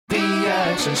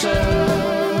Action Shelf.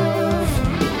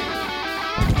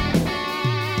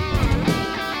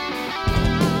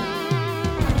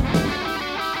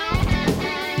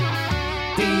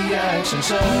 The Action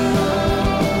Shelf.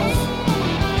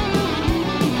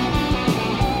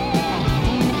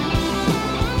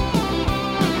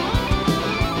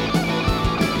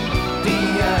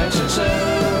 The Action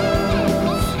Shelf.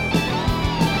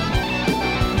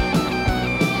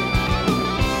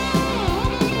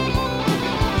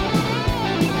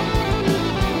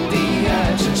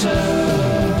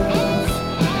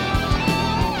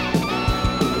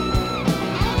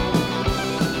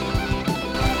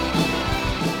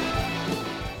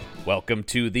 Welcome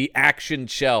to The Action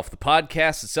Shelf, the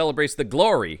podcast that celebrates the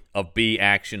glory of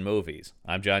B-action movies.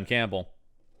 I'm John Campbell.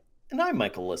 And I'm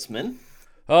Michael Listman.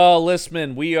 Oh,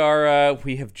 Listman,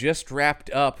 we have just wrapped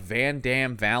up Van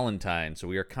Damme Valentine, so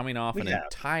we are coming off an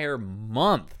entire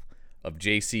month of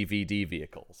JCVD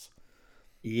vehicles.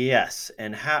 Yes,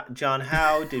 and John,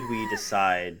 how did we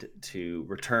decide to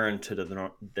return to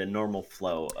the normal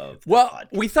flow of the podcast?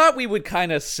 We thought we would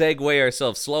kind of segue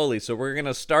ourselves slowly, so we're going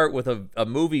to start with a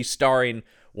movie starring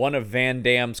one of Van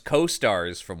Damme's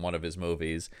co-stars from one of his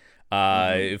movies.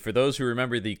 For those who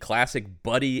remember the classic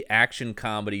buddy action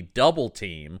comedy Double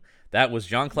Team, that was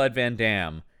Jean-Claude Van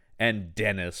Damme and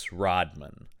Dennis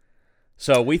Rodman.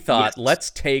 So we thought,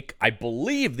 let's take, I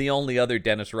believe, the only other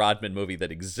Dennis Rodman movie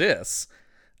that exists,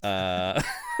 and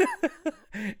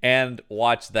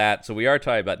watch that. So we are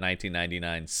talking about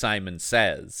 1999 Simon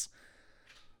Says,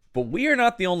 but we are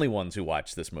not the only ones who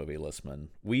watch this movie, Listman.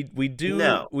 We do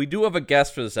have a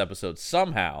guest for this episode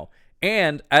somehow,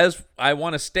 and as I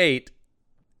want to state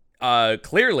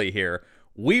clearly here,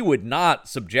 we would not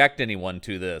subject anyone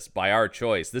to this by our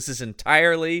choice. This is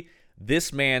entirely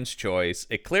this man's choice,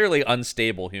 a clearly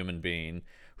unstable human being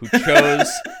who chose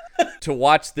to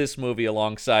watch this movie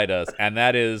alongside us, and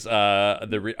that is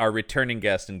our returning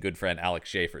guest and good friend Alex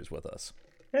Shafer is with us.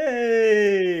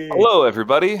 Hey! Hello,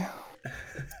 everybody.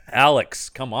 Alex,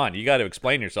 come on, you got to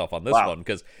explain yourself on this one,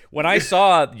 because when I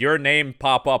saw your name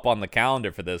pop up on the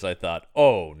calendar for this, I thought,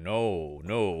 oh,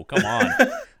 no, come on.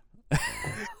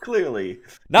 Clearly.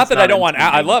 Not that I don't want...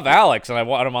 I love Alex, and I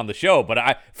want him on the show,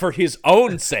 but for his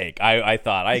own sake, I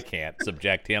thought I can't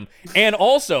subject him. And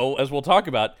also, as we'll talk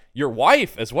about, your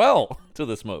wife as well to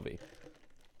this movie.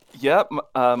 Yep,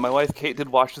 my wife Kate did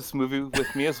watch this movie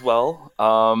with me as well.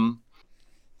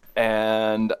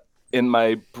 And in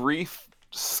my brief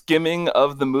skimming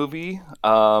of the movie,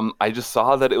 I just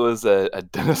saw that it was a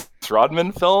Dennis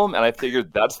Rodman film, and I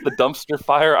figured that's the dumpster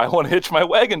fire I want to hitch my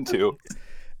wagon to.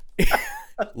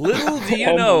 Little do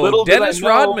you know, Dennis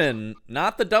Rodman,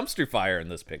 not the dumpster fire in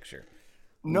this picture.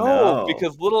 No,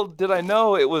 because little did I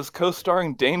know it was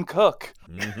co-starring Dane Cook.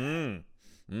 And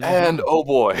oh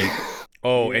boy.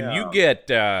 Oh, yeah. And you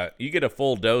get a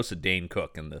full dose of Dane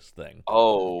Cook in this thing.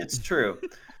 Oh, it's true.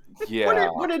 Yeah.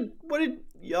 What did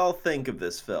y'all think of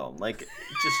this film? Like,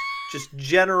 just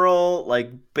general,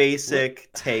 like,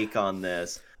 basic take on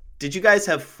this. Did you guys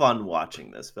have fun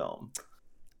watching this film?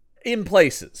 In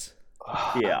places.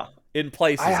 Yeah. In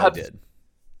places I did.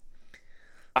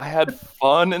 I had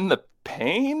fun in the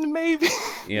pain, maybe?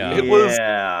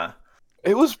 Yeah.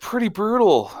 It was pretty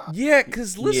brutal. Yeah,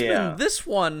 because listen, this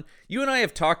one, you and I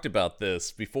have talked about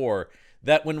this before,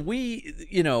 that when we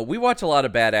watch a lot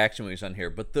of bad action movies on here,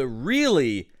 but the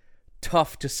really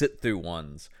tough to sit through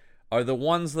ones are the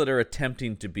ones that are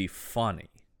attempting to be funny.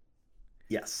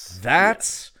 Yes.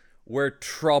 That's where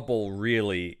trouble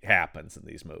really happens in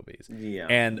these movies. Yeah.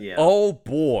 And oh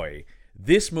boy,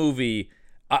 this movie,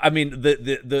 I mean,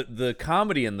 the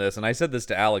comedy in this, and I said this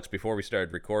to Alex before we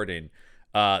started recording,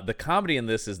 the comedy in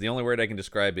this is, the only word I can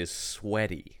describe is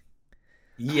sweaty.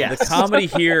 Yes. The comedy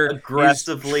here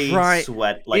aggressively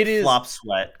sweat, like flop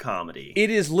sweat comedy. It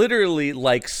is literally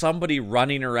like somebody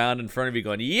running around in front of you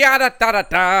going, yada da da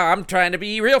da, I'm trying to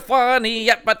be real funny,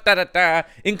 yada da da da,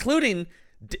 including,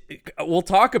 we'll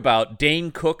talk about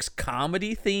Dane Cook's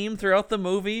comedy theme throughout the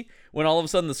movie, when all of a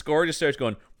sudden the score just starts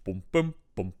going, boom, boom,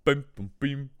 boom, boom, boom,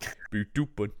 boom,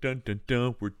 dun, dun,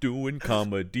 dun, we're doing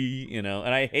comedy, and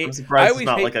I hate. I'm surprised it's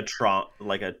not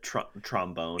like a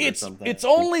trombone or something. It's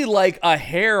only like a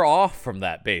hair off from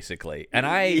that, basically.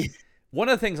 And one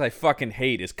of the things I fucking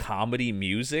hate is comedy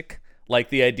music. Like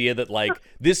the idea that like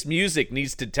this music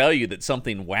needs to tell you that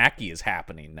something wacky is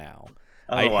happening now.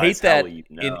 Otherwise, I hate that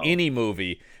in any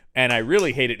movie, and I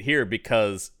really hate it here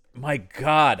because, my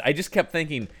God, I just kept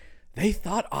thinking, they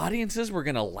thought audiences were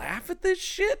going to laugh at this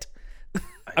shit?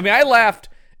 I mean, I laughed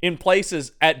in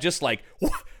places at just like,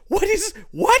 what?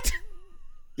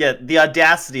 Yeah, the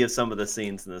audacity of some of the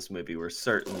scenes in this movie were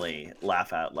certainly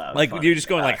laugh out loud. Like funny. you're just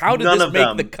going like, how did this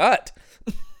make the cut?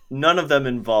 None of them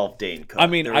involved Dane Cook. I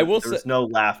mean, there was no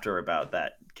laughter about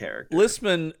that character.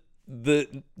 Listman,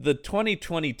 the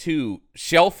 2022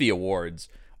 Shelfie Awards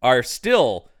are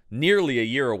still nearly a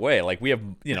year away. Like we have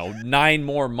 9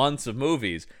 more months of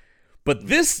movies, but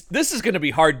this is going to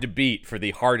be hard to beat for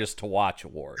the hardest to watch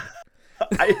award.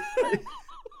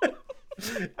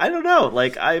 I don't know.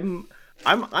 Like I'm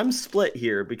split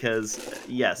here because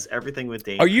yes, everything with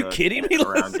Dane. Are you Cook kidding me?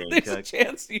 Around Dane Cook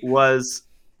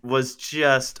was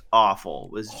just awful.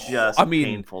 Was just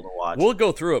painful to watch. We'll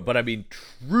go through it, but I mean,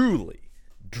 truly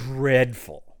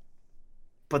dreadful.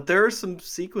 But there are some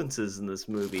sequences in this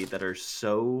movie that are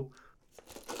so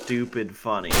stupid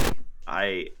funny.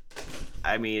 I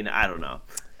mean, I don't know.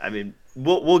 I mean,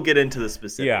 we'll get into the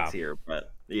specifics here,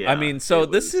 but yeah. I mean, so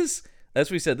this is,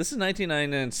 as we said, this is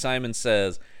 1999. Simon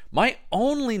Says. My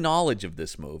only knowledge of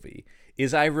this movie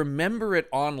is I remember it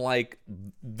on like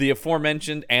the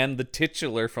aforementioned and the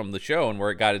titular from the show and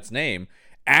where it got its name,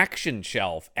 action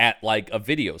shelf at like a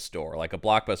video store, like a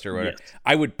Blockbuster or whatever. Yes.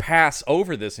 I would pass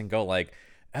over this and go like,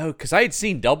 oh, because I had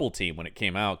seen Double Team when it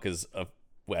came out because,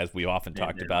 as we often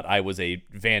talked about, I was a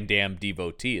Van Damme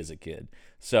devotee as a kid.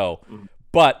 So,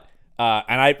 but,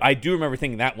 and I do remember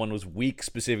thinking that one was weak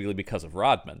specifically because of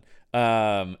Rodman.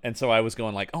 And so I was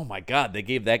going like, oh my God, they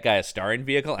gave that guy a starring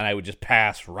vehicle, and I would just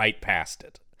pass right past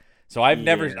it. So I'd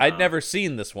never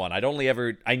seen this one. I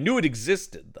knew it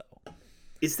existed though.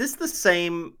 Is this the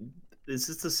same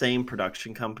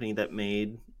production company that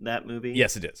made that movie?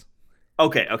 Yes, it is.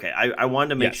 Okay. I wanted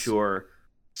to make sure.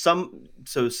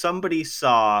 Somebody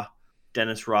saw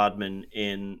Dennis Rodman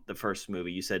in the first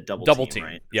movie. You said Double Team,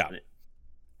 right? Yeah.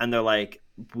 And they're like,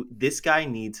 this guy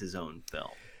needs his own film.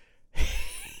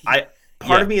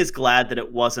 Part of me is glad that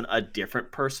it wasn't a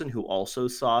different person who also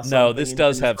saw something. No, this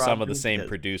does have some of the same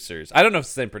producers. I don't know if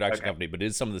it's the same production company, but it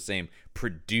is some of the same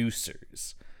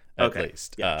producers, at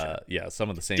least. Gotcha. Some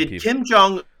of the same people. Did Kim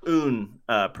Jong-un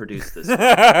produce this?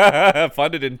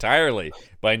 Funded entirely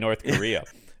by North Korea.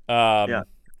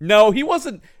 No, he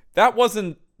wasn't. That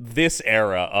wasn't this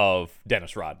era of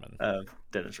Dennis Rodman.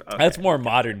 That's more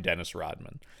modern Dennis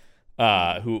Rodman.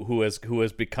 Who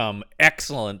has become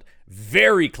excellent,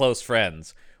 very close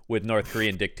friends with North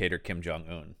Korean dictator Kim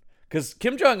Jong-un. Because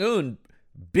Kim Jong-un,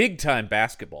 big time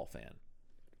basketball fan.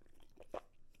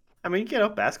 I mean,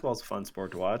 basketball's a fun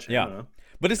sport to watch. Yeah, know.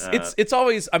 But it's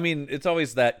always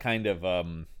that kind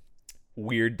of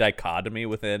weird dichotomy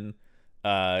within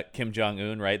Kim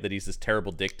Jong-un, right? That he's this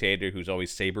terrible dictator who's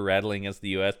always saber rattling as the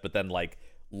U.S., but then like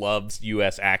loves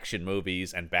U.S. action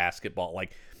movies and basketball,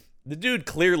 like. The dude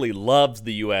clearly loves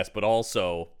the U.S., but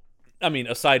also, I mean,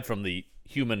 aside from the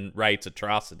human rights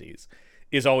atrocities,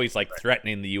 is always like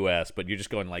threatening the U.S., but you're just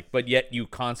going like, but yet you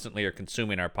constantly are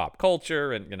consuming our pop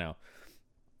culture and,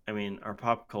 I mean, our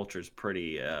pop culture is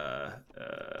pretty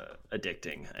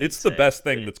addicting. It's the best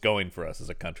thing that's going for us as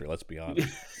a country, let's be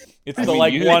honest. It's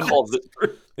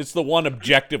it's the one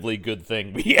objectively good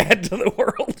thing we add to the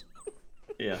world.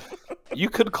 Yeah. You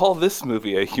could call this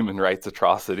movie a human rights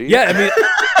atrocity. Yeah, I mean,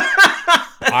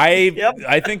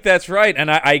 I think that's right, and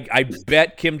I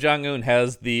bet Kim Jong-un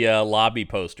has the lobby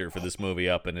poster for this movie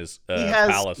up in his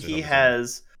palace. He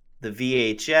has the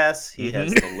VHS. He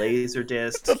has the laser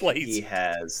disc. He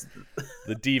has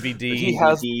the DVD. He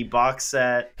has the box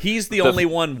set. He's the only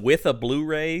one with a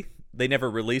Blu-ray. They never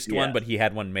released one, but he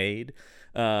had one made.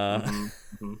 He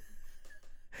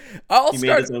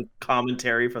made his own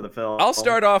commentary for the film. I'll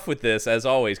start off with this, as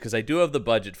always, because I do have the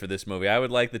budget for this movie. I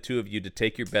would like the two of you to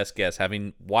take your best guess,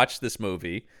 having watched this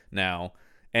movie now,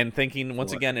 and thinking,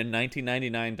 once again, in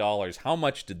 $1999, how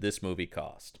much did this movie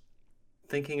cost?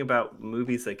 Thinking about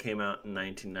movies that came out in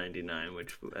 1999,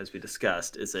 which, as we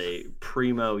discussed, is a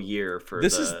primo year for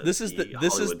this is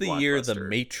the year The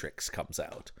Matrix comes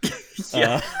out.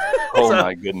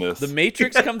 My goodness, The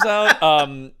Matrix comes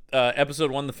out.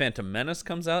 Episode 1, The Phantom Menace,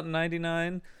 comes out in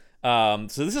 99.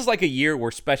 So this is like a year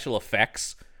where special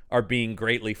effects are being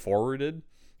greatly forwarded.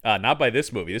 Not by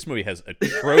this movie. This movie has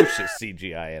atrocious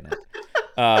CGI in it.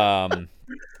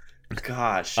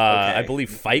 Gosh, I believe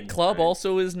Fight Club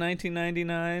also is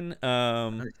 1999.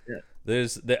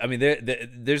 There's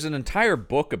an entire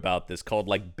book about this called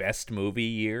like Best Movie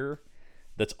Year,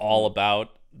 that's all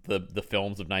about the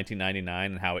films of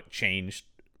 1999 and how it changed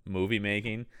movie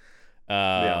making.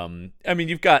 I mean,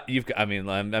 you've got. I mean,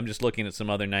 I'm just looking at some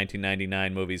other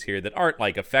 1999 movies here that aren't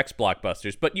like effects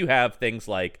blockbusters, but you have things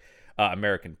like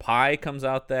American Pie comes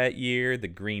out that year, The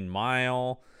Green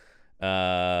Mile.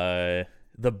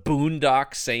 The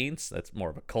Boondock Saints. That's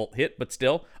more of a cult hit, but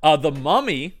still. The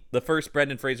Mummy, the first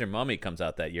Brendan Fraser Mummy, comes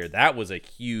out that year. That was a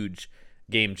huge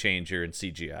game changer in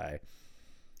CGI.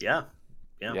 Yeah.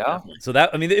 Definitely. So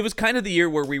that, I mean, it was kind of the year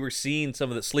where we were seeing some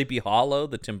of the Sleepy Hollow,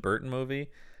 the Tim Burton movie.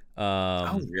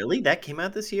 Oh, really? That came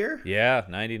out this year? Yeah,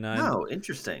 99. Oh,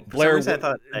 interesting. Blair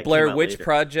Blair Witch later.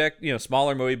 Project,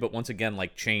 smaller movie, but once again,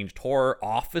 like changed horror.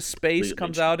 Office Space Completely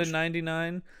comes out in changed.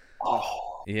 99.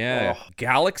 Oh, Yeah,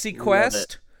 Galaxy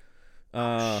Quest.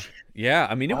 Yeah,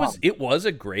 I mean Wow. it was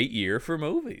a great year for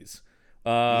movies.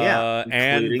 Yeah,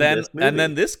 and including then this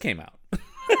movie. this came out.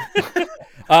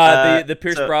 The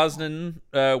Pierce Brosnan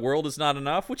World Is Not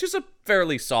Enough, which is a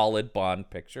fairly solid Bond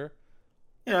picture.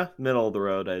 yeah, middle of the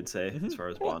road, I'd say, as far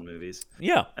as Bond movies.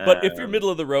 Yeah, but if you're middle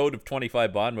of the road of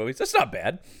 25 Bond movies, that's not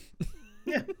bad.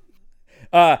 Yeah.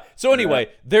 So anyway,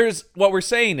 there's what we're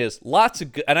saying is lots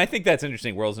of good, and I think that's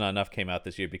interesting. World's Not Enough came out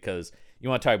this year because you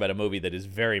want to talk about a movie that is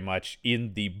very much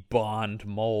in the Bond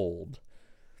mold.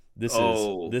 This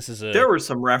is a. There were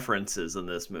some references in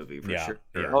this movie for sure.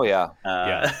 Yeah. Oh yeah.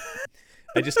 Yeah.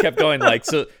 I just kept going like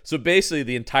so basically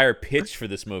the entire pitch for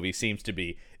this movie seems to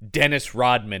be Dennis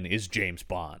Rodman is James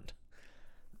Bond.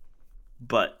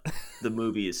 But the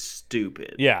movie is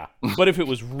stupid. Yeah. But if it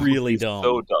was really dumb.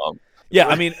 So dumb. Yeah,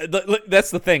 I mean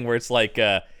that's the thing where it's like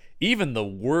even the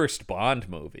worst Bond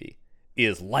movie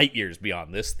is light years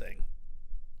beyond this thing.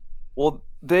 Well,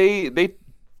 they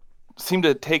seem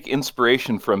to take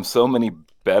inspiration from so many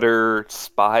better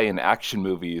spy and action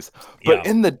movies, but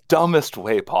in the dumbest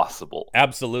way possible.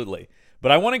 Absolutely.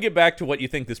 But I want to get back to what you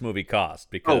think this movie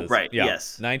cost because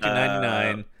yes.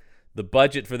 1999 the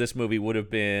budget for this movie would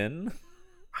have been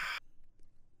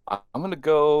I'm going to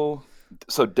go.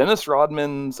 So Dennis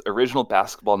Rodman's original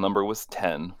basketball number was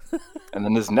 10, and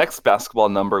then his next basketball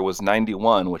number was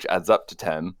 91, which adds up to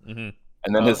 10. Mm-hmm.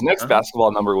 And then his next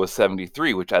basketball number was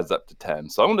 73, which adds up to 10.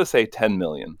 So I'm going to say 10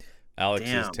 million. Alex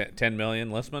is 10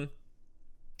 million, Listman?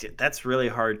 That's really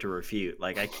hard to refute.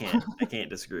 Like I can't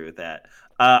disagree with that.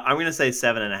 I'm gonna say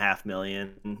 7.5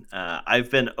 million. I've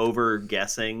been over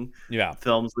guessing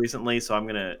films recently, so I'm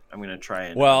gonna try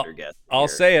and underguess. I'll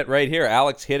say it right here.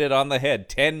 Alex hit it on the head.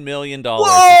 $10 million.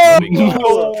 Whoa!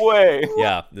 No way.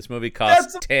 Yeah, this movie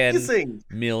cost $10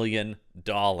 million.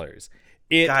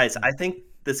 Guys, I think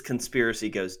this conspiracy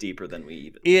goes deeper than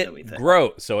we think.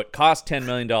 Gross. So it cost $10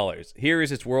 million. Here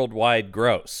is its worldwide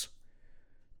gross.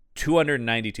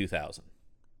 292,000.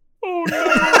 Oh no!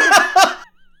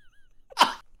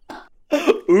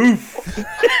 Oof!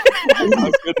 Oh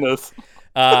my goodness!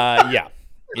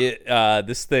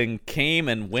 This thing came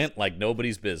and went like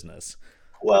nobody's business.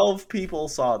 12 people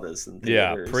saw this in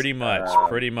theaters. Yeah, pretty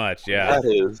much. Yeah, that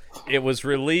is. It was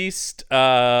released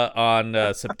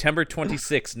on September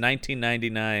 26,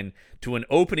 1999, to an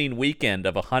opening weekend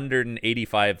of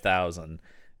 185,000.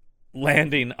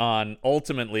 Landing on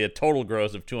ultimately a total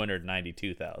gross of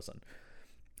 292,000.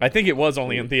 I think it was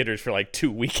only in theaters for like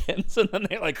 2 weekends, and then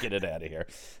they get it out of here.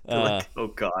 Oh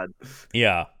God.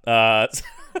 Yeah.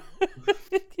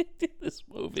 This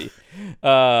movie.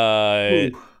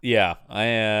 Yeah.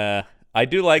 I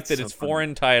do like that its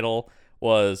foreign title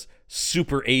was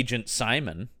Super Agent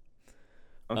Simon.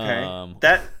 Okay.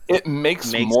 It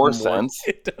makes more sense.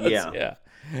 It does. Yeah.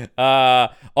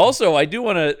 Also, I do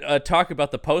want to talk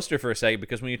about the poster for a second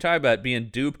because when you talk about being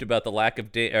duped about the lack of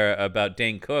about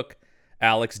Dane Cook,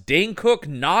 Alex, Dane Cook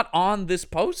not on this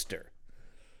poster.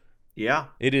 Yeah,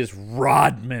 it is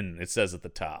Rodman. It says at the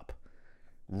top,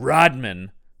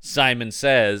 Rodman. Simon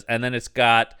Says, and then it's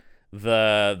got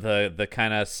the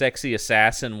kind of sexy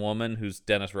assassin woman who's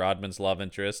Dennis Rodman's love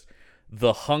interest,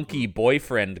 the hunky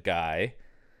boyfriend guy,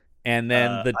 and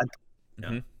then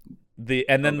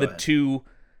the two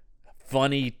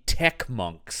funny tech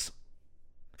monks.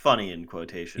 Funny in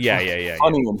quotations. Yeah.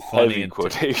 Funny in heavy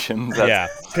quotations. Yeah,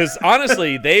 because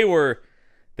honestly, they were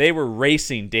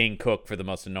racing Dane Cook for the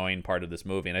most annoying part of this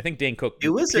movie, and I think Dane Cook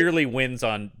purely wins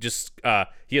on just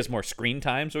he has more screen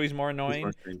time, so he's more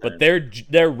annoying. But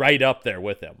they're right up there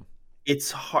with him.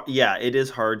 It's hard. Yeah, it is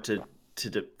hard to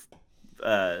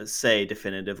say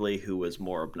definitively who was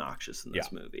more obnoxious in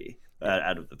this movie.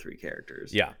 Out of the three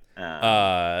characters. Yeah.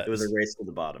 It was a race to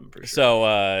the bottom, for sure.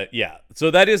 So, So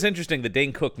that is interesting, that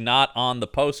Dane Cook not on the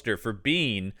poster for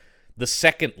being the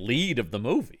second lead of the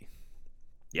movie.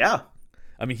 Yeah.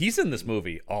 I mean, he's in this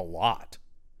movie a lot.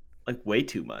 Like, way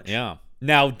too much. Yeah.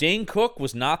 Now, Dane Cook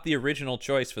was not the original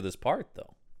choice for this part,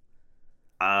 though.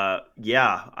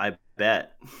 Yeah, I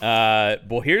bet.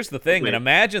 Well, here's the thing. And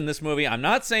imagine this movie. I'm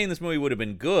not saying this movie would have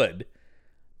been good,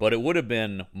 but it would have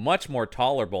been much more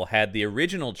tolerable had the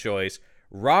original choice,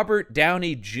 Robert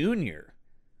Downey Jr.,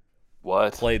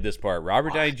 What? played this part.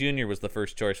 Robert Downey Jr. was the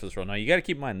first choice for this role. Now, you got to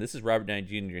keep in mind, this is Robert Downey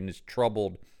Jr. in his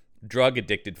troubled,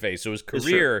 drug-addicted phase. So his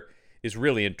career is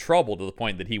really in trouble to the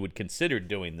point that he would consider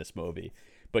doing this movie.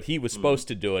 But he was supposed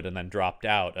to do it and then dropped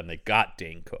out, and they got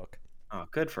Dane Cook. Oh,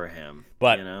 good for him.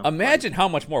 But imagine how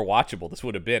much more watchable this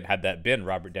would have been had that been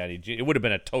Robert Downey Jr. It would have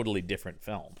been a totally different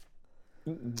film.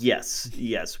 Yes.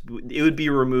 It would be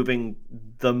removing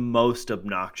the most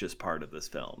obnoxious part of this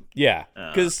film. Yeah,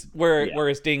 because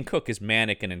whereas Dane Cook is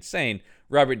manic and insane,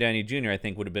 Robert Downey Jr. I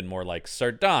think would have been more like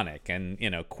sardonic and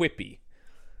quippy.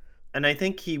 And I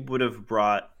think he would have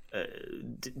brought.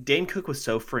 Dane Cook was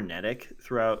so frenetic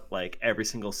throughout like every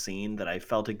single scene that I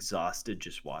felt exhausted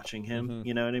just watching him. Mm-hmm.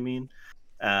 You know what I mean?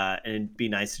 And it'd be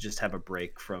nice to just have a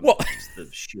break from just the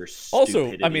sheer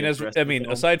stupidity. Also,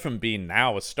 aside from being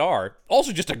now a star,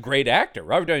 also just a great actor.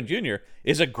 Robert Downey Jr.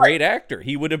 is a great actor.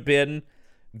 He would have been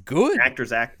good.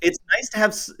 Actors act. It's nice to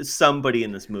have somebody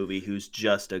in this movie who's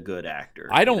just a good actor.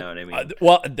 I don't. You know what I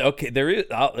mean? Okay. There is.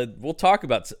 We'll talk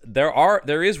about.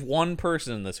 There is one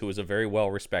person in this who is a very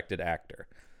well respected actor,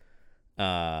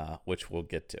 which we'll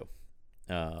get to.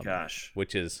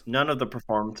 Which is none of the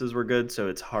performances were good, so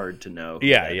it's hard to know.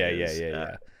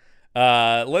 Yeah.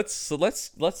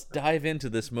 Let's dive into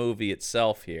this movie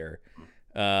itself here.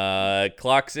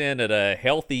 Clocks in at a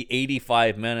healthy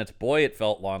 85 minutes. Boy, it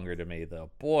felt longer to me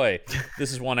though. Boy,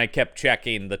 this is one I kept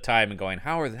checking the time and going,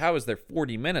 how is there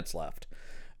 40 minutes left?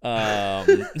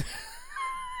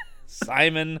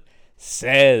 Simon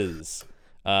Says,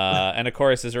 and of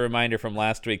course, as a reminder from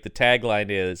last week, the tagline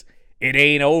is "It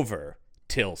ain't over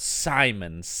till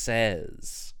Simon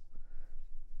says."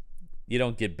 You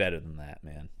don't get better than that,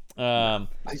 man.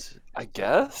 I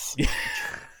guess.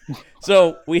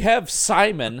 So we have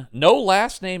Simon, no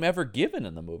last name ever given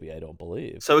in the movie, I don't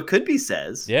believe. So it could be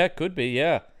Says. Yeah, it could be,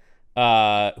 yeah.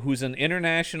 Who's an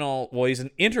international, he's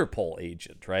an Interpol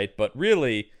agent, right? But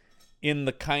really in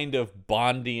the kind of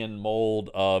Bondian mold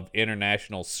of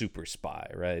international super spy,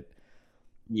 right?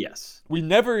 Yes. We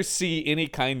never see any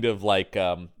kind of like,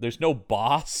 there's no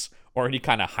boss or any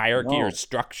kind of hierarchy or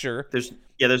structure.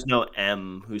 There's no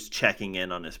M who's checking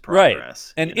in on his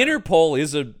progress. Right. And Interpol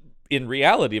is in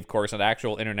reality, of course, an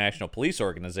actual international police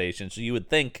organization. So you would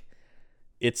think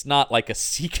it's not like a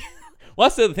secret. Well,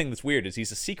 that's the other thing that's weird is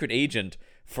he's a secret agent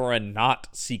for a not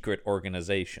secret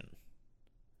organization.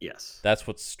 Yes. That's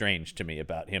what's strange to me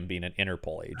about him being an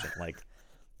Interpol agent. Like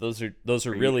those are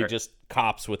really just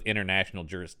cops with international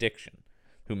jurisdiction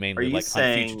who mainly like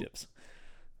hunt fugitives.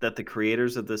 That the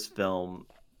creators of this film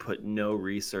put no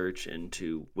research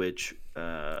into which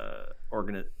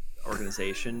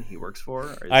organization he works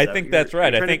for? I think that's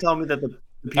right. Are you trying to tell me that the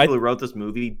people who wrote this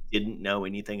movie didn't know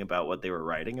anything about what they were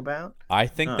writing about? I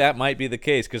think that might be the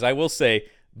case, because I will say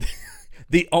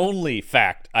the only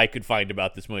fact I could find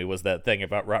about this movie was that thing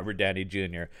about Robert Downey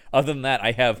Jr. Other than that,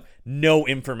 I have no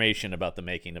information about the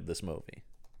making of this movie.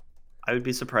 I would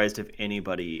be surprised if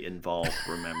anybody involved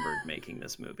remembered making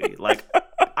this movie. Like,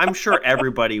 I'm sure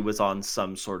everybody was on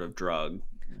some sort of drug.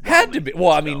 Had to be.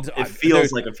 Well, I mean, it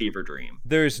feels like a fever dream.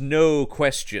 There's no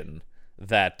question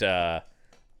that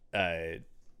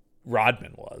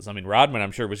Rodman was. I mean, Rodman,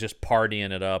 I'm sure, was just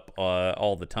partying it up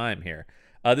all the time here.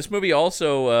 This movie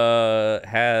also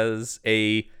has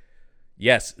a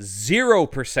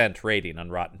 0% rating on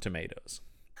Rotten Tomatoes.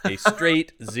 A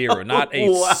straight 0, not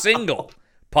a single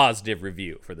positive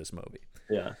review for this movie.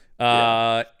 Yeah.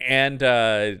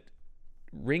 And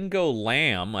Ringo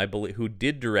Lam, I believe, who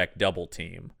did direct Double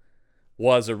Team,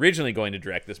 was originally going to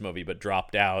direct this movie but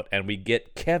dropped out, and we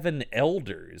get Kevin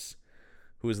Elders,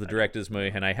 who is the director of this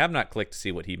movie, and I have not clicked to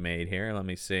see what he made here. Let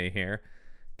me see here.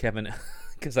 Kevin,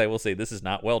 because I will say this is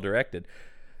not well directed.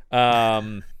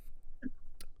 Let's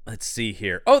see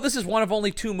here. Oh, this is one of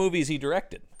only 2 movies he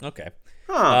directed. Okay.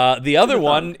 The other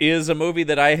one is a movie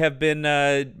that I have been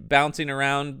bouncing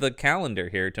around the calendar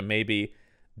here to maybe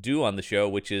do on the show,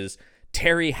 which is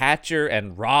Terry Hatcher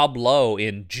and Rob Lowe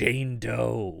in Jane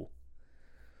Doe.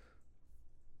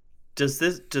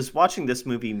 Does watching this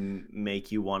movie make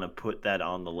you want to put that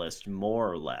on the list more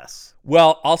or less?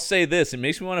 Well, I'll say this. It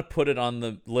makes me want to put it on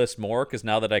the list more because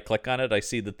now that I click on it, I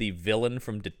see that the villain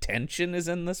from Detention is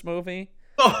in this movie.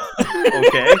 Oh,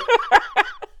 okay.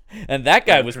 And that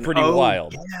guy was pretty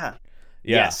wild. Yeah.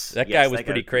 Yes, that guy was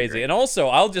pretty crazy. And also,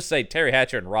 I'll just say Terry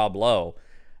Hatcher and Rob Lowe.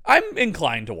 I'm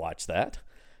inclined to watch that.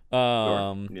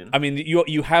 Sure. Yeah. I mean,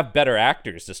 you have better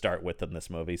actors to start with in this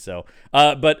movie. So,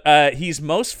 but he's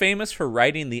most famous for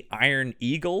writing the Iron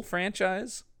Eagle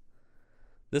franchise.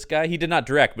 This guy, he did not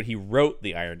direct, but he wrote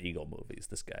the Iron Eagle movies.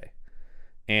 This guy,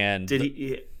 and did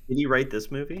he write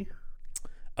this movie?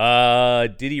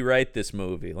 Did he write this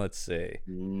movie? Let's see.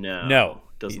 No.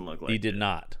 Doesn't look like he did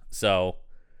not. So,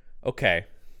 okay.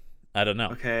 I don't know.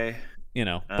 Okay.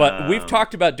 But we've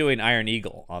talked about doing Iron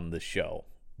Eagle on this show,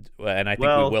 and I think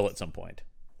we will at some point.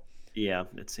 Yeah,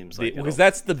 it seems like because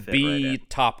that's the B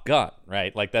Top Gun,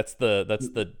 right? Like that's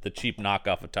the cheap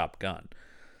knockoff of Top Gun.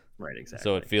 Right, exactly.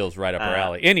 So it feels right up our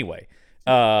alley. Anyway,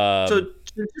 so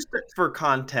just for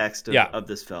context of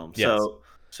this film, yes.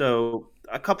 so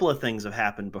a couple of things have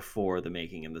happened before the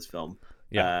making of this film.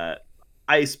 Yeah.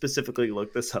 I specifically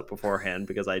looked this up beforehand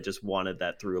because I just wanted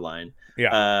that through line.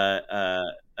 Yeah.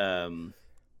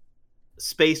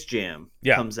 Space Jam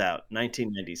comes out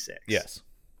 1996. Yes.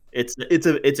 It's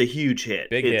a huge hit.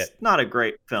 Big it's hit. Not a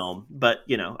great film, but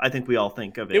I think we all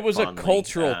think of it. It was fondly. a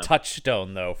cultural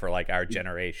touchstone, though, for like our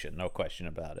generation. No question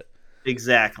about it.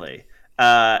 Exactly.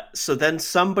 So then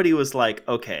somebody was like,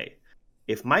 okay,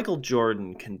 if Michael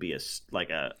Jordan can be a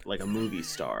movie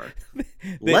star,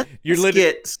 let's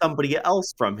get somebody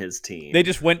else from his team. They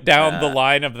just went down the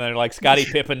line of them. Like Scottie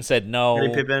Pippen said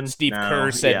no. Steve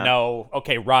Kerr said no.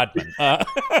 Okay, Rodman.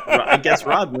 I guess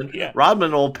Rodman. Yeah.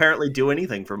 Rodman will apparently do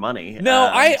anything for money. No,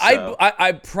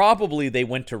 I probably they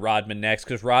went to Rodman next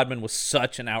because Rodman was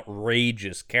such an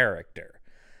outrageous character,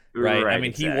 right? I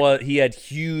mean, exactly. He had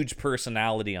huge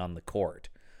personality on the court.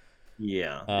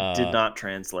 Yeah, it did not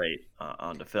translate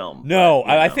onto film. No,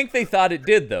 but, I think they thought it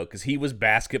did, though, because he was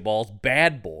basketball's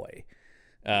bad boy,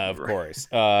 of course.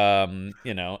 And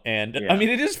I mean,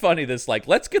 it is funny, this, like,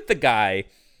 let's get the guy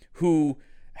who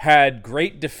had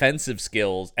great defensive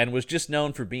skills and was just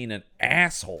known for being an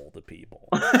asshole to people.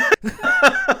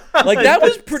 Like, that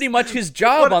was pretty much his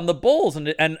job on the Bulls,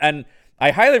 and I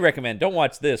highly recommend, don't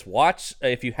watch this, watch,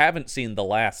 if you haven't seen The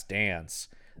Last Dance,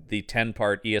 the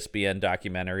 10-part ESPN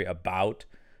documentary about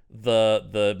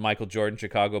the Michael Jordan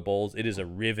Chicago Bulls. It is a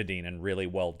riveting and really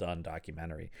well done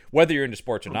documentary. Whether you're into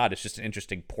sports or not, it's just an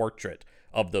interesting portrait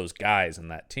of those guys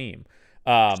and that team.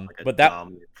 But that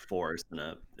force.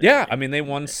 I mean, they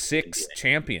won 6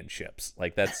 championships.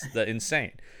 Like that's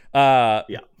insane.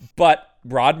 But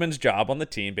Rodman's job on the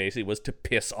team basically was to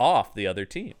piss off the other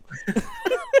team.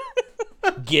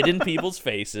 Get in people's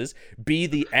faces, be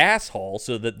the asshole,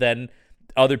 so that then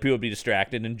other people would be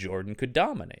distracted and Jordan could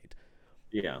dominate.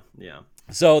 Yeah.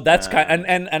 So that's kind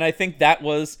and I think that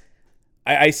was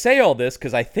I say all this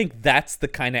because I think that's the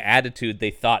kind of attitude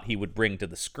they thought he would bring to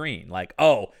the screen. Like,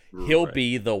 he'll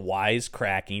be the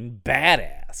wisecracking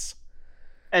badass.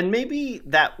 And maybe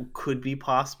that could be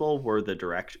possible were the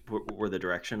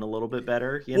direction a little bit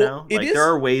better, know? Like there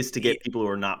are ways to get people who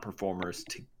are not performers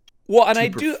to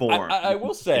I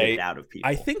will say out of people.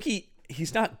 I think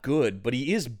he's not good, but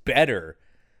he is better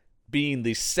being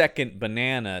the second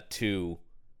banana to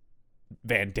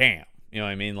Van Damme. You know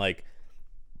what I mean? Like,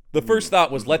 the first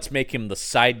thought was, let's make him the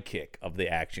sidekick of the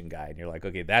action guy. And you're like,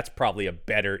 okay, that's probably a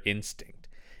better instinct.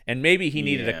 And maybe he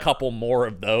needed a couple more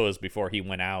of those before he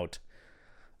went out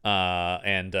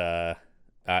and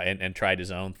tried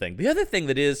his own thing. The other thing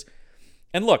that is,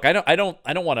 and look, I don't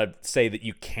want to say that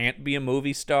you can't be a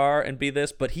movie star and be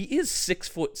this, but he is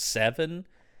 6'7",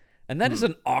 and that is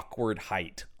an awkward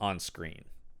height on screen.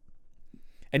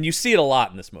 And you see it a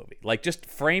lot in this movie. Like, just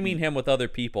framing him with other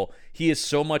people, he is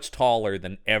so much taller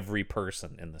than every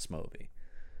person in this movie.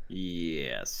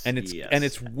 Yes. And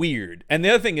it's weird. And the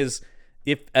other thing is,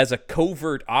 if as a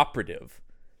covert operative,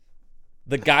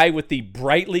 the guy with the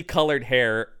brightly colored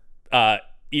hair,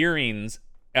 earrings,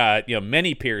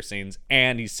 many piercings,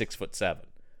 and he's 6'7".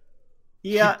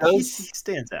 Yeah, he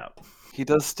stands out. He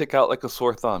does stick out like a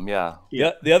sore thumb, yeah.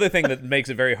 The other thing that makes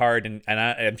it very hard, and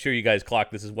I'm sure you guys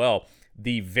clock this as well,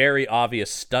 the very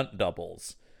obvious stunt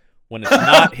doubles when it's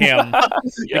not him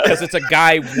because it's a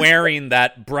guy wearing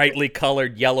that brightly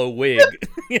colored yellow wig.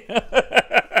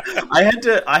 I had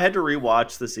to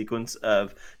rewatch the sequence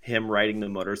of him riding the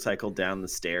motorcycle down the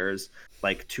stairs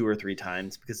like 2 or 3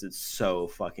 times because it's so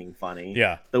fucking funny.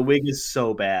 Yeah. The wig is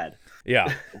so bad.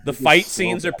 Yeah. The fight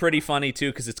scenes are pretty funny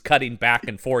too because it's cutting back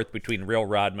and forth between real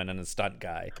Rodman and a stunt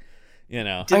guy. You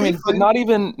know, I mean, but not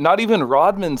even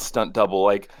Rodman's stunt double.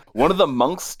 Like one of the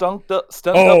Monk's stunt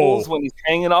doubles when he's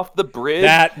hanging off the bridge.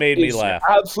 That made me laugh.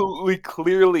 Absolutely,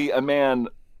 clearly a man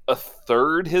a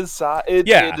third his size. It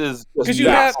is because you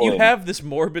have this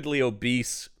morbidly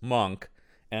obese Monk,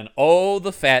 and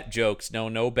the fat jokes know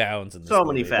no bounds in this movie.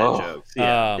 Many fat jokes.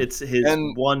 Yeah, it's his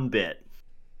one bit.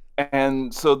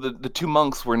 And so the 2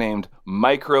 monks were named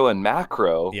Micro and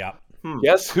Macro. Yeah.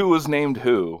 Guess who was named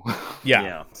who?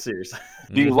 Yeah, seriously.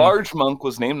 The large monk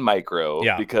was named Micro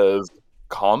because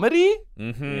comedy?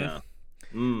 Mm-hmm. Yeah.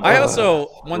 I also,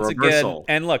 once again,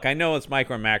 and look, I know it's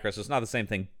Micro and Macro, so it's not the same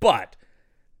thing, but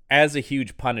as a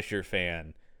huge Punisher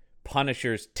fan,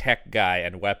 Punisher's tech guy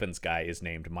and weapons guy is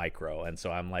named Micro, and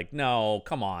so I'm like, no,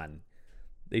 come on.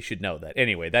 They should know that.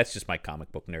 Anyway, that's just my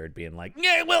comic book nerd being like,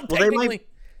 yeah, well technically,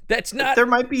 that's not... There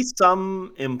might be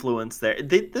some influence there.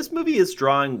 This movie is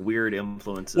drawing weird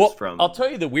influences from... I'll tell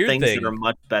you the weird things thing. that are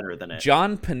much better than it.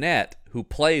 John Panette, who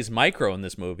plays Micro in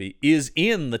this movie, is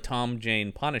in the Tom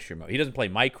Jane Punisher movie. He doesn't play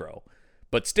Micro,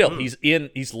 but still,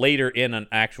 he's later in an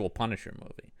actual Punisher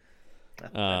movie.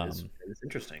 That is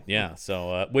interesting. Yeah,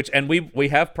 so we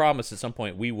have promised at some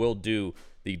point we will do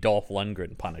the Dolph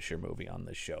Lundgren Punisher movie on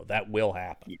this show. That will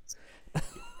happen.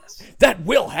 Yes. That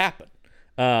will happen.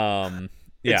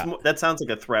 Yeah. That sounds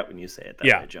like a threat when you say it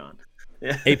that way, John.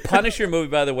 Yeah. A Punisher movie,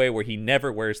 by the way, where he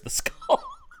never wears the skull.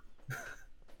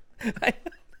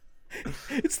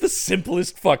 It's the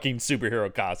simplest fucking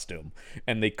superhero costume,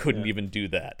 and they couldn't even do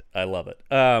that. I love it.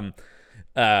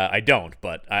 I don't,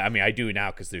 but I mean, I do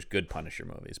now because there's good Punisher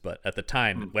movies. But at the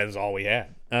time, that was all we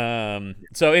had.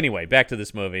 So anyway, back to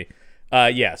this movie.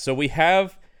 So we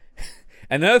have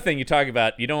another thing you talk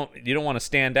about. You don't want to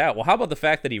stand out. Well, how about the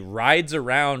fact that he rides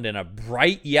around in a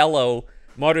bright yellow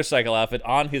motorcycle outfit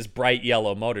on his bright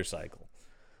yellow motorcycle?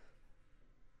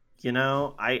 You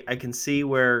know, I can see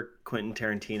where Quentin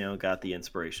Tarantino got the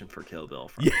inspiration for Kill Bill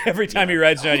from. Yeah, every time he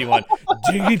rides around, you want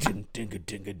ding ding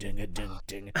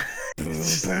ding.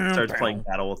 Starts playing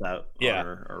Battle Without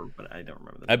Honor, or but I don't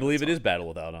remember. I believe it is Battle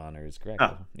Without Honor. Is correct.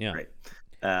 Oh, yeah. Great.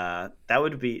 That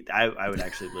would be. I would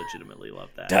actually legitimately love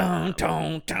that. I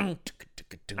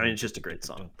mean, it's just a great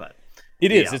song, but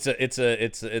it is.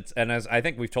 It's and as I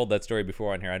think we've told that story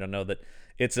before on here. I don't know that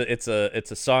it's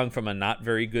a song from a not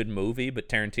very good movie, but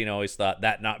Tarantino always thought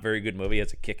that not very good movie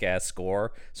has a kick-ass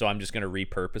score, so I'm just going to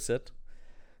repurpose it.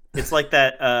 It's like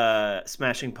that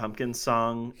Smashing Pumpkins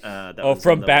song. That was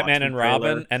from in the Batman Watchmen and Robin,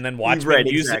 trailer. and then Watchmen Right,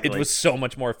 used it. exactly. It was so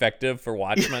much more effective for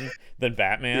Watchmen than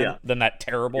Batman, than that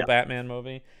terrible Batman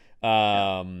movie.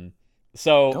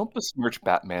 So don't besmirch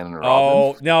Batman and Robin.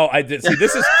 Oh no, I did see.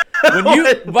 This is when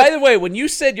you. By the way, when you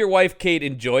said your wife Kate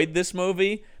enjoyed this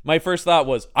movie, my first thought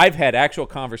was I've had actual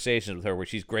conversations with her where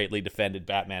she's greatly defended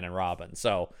Batman and Robin.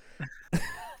 So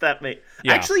that may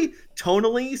actually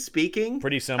tonally speaking,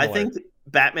 pretty similar. I think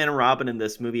Batman and Robin in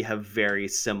this movie have very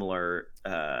similar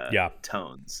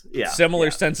tones. Yeah,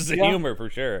 similar senses of humor for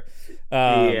sure.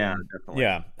 Yeah, definitely.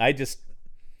 Yeah,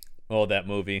 that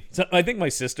movie. So I think my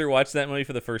sister watched that movie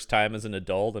for the first time as an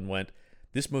adult and went,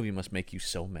 "This movie must make you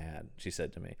so mad," she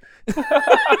said to me.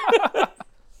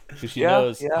 So she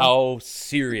knows how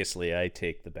seriously I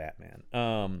take the Batman.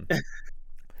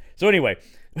 So anyway,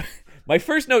 my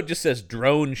first note just says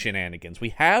drone shenanigans.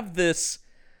 We have this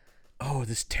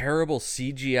terrible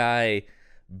CGI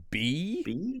bee?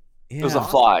 Bee? Yeah. It was a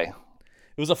fly.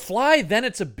 It was a fly, then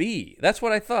it's a bee. That's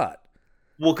what I thought.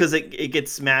 Well, because it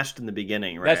gets smashed in the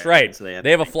beginning, right? That's right. So they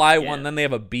have a fly one, then they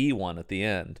have a bee one at the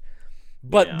end.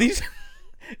 But these,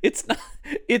 it's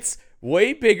it's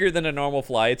way bigger than a normal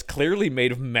fly. It's clearly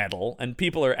made of metal, and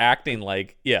people are acting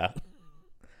like,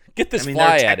 get this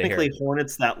fly out of here. Technically,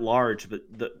 hornets that large, but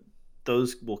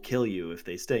those will kill you if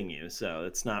they sting you. So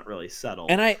it's not really subtle.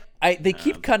 And they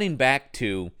keep cutting back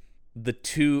to the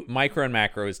two Micro and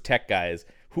Macro's tech guys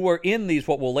who are in these,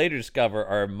 what we'll later discover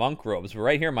are monk robes. But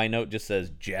right here, my note just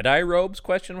says Jedi robes, ?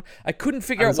 I couldn't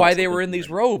figure out why they were in these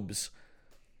robes.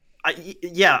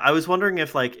 I was wondering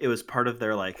if it was part of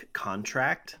their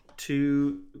contract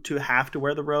to have to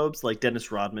wear the robes, like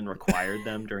Dennis Rodman required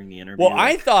them during the interview. Well,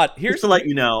 I thought just to let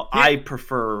you know, I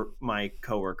prefer my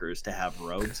coworkers to have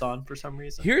robes on for some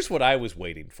reason. Here's what I was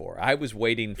waiting for. I was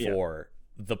waiting for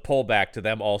the pullback to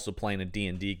them also playing a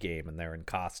D&D game and they're in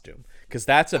costume, because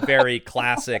that's a very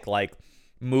classic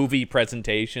movie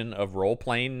presentation of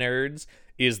role-playing nerds,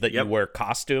 is that you wear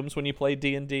costumes when you play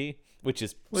D&D, which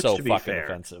is so fucking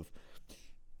offensive.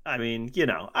 I mean,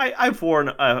 I've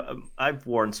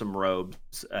worn some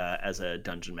robes as a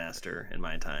dungeon master in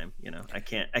my time. I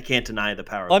can't deny the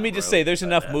power. Let me just say, there's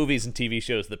enough movies and TV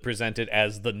shows that present it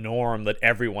as the norm that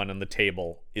everyone on the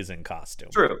table is in costume.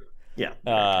 True. Yeah.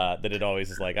 That it always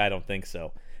is I don't think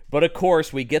so. But of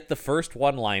course, we get the first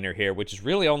one-liner here, which is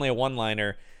really only a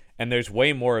one-liner, and there's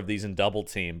way more of these in Double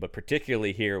Team. But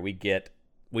particularly here, we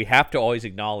have to always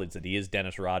acknowledge that he is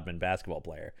Dennis Rodman, basketball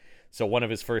player. So one of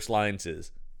his first lines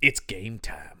is, "It's game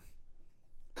time."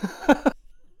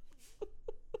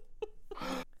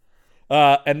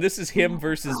 And this is him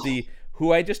versus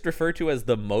who I just refer to as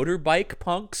the motorbike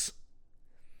punks.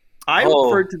 I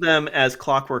referred to them as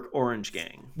Clockwork Orange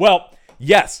Gang. Well,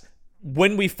 yes.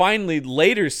 When we finally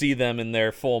later see them in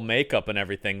their full makeup and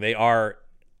everything, they are,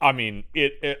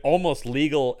 it almost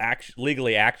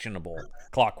legally actionable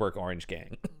Clockwork Orange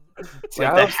Gang. See,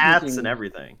 like the hats and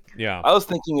everything. Yeah. I was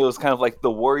thinking it was kind of like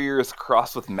the Warriors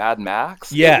crossed with Mad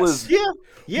Max. Yes. It was,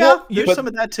 Yeah, there's some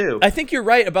of that too. I think you're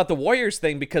right about the Warriors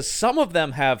thing because some of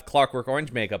them have Clockwork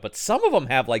Orange makeup, but some of them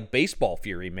have like Baseball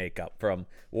Fury makeup from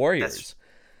Warriors.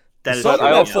 That is some of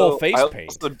them have full face I paint.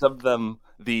 also dubbed them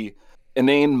the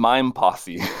Inane Mime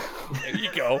Posse. There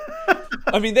you go.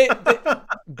 I mean,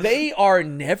 they are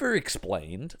never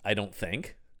explained, I don't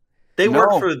think. They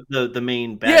work for the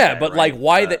main bad guy, but right? like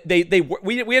why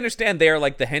we understand they are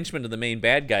like the henchmen of the main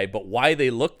bad guy, but why they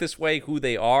look this way, who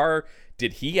they are,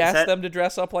 did he ask them to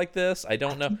dress up like this? I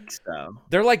don't know. I think so.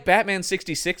 They're like Batman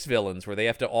 66 villains where they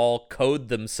have to all code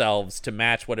themselves to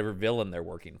match whatever villain they're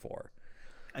working for.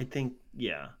 I think,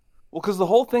 yeah. Well, because the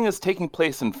whole thing is taking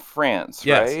place in France,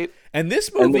 Yes. right? And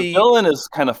this movie, And the villain is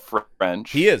kind of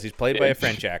French. he is. He's played by a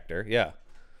French actor. Yeah.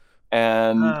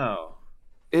 And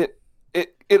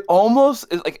it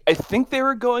almost is like, I think they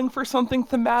were going for something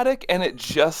thematic, and it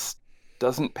just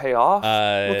doesn't pay off.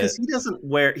 Well, because he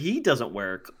doesn't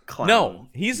wear clown. No,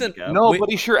 he's an no, but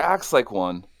he sure acts like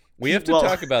one. We have to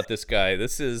talk about this guy.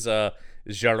 This is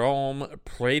Jérôme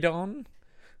Prédon,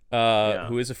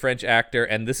 who is a French actor,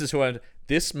 and this is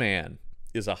this man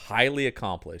is a highly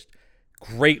accomplished,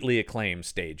 greatly acclaimed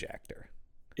stage actor.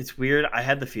 It's weird. I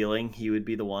had the feeling he would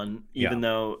be the one, even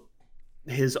though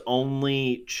his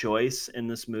only choice in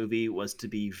this movie was to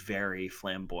be very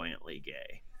flamboyantly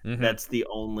gay. Mm-hmm. That's the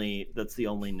only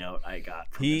note I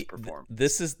got from his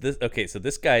performance. Okay, so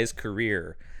this guy's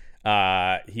career,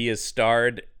 he has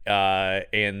starred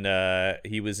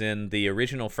he was in the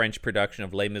original French production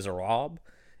of Les Miserables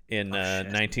in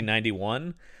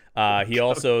 1991. He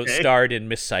also starred in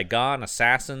Miss Saigon,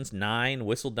 Assassins, 9,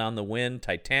 Whistle Down the Wind,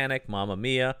 Titanic, Mamma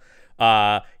Mia.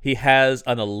 He has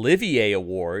an Olivier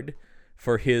Award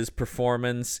for his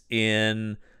performance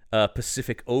in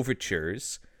Pacific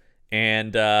Overtures,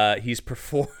 and he's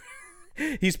performed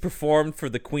for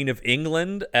the Queen of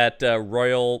England at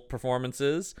Royal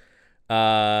Performances.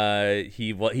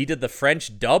 He did the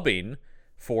French dubbing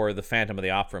for the Phantom of the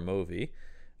Opera movie.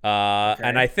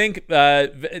 And I think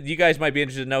you guys might be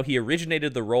interested to know he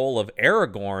originated the role of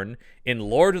Aragorn in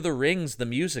Lord of the Rings the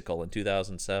musical in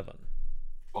 2007.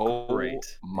 Oh,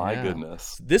 great. My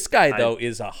goodness. This guy, though,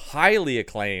 is a highly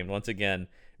acclaimed, once again,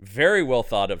 very well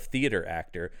thought of theater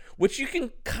actor, which you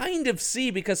can kind of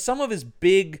see because some of his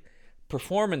big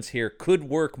performance here could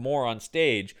work more on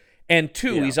stage. And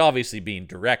two, he's obviously being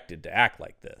directed to act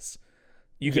like this.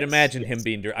 You can imagine him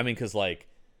being, because like,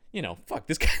 fuck,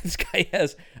 this guy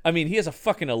has, he has a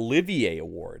fucking Olivier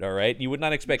Award, all right? You would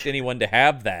not expect anyone to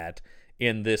have that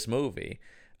in this movie.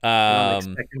 I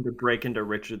don't expect him to break into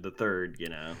Richard III,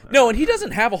 No, and he doesn't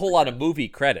have a whole lot of movie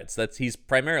credits. He's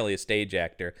primarily a stage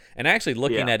actor. And actually,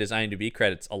 looking at his IMDb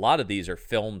credits, a lot of these are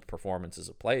filmed performances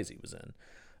of plays he was in.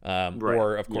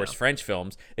 Or, of course, French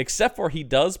films. Except for he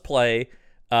does play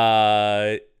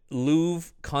Louvre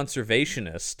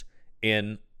conservationist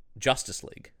in Justice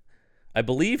League. I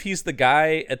believe he's the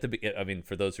guy at the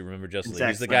for those who remember Justice League,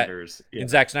 he's the guy in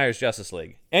Zack Snyder's Justice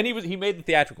League. And he made the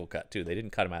theatrical cut too. They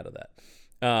didn't cut him out of that.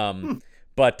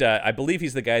 But I believe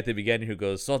he's the guy at the beginning who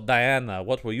goes, "So Diana,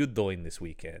 what were you doing this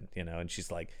weekend?" And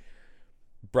she's like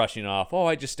brushing off, "Oh,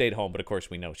 I just stayed home." But of course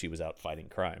we know she was out fighting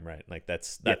crime, right? Like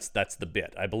that's the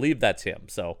bit. I believe that's him.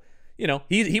 So,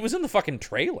 he was in the fucking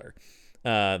trailer.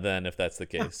 Then if that's the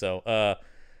case. So,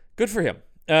 good for him.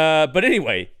 But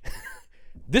anyway,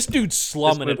 this dude's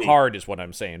slumming it hard is what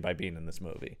I'm saying by being in this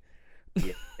movie.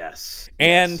 Yes.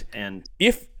 And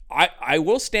if I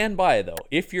will stand by, though,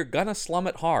 if you're gonna slum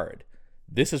it hard,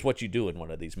 this is what you do in one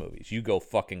of these movies. You go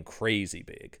fucking crazy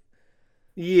big.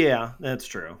 Yeah, that's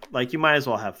true. Like, you might as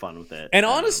well have fun with it. And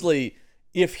honestly,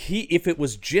 if it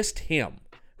was just him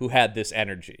who had this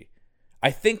energy,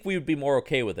 I think we would be more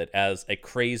okay with it as a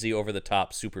crazy,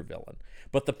 over-the-top supervillain.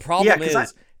 But the problem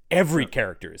is every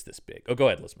character is this big. Oh, go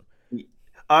ahead, Lisman.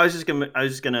 I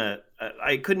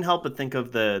couldn't help but think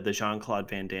of the Jean-Claude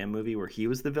Van Damme movie where he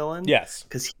was the villain. Yes.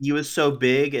 Because he was so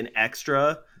big and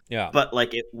extra. Yeah. But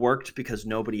like it worked because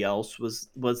nobody else was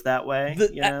that way.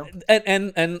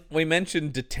 And we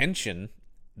mentioned Detention.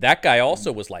 That guy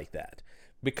also was like that.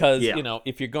 Because,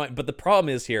 if you're going, but the problem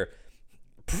is here,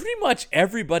 pretty much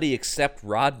everybody except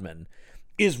Rodman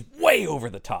is way over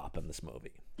the top in this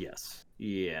movie. Yes.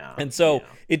 Yeah. And so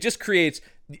it just creates,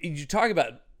 you talk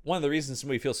about one of the reasons this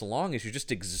movie feels so long is you're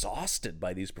just exhausted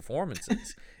by these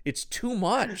performances. It's too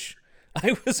much.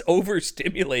 I was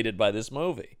overstimulated by this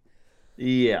movie.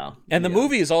 Yeah. And the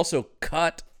movie is also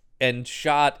cut and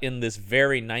shot in this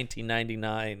very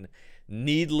 1999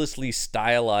 needlessly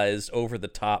stylized over the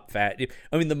top fat.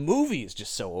 The movie is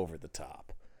just so over the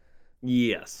top.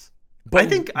 Yes. But I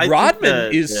think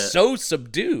Rodman is so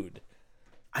subdued.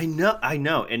 I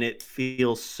know, and it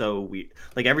feels so weird.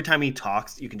 Like every time he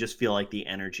talks, you can just feel like the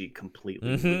energy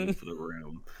completely leave the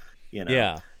room.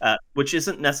 Yeah. Which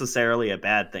isn't necessarily a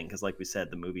bad thing because, like we said,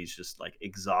 the movie's just like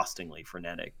exhaustingly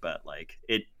frenetic, but like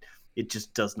it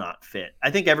just does not fit. I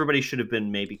think everybody should have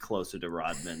been maybe closer to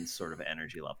Rodman's sort of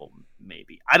energy level.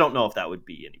 Maybe I don't know if that would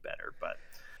be any better, but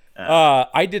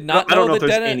I did not know I don't know that if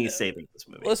there's any saving this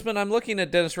movie. Listen, I'm looking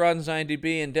at Dennis Rodman's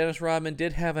IMDb, and Dennis Rodman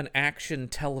did have an action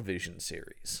television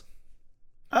series.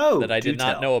 That I did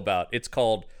not know about. It's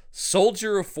called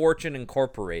Soldier of Fortune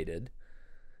Incorporated.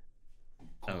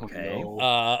 Okay.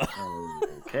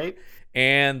 Okay.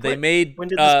 And they made when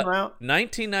did this come out?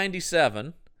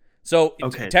 1997. So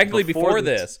technically before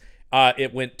this,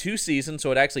 it went 2 seasons,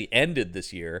 so it actually ended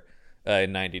this year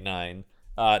in 99.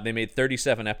 They made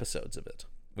 37 episodes of it.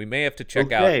 We may have to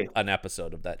check out an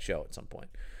episode of that show at some point.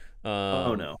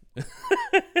 Oh no.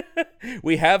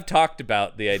 We have talked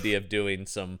about the idea of doing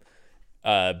some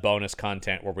bonus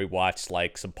content where we watch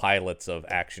like some pilots of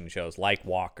action shows like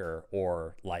Walker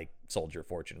or like Soldier of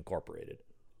Fortune Incorporated.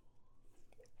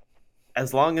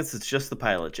 As long as it's just the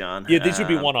pilot, John. Yeah, these would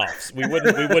be one-offs. We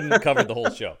wouldn't cover the whole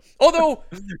show. Although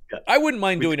I wouldn't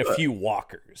mind doing a few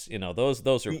Walkers. You know, those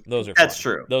are fun. That's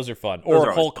true. Those are fun. Those or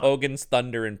are Hulk fun. Hogan's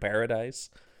Thunder in Paradise.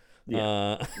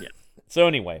 Yeah. So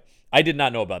anyway, I did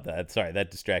not know about that. Sorry, that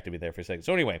distracted me there for a second.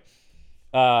 So anyway,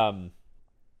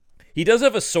 he does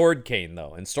have a sword cane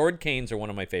though, and sword canes are one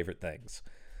of my favorite things.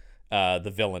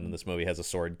 The villain in this movie has a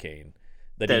sword cane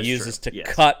that he uses to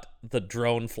cut the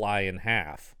drone fly in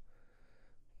half.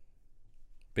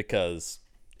 Because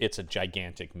it's a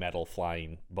gigantic metal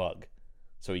flying bug,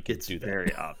 so he can do that. It's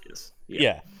very obvious.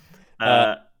 Yeah.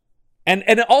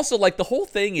 And also like the whole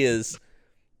thing is,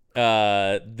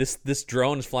 this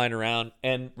drone is flying around,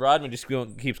 and Rodman just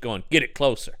keeps going, get it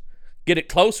closer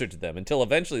to them, until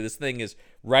eventually this thing is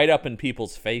right up in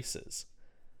people's faces.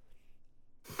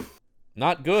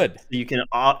 Not good. You can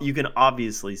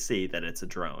obviously see that it's a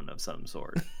drone of some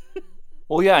sort.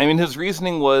 Well, yeah, I mean, his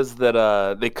reasoning was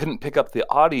that they couldn't pick up the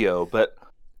audio, but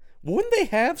wouldn't they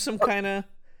have some kind of?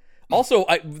 Also,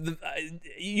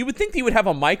 you would think he would have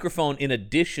a microphone in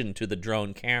addition to the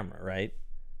drone camera, right?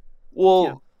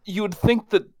 Well, you would think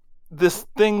that this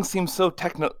thing seems so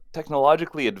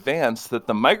technologically advanced that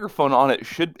the microphone on it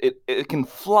it can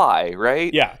fly,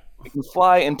 right? Yeah, it can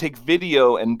fly and take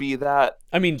video and be that.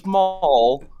 I mean,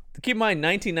 small. Keep in mind,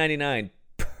 1999,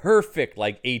 perfect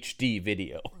like HD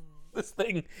video. This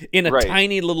thing in a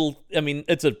tiny little, I mean,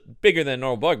 it's a bigger than a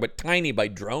normal bug, but tiny by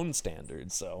drone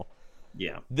standards. So,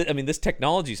 yeah. I mean, this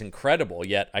technology is incredible,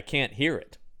 yet I can't hear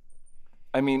it.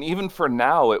 I mean, even for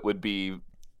now, it would be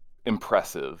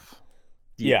impressive.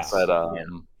 Yeah. But,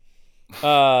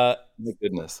 my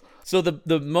goodness. So the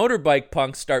motorbike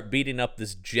punks start beating up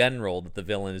this general that the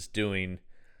villain is doing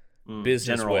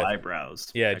business General with.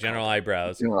 Eyebrows. Yeah, General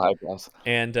Eyebrows. General Eyebrows.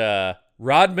 And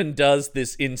Rodman does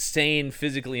this insane,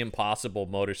 physically impossible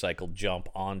motorcycle jump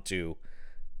onto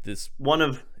this. One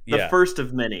of the first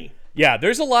of many. Yeah,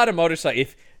 there's a lot of motorcycle.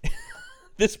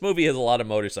 This movie has a lot of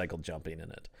motorcycle jumping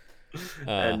in it.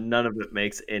 And none of it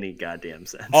makes any goddamn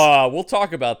sense. We'll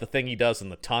talk about the thing he does in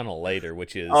the tunnel later,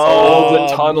 which is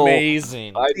the tunnel.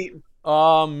 Amazing.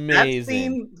 Amazing. That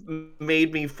scene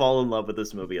made me fall in love with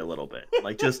this movie a little bit,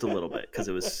 like just a little bit, because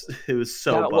it was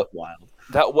so buck wild.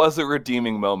 That was a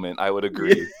redeeming moment. I would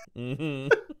agree. Mm-hmm.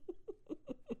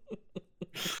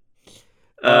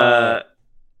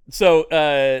 So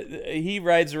he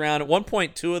rides around. At one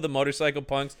point, 2 of the motorcycle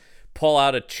punks pull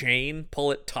out a chain,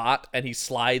 pull it taut, and he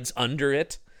slides under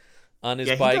it on his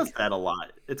bike. He does that a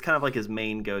lot. It's kind of like his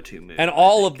main go-to move. And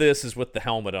all of this is with the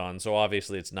helmet on, so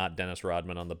obviously it's not Dennis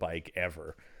Rodman on the bike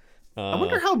ever. I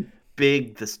wonder how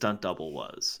big the stunt double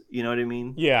was. You know what I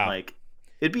mean? Yeah. Like,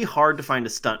 it'd be hard to find a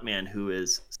stuntman who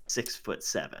is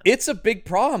 6'7". It's a big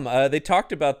problem. They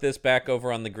talked about this back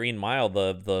over on the Green Mile,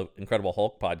 the Incredible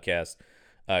Hulk podcast.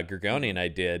 Gorgoni and I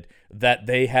did, that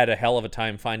they had a hell of a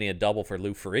time finding a double for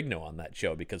Lou Ferrigno on that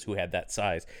show because who had that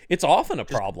size. It's often a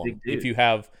problem if you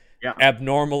have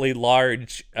abnormally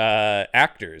large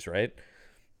actors, right?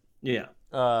 Yeah.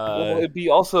 Well, it'd be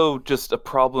also just a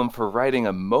problem for riding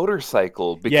a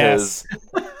motorcycle because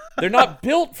they're not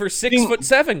built for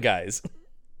 6'7" guys.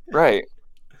 Right.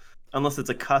 Unless it's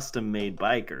a custom-made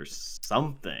bike or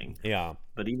something. Yeah.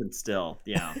 But even still,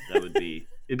 that would be...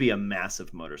 It'd be a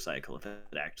massive motorcycle if it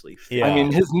actually fit. Yeah. I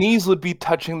mean, his knees would be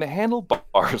touching the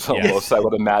handlebars almost, I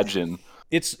would imagine.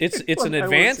 It's an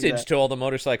advantage to all the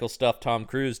motorcycle stuff Tom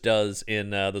Cruise does in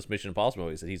those Mission Impossible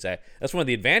movies. That's one of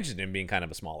the advantages of him being kind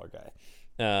of a smaller guy.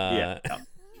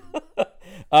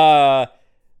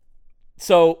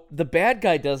 So the bad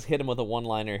guy does hit him with a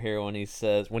one-liner here when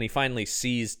he finally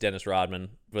sees Dennis Rodman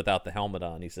without the helmet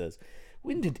on, he says,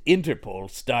 "When did Interpol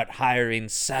start hiring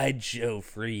sideshow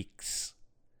freaks?"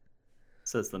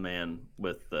 Says the man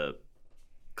with the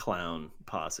clown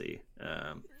posse.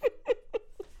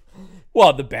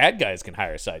 Well, the bad guys can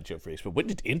hire sideshow freaks, but when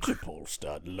did Interpol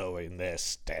start lowering their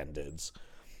standards?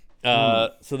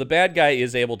 So the bad guy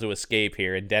is able to escape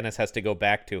here, and Dennis has to go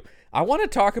back to... I want to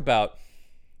talk about...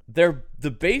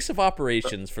 The base of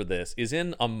operations for this is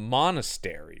in a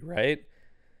monastery, right?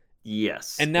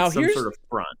 Yes. And now it's some here's sort of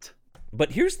front.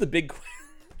 But here's the big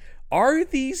are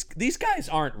these guys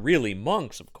aren't really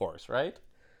monks, of course, right?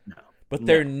 No. But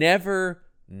they're never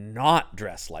not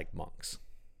dressed like monks.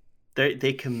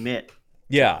 They commit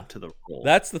to the role.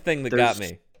 That's the thing that got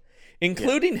me.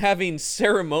 Including having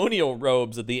ceremonial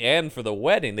robes at the end for the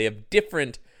wedding. They have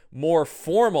different, more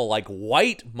formal, like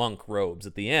white monk robes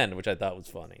at the end, which I thought was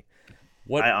funny.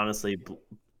 I honestly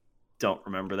don't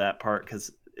remember that part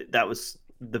because that was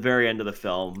the very end of the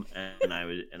film, and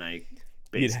I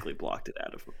basically blocked it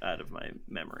out of my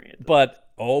memory. But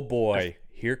oh boy,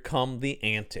 here come the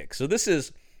antics. So this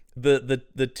is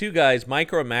the two guys,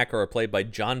 Micro and Macro, are played by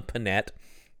John Panette,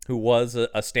 who was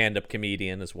a stand-up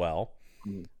comedian as well,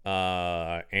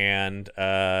 and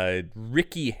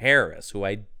Ricky Harris, who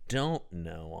I don't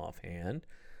know offhand.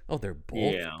 Oh, they're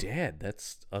both dead.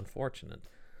 That's unfortunate.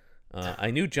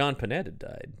 I knew John Panette had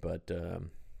died, but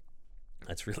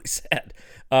that's really sad.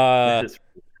 Oh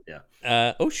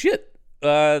shit!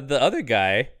 The other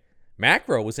guy,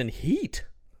 Macro, was in Heat.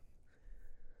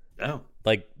 Oh,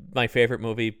 like my favorite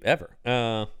movie ever.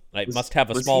 I must have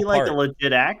a small part. Was he like a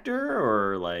legit actor,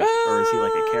 or is he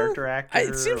like a character actor?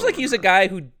 It seems like he's a guy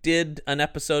who did an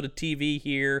episode of TV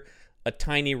here, a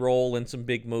tiny role in some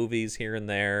big movies here and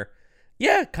there.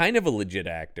 Yeah, kind of a legit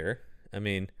actor. I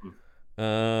mean,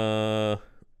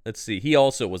 let's see. He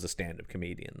also was a stand-up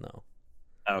comedian, though.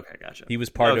 Okay, gotcha. He was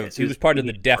part of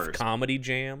the Def Comedy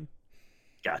Jam.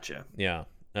 Gotcha. Yeah.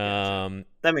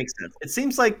 That makes sense. It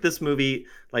seems like this movie,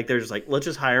 like they're just like, let's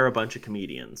just hire a bunch of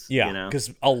comedians. Yeah,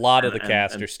 because a lot of the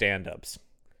cast are stand-ups.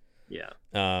 Yeah.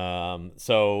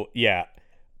 So yeah,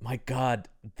 my God,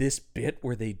 this bit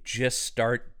where they just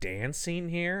start dancing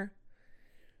here.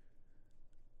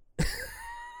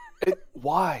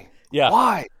 Why? Yeah.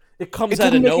 Why? It comes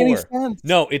out of nowhere.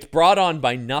 No, it's brought on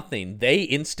by nothing. They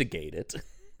instigate it.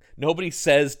 Nobody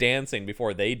says dancing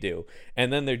before they do.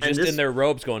 And then they're just in their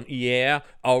robes going, yeah,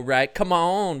 all right, come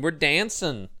on, we're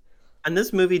dancing. And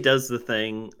this movie does the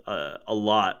thing a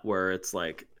lot where it's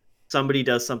like somebody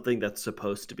does something that's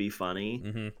supposed to be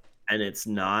funny and it's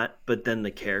not, but then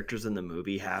the characters in the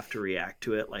movie have to react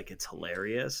to it like it's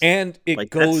hilarious. And it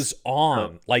goes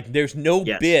on. Like there's no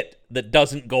bit that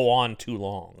doesn't go on too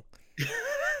long.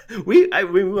 We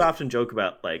often joke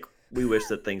about like we wish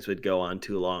that things would go on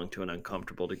too long to an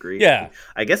uncomfortable degree. Yeah.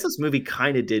 I guess this movie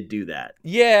kind of did do that.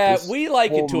 Yeah, we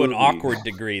like it to an awkward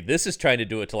degree. This is trying to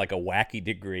do it to like a wacky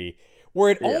degree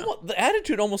where the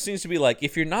attitude almost seems to be like,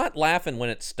 if you're not laughing when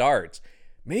it starts,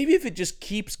 maybe if it just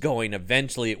keeps going,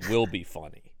 eventually it will be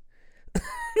funny.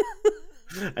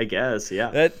 I guess,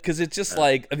 yeah. Because it's just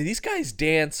like, I mean, these guys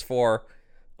dance for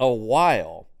a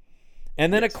while.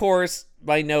 And then, of course,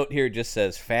 my note here just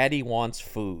says, Fatty wants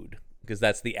food. Because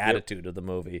that's the attitude of the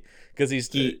movie. Because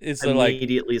he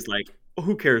immediately is like,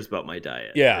 who cares about my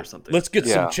diet? Yeah, or something. Let's get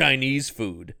some Chinese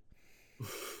food.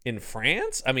 In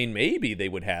France? I mean, maybe they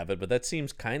would have it, but that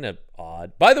seems kind of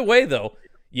odd. By the way, though,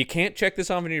 you can't check this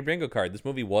off on your bingo card. This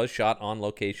movie was shot on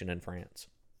location in France.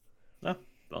 Oh,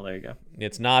 well, there you go.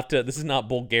 It's not. This is not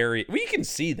Bulgaria. Well, you can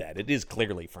see that. It is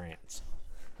clearly France.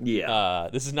 Yeah.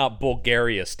 This is not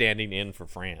Bulgaria standing in for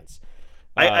France.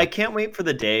 I can't wait for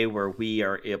the day where we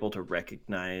are able to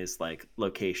recognize like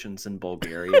locations in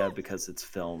Bulgaria because it's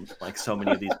filmed like so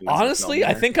many of these movies. Honestly,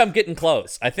 I think I'm getting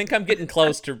close.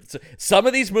 To some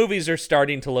of these movies are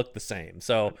starting to look the same.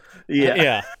 So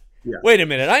yeah. Wait a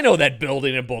minute, I know that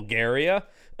building in Bulgaria.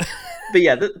 But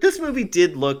yeah, this movie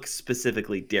did look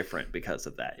specifically different because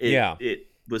of that. It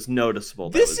was noticeable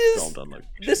that it was filmed on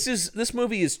location. This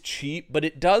movie is cheap, but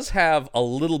it does have a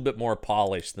little bit more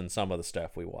polish than some of the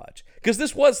stuff we watch. Because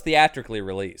this was theatrically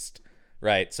released,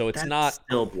 right? So it's not.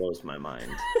 Still blows my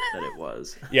mind that it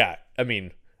was. Yeah, I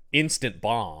mean, instant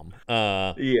bomb.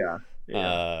 I mean,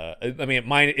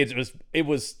 it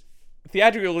was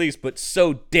theatrically released, but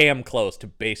so damn close to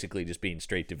basically just being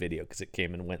straight to video because it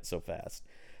came and went so fast.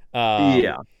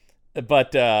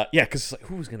 But because like,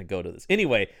 who was gonna go to this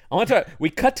anyway? I want to talk. We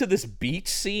cut to this beach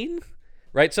scene,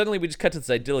 right? Suddenly, we just cut to this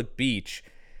idyllic beach,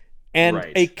 and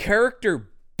a character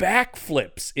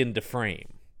backflips into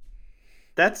frame.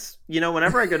 That's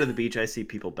whenever I go to the beach, I see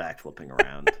people backflipping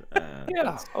around.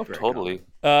 Yeah, totally.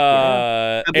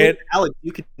 And Alex,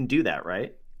 you can do that,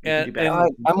 right?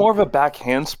 I'm more of a back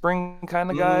handspring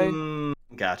kind of guy.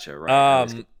 Gotcha.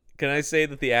 Right. Can I say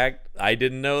that the act? I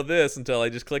didn't know this until I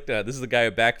just clicked on it. This is the guy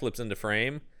who backflips into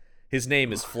frame. His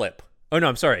name is Flip. Oh no,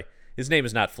 I'm sorry. His name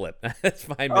is not Flip. That's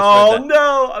fine. Oh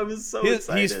no, I was so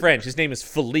excited. He's French. His name is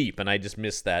Philippe, and I just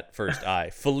missed that first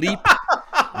I. Philippe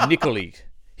Nicolet.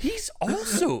 He's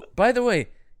also, by the way,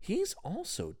 he's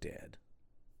also dead.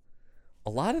 A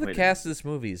lot of the cast of this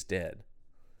movie is dead.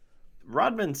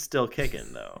 Rodman's still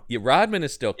kicking, though. Yeah, Rodman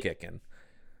is still kicking.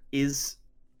 Is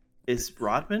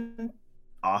Rodman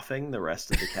offing the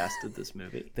rest of the cast of this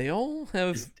movie? They all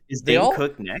have. Is Dane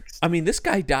Cook next? I mean, this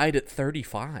guy died at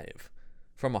 35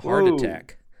 from a heart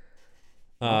attack.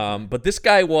 But this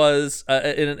guy was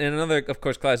in another, of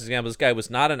course, classic example. This guy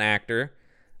was not an actor.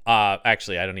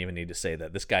 Actually, I don't even need to say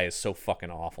that. This guy is so fucking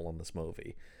awful in this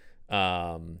movie.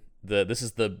 This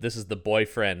is the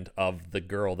boyfriend of the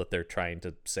girl that they're trying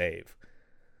to save.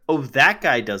 Oh, that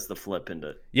guy does the flip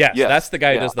into. Yes, that's the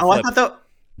guy who does the flip.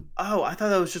 I thought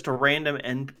that was just a random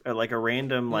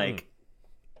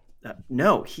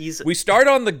no, he's. We start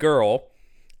on the girl,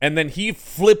 and then he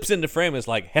flips into frame. Is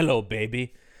like, "Hello,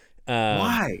 baby."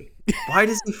 Why? Why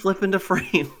does he flip into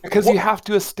frame? Because you have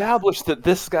to establish that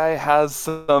this guy has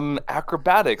some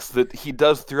acrobatics that he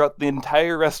does throughout the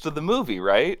entire rest of the movie,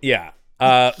 right? Yeah.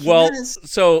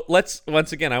 So let's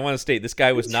once again. I want to state this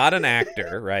guy was not an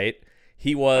actor, right?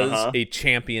 He was a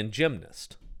champion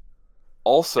gymnast.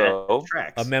 Also,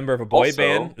 a member of a boy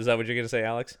band. Is that what you're going to say,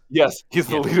 Alex? Yes, he's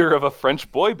the leader of a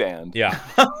French boy band. Yeah.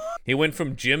 He went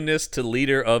from gymnast to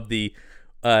leader of the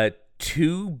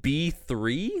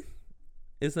 2B3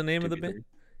 is the name of the band?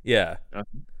 Yeah.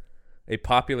 A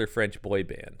popular French boy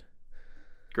band.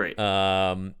 Great.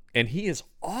 And he is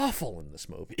awful in this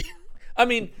movie. I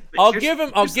mean, I'll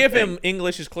give him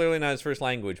English is clearly not his first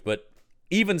language, but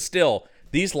even still,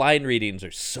 these line readings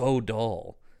are so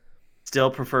dull.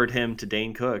 Still preferred him to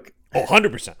Dane Cook. Oh,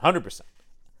 100%.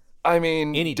 I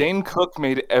mean, Dane Cook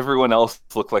made everyone else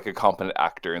look like a competent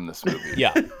actor in this movie.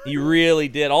 Yeah, he really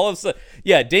did. All of a sudden,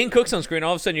 Dane Cook's on screen.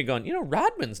 All of a sudden, you're going,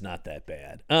 Rodman's not that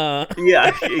bad. Yeah,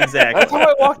 exactly. That's how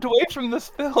I walked away from this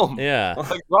film. Yeah.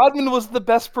 Like, Rodman was the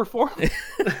best performer.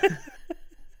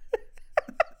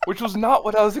 Which was not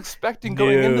what I was expecting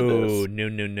going into this.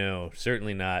 No.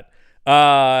 Certainly not.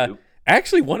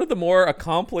 Actually, one of the more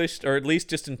accomplished, or at least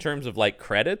just in terms of like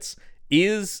credits,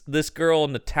 is this girl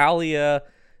Natalia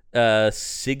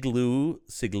Sigluti?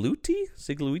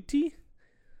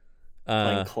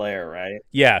 Playing Claire, right?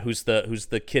 Yeah, who's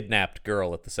the kidnapped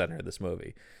girl at the center of this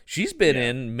movie. She's been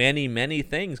in many, many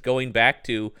things, going back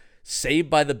to Saved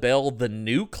by the Bell, The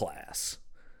New Class.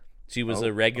 She was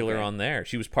a regular on there.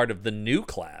 She was part of The New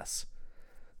Class.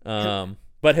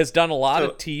 But has done a lot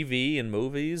of TV and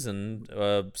movies and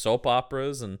soap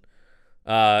operas and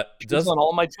she was on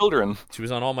All My Children. She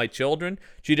was on All My Children.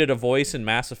 She did a voice in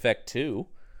Mass Effect 2.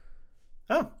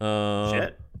 Oh,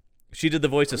 shit. She did the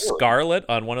voice of Scarlet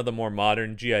on one of the more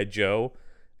modern G.I. Joe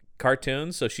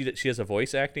cartoons, so she has a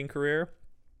voice acting career.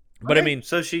 But I mean,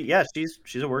 so she's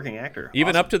a working actor.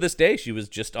 Even up to this day, she was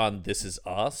just on This Is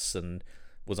Us and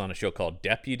was on a show called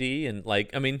Deputy, and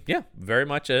very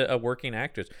much a working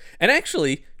actress. And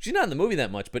actually, she's not in the movie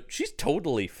that much, but she's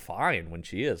totally fine when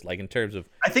she is, like in terms of.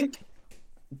 I think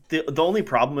the only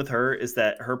problem with her is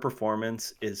that her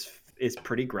performance is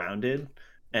pretty grounded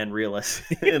and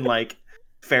realistic and like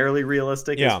fairly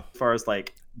realistic as far as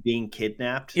like being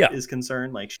kidnapped is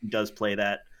concerned. Like she does play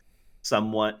that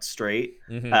somewhat straight,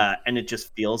 and it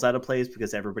just feels out of place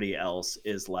because everybody else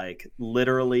is like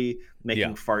literally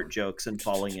making fart jokes and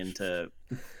falling into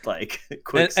like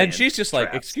quicksand and she's just traps.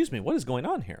 Like, excuse me, what is going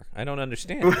on here? I don't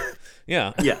understand.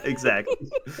 yeah exactly.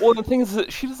 Well, the thing is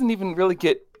that she doesn't even really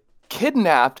get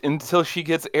kidnapped until she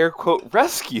gets air quote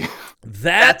rescued.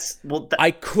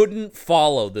 I couldn't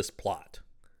follow this plot.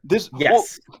 This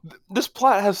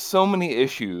plot has so many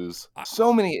issues.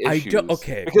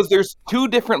 Okay. Because there's two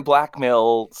different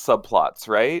blackmail subplots,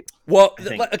 right? Well,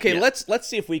 let's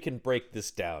see if we can break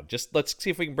this down. Just let's see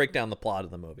if we can break down the plot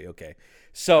of the movie. Okay.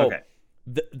 So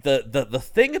the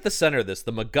thing at the center of this,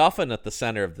 the MacGuffin at the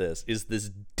center of this, is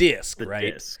this disc,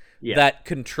 right? That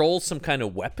controls some kind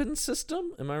of weapon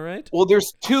system. Am I right? Well,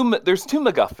 there's two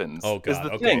MacGuffins. Oh god. Is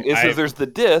the thing is there's the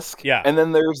disc, and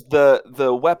then there's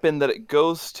the weapon that it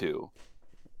goes to.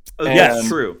 Yes,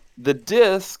 true. The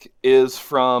disc is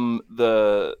from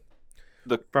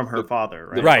from her father,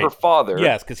 right? Right. Her father.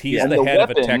 Yes, because he's the head of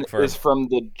a tech firm. Is from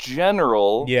the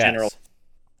general. Yes. General.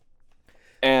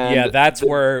 And yeah, that's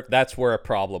where a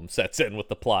problem sets in with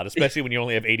the plot, especially when you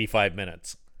only have 85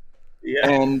 minutes. Yeah.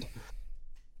 And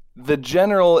the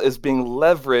general is being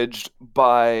leveraged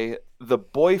by the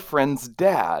boyfriend's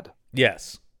dad.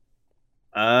 Yes.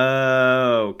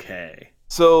 Okay.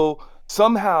 So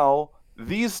somehow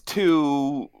these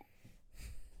two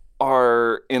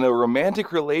are in a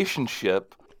romantic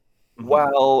relationship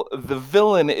while the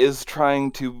villain is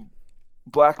trying to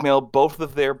blackmail both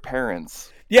of their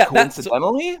parents. Yeah,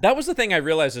 coincidentally? that was the thing I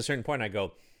realized at a certain point. I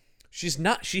go,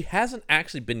 she hasn't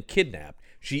actually been kidnapped.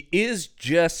 She is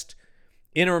just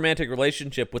in a romantic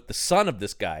relationship with the son of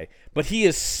this guy, but he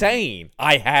is saying,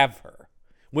 I have her.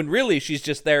 When really she's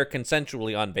just there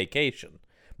consensually on vacation.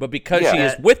 But because she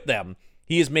is with them,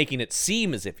 he is making it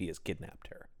seem as if he has kidnapped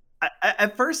her.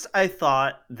 At first, I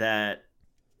thought that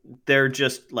they're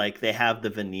just like they have the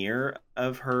veneer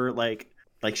of her, like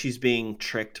she's being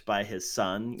tricked by his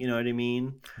son. You know what I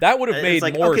mean? That would have made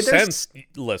more sense,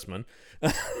 Listman.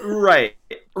 Right.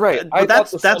 But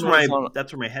that's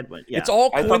where my head went. Yeah. It's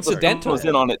all coincidental. I was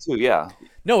in on it too. Yeah.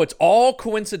 No, it's all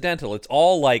coincidental. It's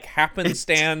all like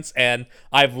happenstance, and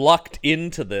I've lucked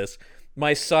into this.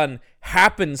 My son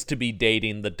happens to be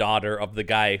dating the daughter of the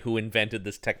guy who invented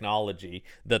this technology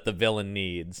that the villain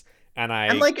needs, and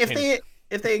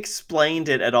if they explained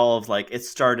it at all, of like it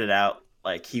started out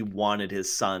like he wanted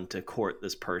his son to court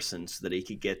this person so that he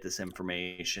could get this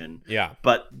information. Yeah.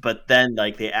 But then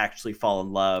like they actually fall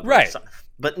in love. Right.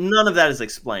 But none of that is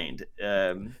explained.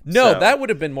 That would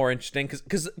have been more interesting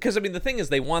because I mean the thing is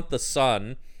they want the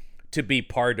son to be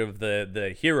part of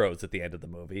the heroes at the end of the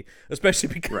movie, especially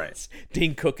because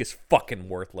Dane Cook is fucking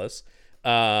worthless.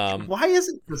 Why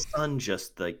isn't the son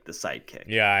just like the sidekick?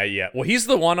 Yeah. Well, he's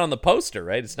the one on the poster,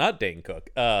 right? It's not Dane Cook.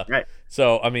 Right.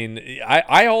 So, I mean,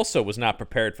 I also was not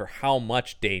prepared for how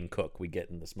much Dane Cook we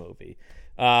get in this movie.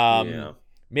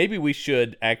 Maybe we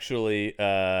should actually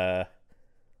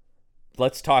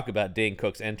let's talk about Dane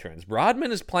Cook's entrance.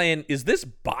 Rodman is playing. Is this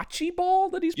bocce ball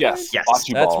that he's playing? Yes.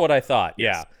 That's what I thought.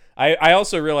 Yes. Yeah. I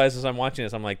also realized as I'm watching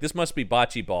this, I'm like, this must be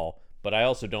bocce ball. But I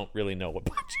also don't really know what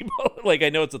bocce ball. Like I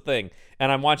know it's a thing,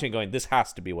 and I'm watching, going, this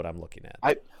has to be what I'm looking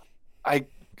at. I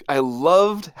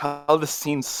loved how the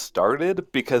scene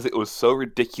started because it was so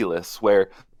ridiculous. Where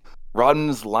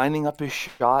Rodden's lining up his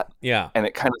shot, and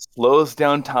it kind of slows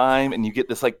down time, and you get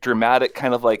this like dramatic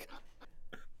kind of like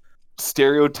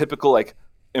stereotypical like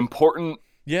important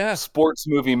sports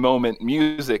movie moment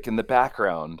music in the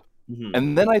background,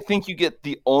 and then I think you get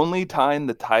the only time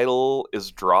the title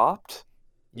is dropped.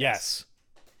 Yes.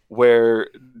 Where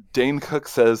Dane Cook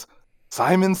says,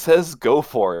 Simon says go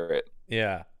for it.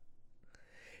 Yeah.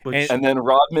 And then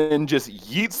Rodman just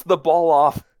yeets the ball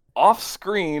off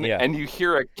screen, and you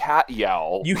hear a cat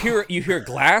yowl. You hear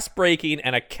glass breaking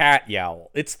and a cat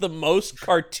yowl. It's the most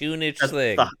cartoonish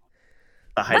thing.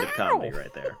 The height of comedy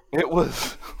right there. It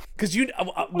was... Because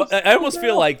I almost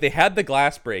feel like they had the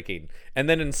glass breaking, and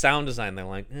then in sound design they're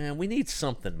like, we need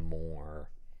something more.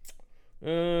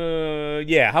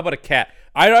 How about a cat?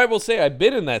 I will say I've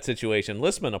been in that situation.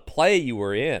 Listman, a play you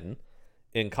were in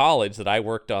college that I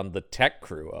worked on the tech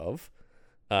crew of,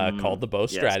 called The Bow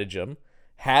Stratagem,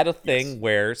 had a thing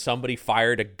where somebody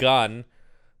fired a gun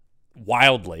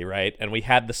wildly, right? And we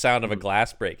had the sound of a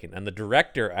glass breaking. And the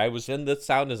director, I was in the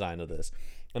sound design of this,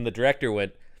 and the director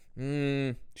went,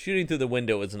 shooting through the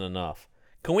window isn't enough.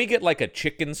 Can we get like a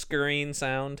chicken scurrying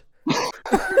sound?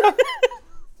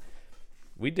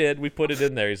 We did. We put it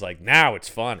in there. He's like, now it's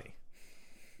funny.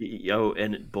 Yo,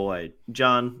 and boy,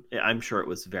 John, I'm sure it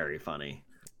was very funny.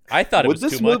 I thought it was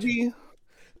too much.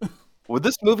 Would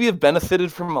this movie have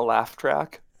benefited from a laugh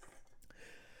track?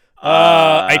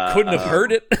 I couldn't have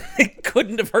heard it. It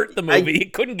couldn't have hurt the movie.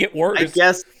 It couldn't get worse. I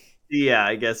guess. Maybe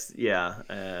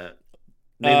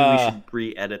we should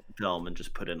re-edit the film and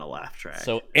just put in a laugh track.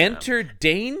 So enter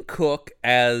Dane Cook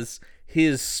as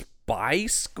his spy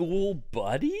school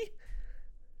buddy.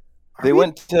 They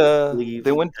went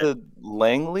to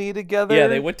Langley together. Yeah,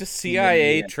 they went to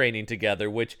CIA training together,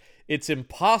 which it's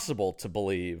impossible to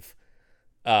believe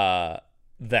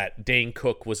that Dane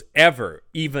Cook was ever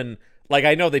even, like,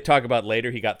 I know they talk about later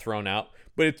he got thrown out,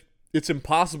 but it's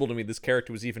impossible to me this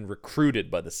character was even recruited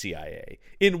by the CIA.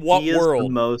 In what world? He is the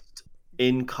most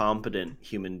incompetent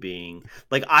human being.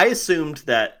 Like, I assumed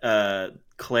that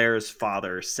Claire's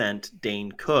father sent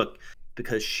Dane Cook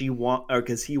because he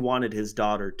wanted his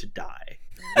daughter to die.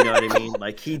 You know what I mean?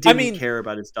 Like, he didn't care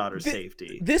about his daughter's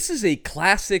safety. This is a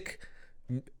classic,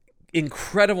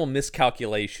 incredible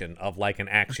miscalculation of like an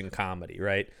action comedy,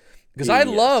 right? Because I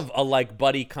love a like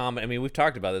buddy comedy. I mean, we've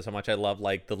talked about this, how much I love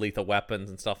like the Lethal Weapons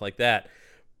and stuff like that.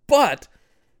 But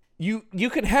you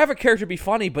can have a character be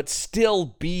funny but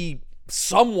still be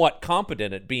somewhat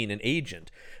competent at being an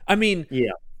agent. I mean,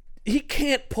 he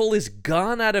can't pull his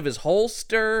gun out of his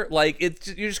holster. Like,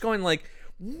 you're just going like,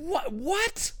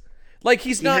 what? Like,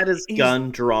 he had his gun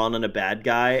drawn on a bad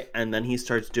guy, and then he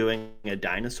starts doing a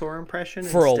dinosaur impression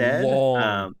for instead.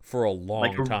 For a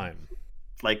long time.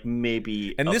 Like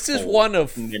maybe. And this is one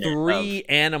of 3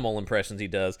 animal impressions he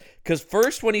does. Because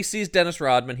first, when he sees Dennis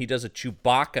Rodman, he does a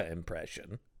Chewbacca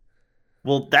impression.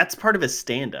 Well, that's part of his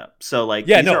stand-up. So like,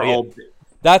 this was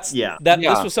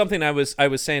something I was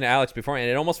saying to Alex before, and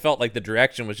it almost felt like the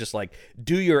direction was just like,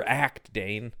 do your act,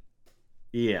 Dane.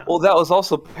 Yeah. Well, that was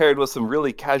also paired with some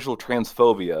really casual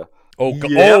transphobia. Oh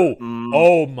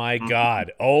my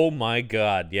god. Oh my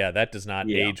god. Yeah, that does not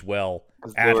age well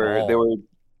at all. They were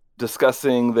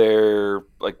discussing their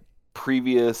like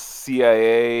previous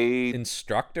CIA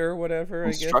instructor or whatever,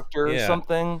 or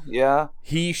something. Yeah.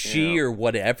 He, she, or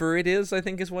whatever it is, I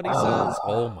think is what he says.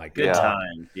 Oh my god. Good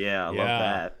time. Yeah, I love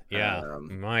that. Yeah.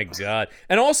 My god.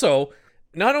 And also,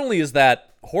 not only is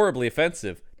that horribly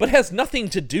offensive, but has nothing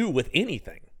to do with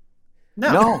anything.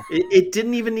 No. It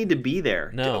didn't even need to be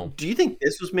there. No. Do you think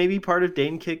this was maybe part of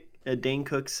Dane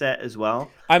Cook's set as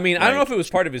well? I mean, I don't know if it was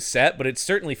part of his set, but it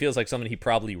certainly feels like something he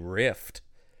probably riffed.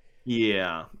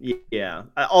 Yeah.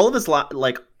 All of his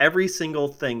like every single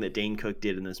thing that Dane Cook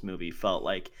did in this movie felt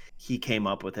like he came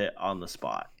up with it on the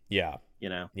spot. Yeah. You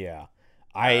know. Yeah.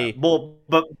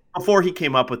 But before he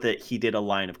came up with it, he did a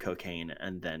line of cocaine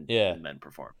and then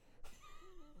performed.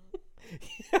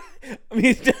 I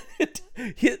mean,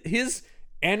 his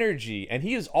energy, and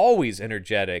he is always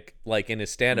energetic, like in his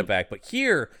stand-up act, but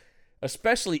here,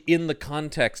 especially in the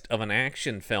context of an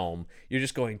action film, you're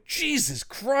just going, Jesus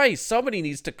Christ, somebody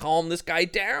needs to calm this guy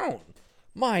down.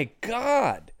 My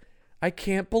God, I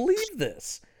can't believe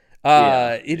this.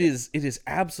 It is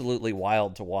absolutely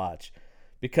wild to watch,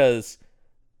 because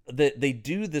they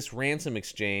do this ransom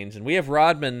exchange, and we have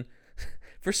Rodman.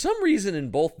 For some reason, in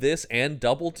both this and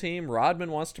Double Team, Rodman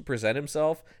wants to present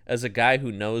himself as a guy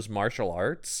who knows martial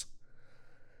arts.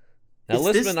 Now,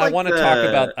 listen, I want to talk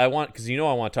about. I want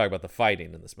to talk about the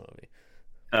fighting in this movie.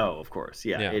 Oh, of course,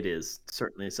 yeah. It is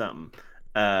certainly something.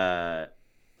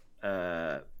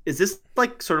 Is this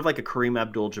like sort of like a Kareem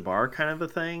Abdul-Jabbar kind of a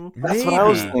thing? That's what I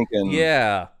was thinking.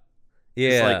 Yeah.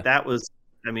 It's like that was.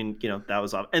 I mean, that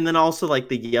was, and then also like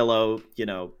the yellow,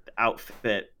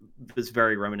 outfit was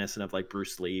very reminiscent of like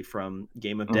Bruce Lee from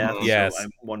Game of Death. Yes. So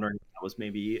I'm wondering if that was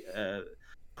maybe a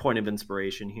point of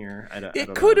inspiration here.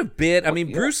 It could have been. I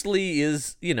mean, Bruce Lee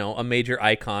is, a major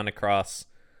icon across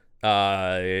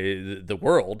the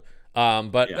world.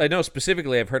 But I know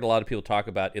specifically I've heard a lot of people talk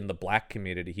about in the black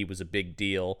community he was a big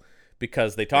deal,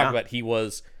 because they talk about he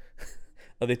was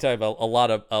they talk about a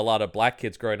lot of black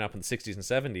kids growing up in the 60s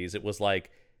and 70s. It was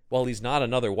like, well, he's not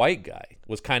another white guy,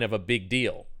 was kind of a big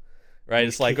deal. Right?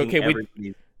 It's like, okay, we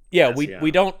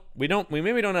maybe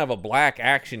don't have a black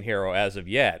action hero as of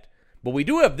yet, but we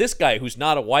do have this guy who's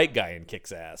not a white guy and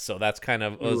kicks ass. So that's kind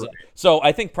of so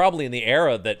I think probably in the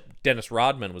era that Dennis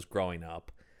Rodman was growing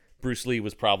up, Bruce Lee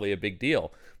was probably a big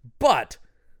deal. But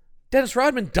Dennis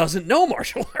Rodman doesn't know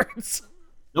martial arts.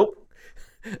 Nope.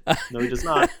 No, he does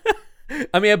not.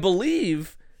 I mean, I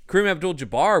believe Kareem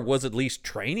Abdul-Jabbar was at least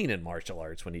training in martial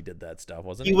arts when he did that stuff,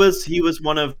 wasn't he? He was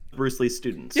one of Bruce Lee's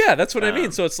students. Yeah, that's what I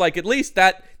mean. So it's like at least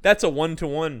that's a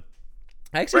 1-to-1.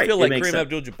 I actually feel like Kareem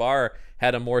Abdul-Jabbar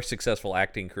had a more successful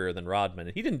acting career than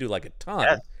Rodman. He didn't do like a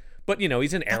ton, but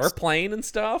he's in Airplane and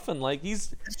stuff, and like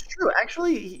That's true.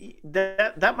 Actually,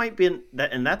 that might be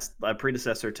and that's a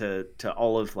predecessor to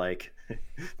all of like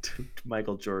to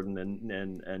Michael Jordan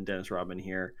and Dennis Rodman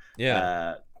here.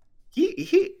 Yeah.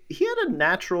 He had a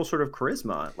natural sort of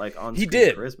charisma, like on screen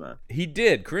charisma. He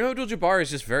did. Kareem Abdul-Jabbar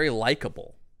is just very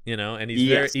likable, and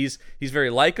he's very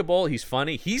likable. He's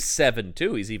funny. He's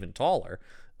 7'2". He's even taller.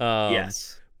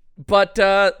 Yes. But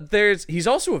he's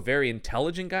also a very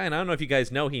intelligent guy, and I don't know if you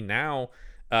guys know, he now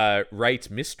writes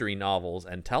mystery novels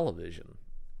and television.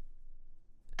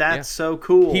 That's so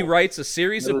cool. He writes a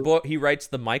series of books. He writes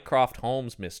the Mycroft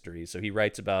Holmes mysteries, so he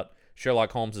writes about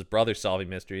Sherlock Holmes' brother solving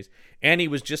mysteries, and he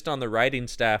was just on the writing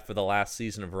staff for the last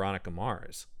season of Veronica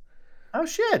Mars. Oh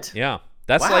shit! Yeah,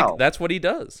 that's what he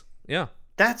does. Yeah,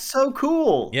 that's so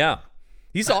cool. Yeah,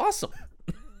 he's awesome.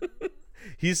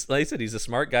 He's, like I said, he's a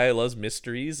smart guy who loves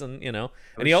mysteries, and and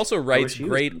he also writes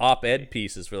great op-ed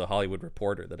pieces for the Hollywood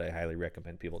Reporter that I highly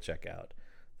recommend people check out.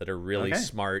 That are really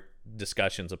smart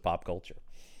discussions of pop culture.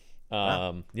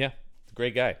 Yeah.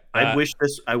 Great guy. I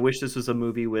wish this was a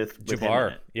movie with Jabbar.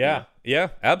 Him in it. Yeah,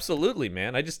 absolutely,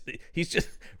 man.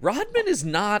 Rodman is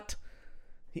not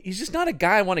he's just not a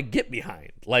guy I want to get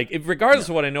behind. Like, regardless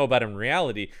of what I know about him in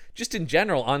reality, just in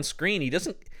general on screen, he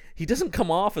doesn't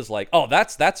come off as like, oh,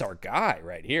 that's our guy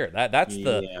right here. That's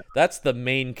the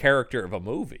main character of a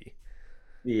movie.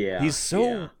 Yeah.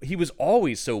 He was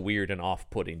always so weird and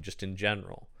off-putting just in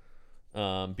general.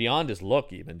 Beyond his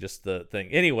look, even just the thing.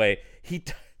 Anyway,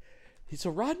 so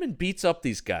Rodman beats up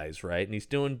these guys, right? And he's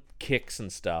doing kicks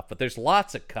and stuff, but there's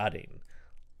lots of cutting.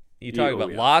 You talk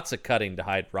about lots of cutting to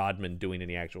hide Rodman doing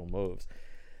any actual moves.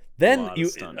 Then you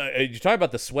talk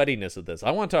about the sweatiness of this. I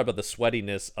want to talk about the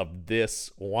sweatiness of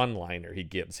this one-liner he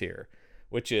gives here,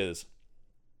 which is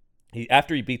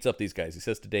after he beats up these guys, he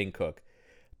says to Dane Cook,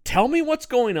 "Tell me what's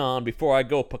going on before I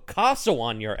go Picasso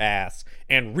on your ass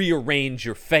and rearrange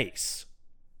your face."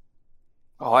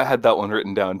 Oh, I had that one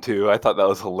written down too. I thought that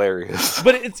was hilarious.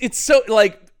 But it's so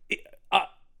like,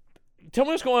 tell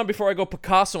me what's going on before I go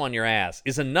Picasso on your ass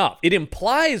is enough. It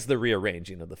implies the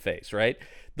rearranging of the face, right?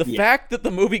 The fact that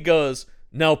the movie goes,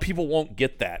 no, people won't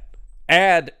get that.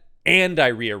 Add, and I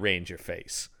rearrange your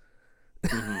face.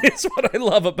 It's what I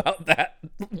love about that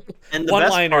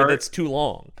one-liner that's too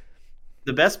long.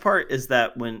 The best part is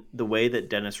that when the way that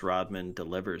Dennis Rodman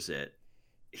delivers it,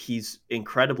 he's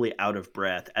incredibly out of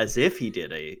breath, as if he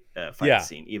did a fight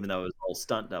scene, even though it was all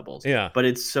stunt doubles. Yeah. But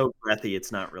it's so breathy,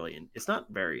 it's not very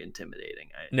intimidating.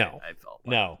 I felt like,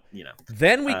 no. You know.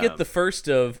 Then we get the first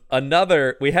of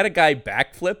another. We had a guy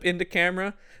backflip into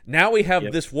camera. Now we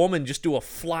have this woman just do a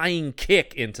flying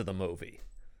kick into the movie.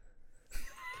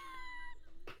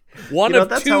 One of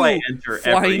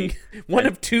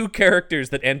two characters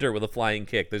that enter with a flying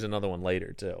kick. There's another one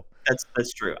later too.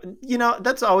 That's true. You know,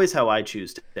 that's always how I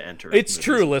choose to enter. It's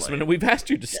true, Listman, and we've asked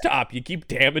you to stop. You keep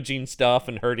damaging stuff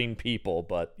and hurting people,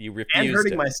 but you refuse and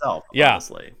hurting myself. Yeah,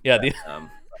 honestly. Yeah.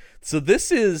 So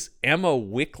this is Emma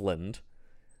Wickland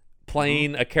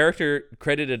playing a character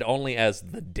credited only as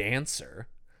the dancer.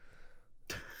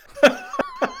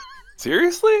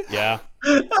 Seriously? Yeah.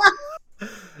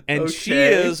 And she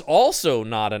is also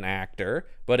not an actor,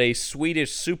 but a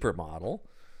Swedish supermodel.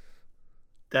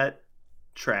 That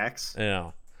tracks.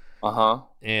 Yeah. Uh-huh.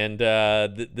 And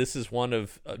this is one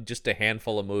of just a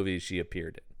handful of movies she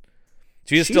appeared in.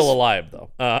 She's still alive,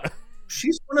 though.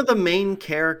 She's one of the main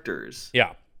characters.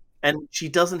 Yeah. And she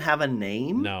doesn't have a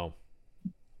name? No.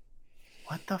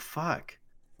 What the fuck?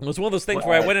 It was one of those things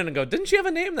where I went in and go, didn't she have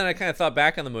a name? Then I kind of thought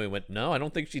back on the movie and went, no, I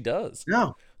don't think she does.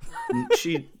 No.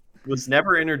 She was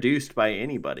never introduced by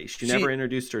anybody. She never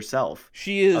introduced herself.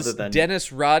 She is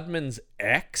Dennis Rodman's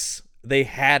ex. They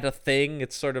had a thing.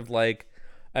 It's sort of like,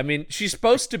 I mean, she's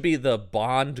supposed to be the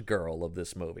Bond girl of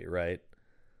this movie, right?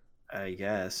 I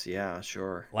guess, yeah,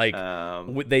 sure. Like,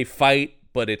 they fight,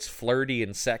 but it's flirty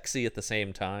and sexy at the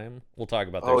same time. We'll talk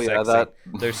about their sex scene.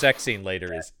 Their sex scene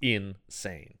later is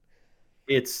insane.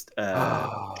 It's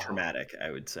traumatic, I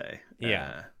would say.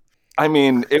 Yeah. I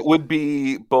mean, it would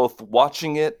be both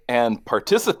watching it and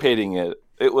participating in it.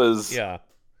 It was... Yeah.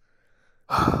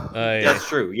 That's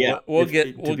true. Yeah, we'll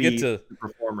get to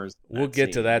performers. We'll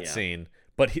get to that scene,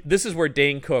 but this is where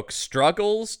Dane Cook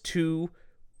struggles to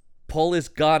pull his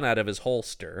gun out of his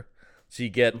holster. So you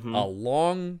get a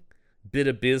long bit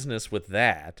of business with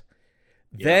that.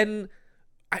 Yeah. Then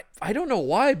I don't know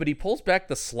why, but he pulls back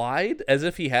the slide as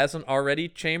if he hasn't already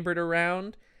chambered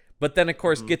around. But then, of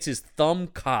course, gets his thumb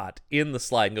caught in the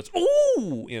slide and goes,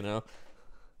 ooh, you know.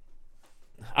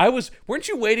 Weren't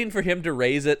you waiting for him to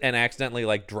raise it and accidentally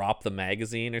like drop the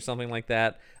magazine or something like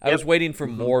that? I was waiting for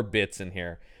more bits in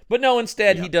here. But no,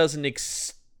 instead he does an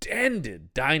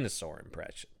extended dinosaur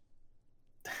impression.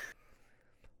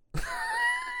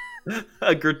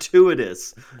 A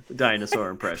gratuitous dinosaur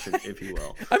impression, if you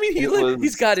will. I mean,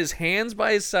 he's got his hands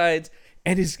by his sides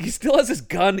and he still has his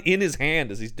gun in his hand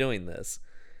as he's doing this.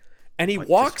 And he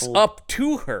walks up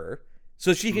to her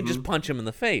so she can just punch him in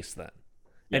the face then.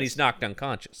 And he's knocked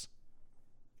unconscious.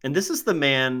 And this is the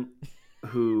man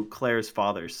who Claire's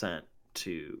father sent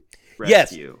to rescue.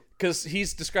 Yes, because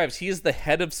he is the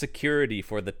head of security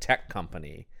for the tech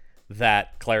company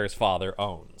that Claire's father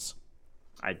owns.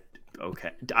 I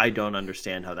don't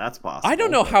understand how that's possible. I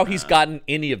don't know how he's gotten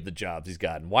any of the jobs he's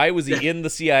gotten. Why was he in the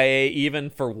CIA even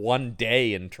for one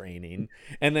day in training?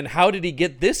 And then how did he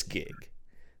get this gig?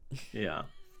 Yeah.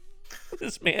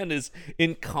 This man is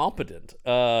incompetent.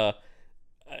 Yeah,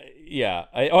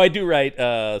 I do write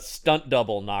stunt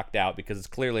double knocked out because it's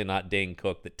clearly not Dane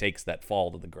Cook that takes that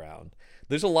fall to the ground.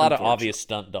 There's a lot of obvious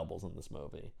stunt doubles in this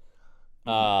movie.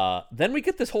 Then we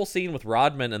get this whole scene with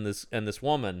Rodman and this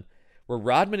woman where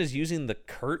Rodman is using the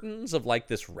curtains of like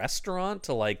this restaurant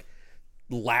to like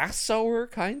lasso her,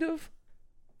 kind of.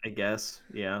 I guess,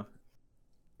 yeah.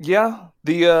 Yeah,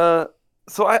 the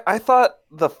So I thought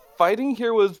the fighting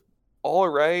here was all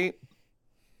right,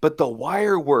 but the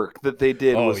wire work that they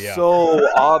did was so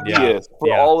obvious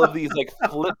for all of these like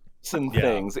flips and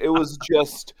things. It was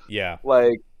just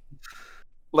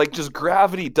like just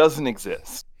gravity doesn't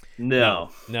exist. No.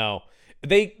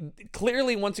 They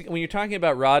clearly, once again, when you're talking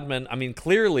about Rodman, I mean,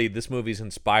 clearly this movie's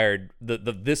inspired,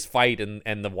 this fight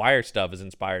and the wire stuff is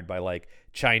inspired by like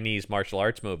Chinese martial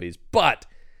arts movies, but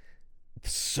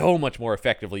so much more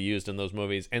effectively used in those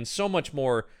movies, and so much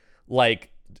more like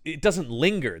it doesn't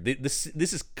linger. This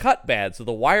is cut bad, so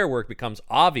the wire work becomes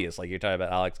obvious, like you're talking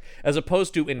about, Alex, as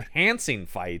opposed to enhancing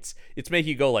fights. It's making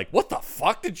you go like, what the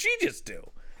fuck did she just do?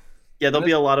 Yeah, there'll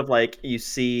be a lot of like, you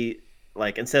see,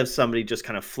 like instead of somebody just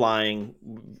kind of flying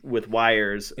with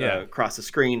wires across the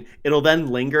screen, it'll then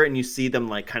linger and you see them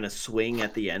like kind of swing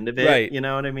at the end of it. Right. You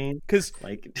know what I mean? Because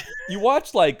like you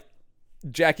watch like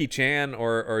Jackie Chan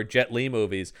or Jet Li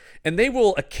movies, and they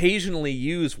will occasionally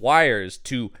use wires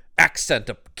to accent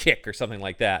a kick or something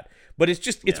like that. But it's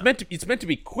just it's meant to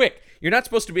be quick. You're not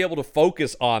supposed to be able to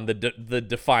focus on the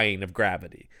defying of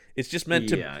gravity. It's just meant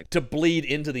to bleed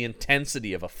into the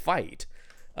intensity of a fight.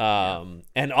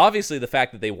 And obviously the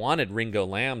fact that they wanted Ringo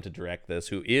Lam to direct this,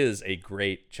 who is a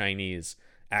great Chinese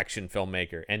action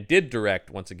filmmaker and did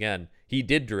direct, once again, he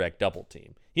did direct Double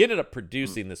Team. He ended up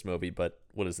producing this movie, but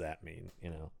what does that mean? You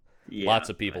know, lots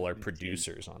of people are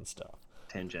producers on stuff.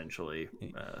 Tangentially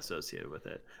associated with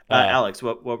it. Alex,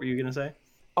 what were you going to say?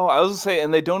 Oh, I was going to say,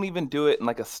 and they don't even do it in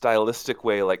like a stylistic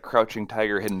way like Crouching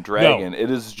Tiger, Hidden Dragon. No.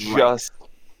 It is just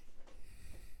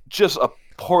a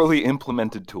poorly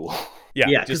implemented tool.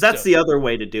 Yeah, because that's the other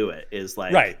way to do it is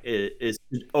like is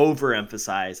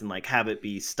overemphasize and like have it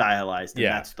be stylized, and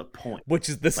that's the point. Which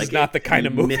is this like is not the kind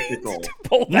of movie mythical. To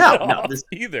pull that off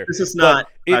either. This is not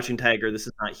Crouching Tiger. This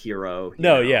is not Hero.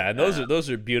 And those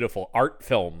are beautiful art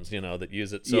films, you know, that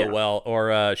use it so well.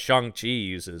 Or Shang-Chi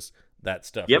uses that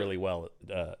stuff really well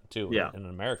too in an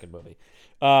American movie.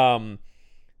 So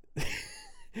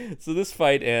this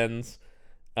fight ends.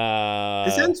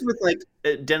 This ends with like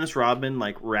Dennis Rodman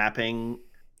like wrapping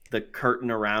the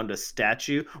curtain around a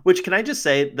statue. Which, can I just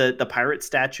say, the pirate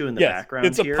statue in the background?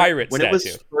 It's a pirate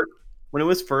statue. When it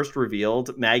was first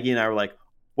revealed, Maggie and I were like,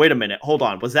 "Wait a minute, hold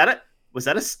on. Was that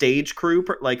a stage crew?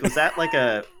 Like, was that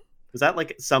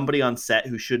like somebody on set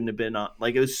who shouldn't have been on?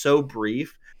 Like, it was so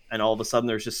brief." And all of a sudden,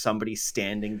 there's just somebody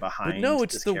standing behind. But no,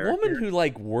 it's the character. woman who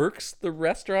like works the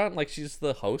restaurant, like she's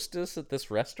the hostess at this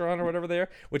restaurant or whatever they are.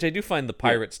 Which I do find the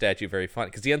pirate statue very funny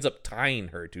because he ends up tying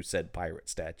her to said pirate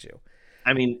statue.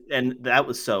 I mean, and that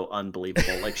was so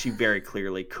unbelievable. Like she very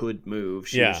clearly could move.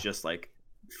 She was just like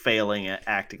failing at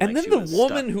acting. And like then the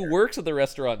woman who works at the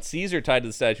restaurant sees her tied to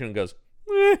the statue and goes,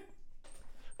 "Eh."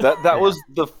 That was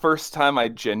the first time I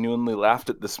genuinely laughed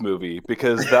at this movie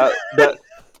because that.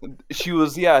 She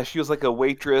was like a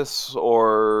waitress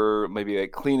or maybe a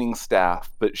cleaning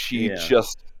staff, but she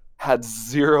just had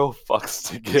zero fucks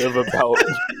to give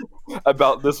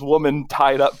about this woman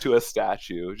tied up to a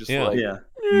statue. Just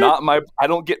not my. I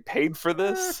don't get paid for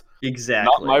this.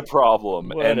 Exactly, not my problem.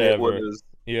 Whatever. And it was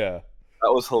that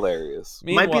was hilarious.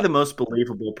 Might be the most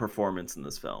believable performance in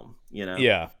this film. You know.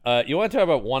 Yeah. You want to talk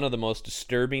about one of the most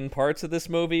disturbing parts of this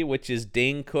movie, which is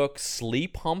Dane Cook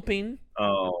sleep humping.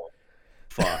 Oh.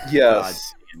 Fuck.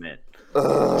 Yes. God damn it.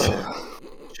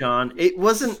 John, it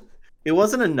wasn't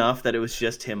enough that it was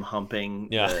just him humping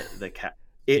the cat.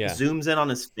 It zooms in on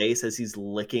his face as he's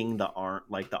licking the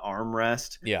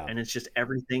armrest. Yeah. And it's just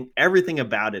everything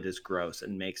about it is gross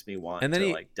and makes me want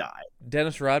to die.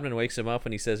 Dennis Rodman wakes him up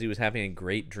and he says he was having a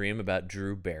great dream about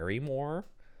Drew Barrymore.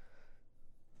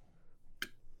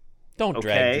 Don't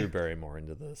drag Drew Barrymore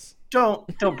into this. Don't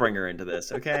bring her into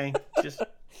this, okay? Just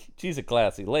she's a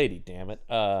classy lady, damn it.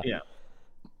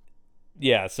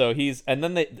 Yeah, so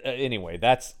anyway,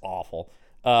 that's awful.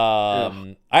 I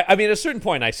mean, at a certain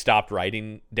point, I stopped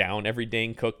writing down every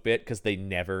Dane Cook bit because they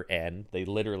never end. They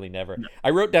literally never. No.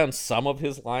 I wrote down some of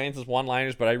his lines as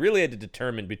one-liners, but I really had to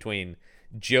determine between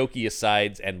jokey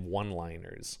asides and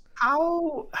one-liners.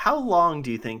 How long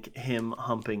do you think him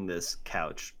humping this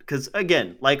couch? Because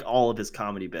again, like all of his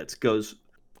comedy bits, goes.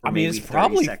 It's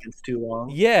probably 30 seconds too long.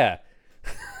 Yeah.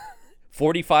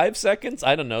 45 seconds?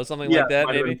 I don't know, something like that,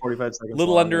 maybe. 45 seconds. A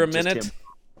little under a minute.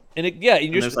 And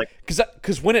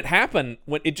because when it happened,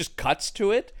 when it just cuts to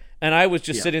it, and I was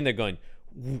just sitting there going,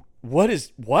 what?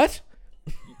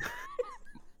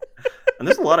 And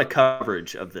there's a lot of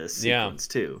coverage of this sequence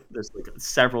too. There's like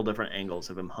several different angles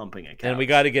of him humping a couch. And we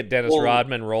got to get Dennis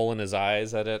Rodman rolling his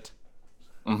eyes at it.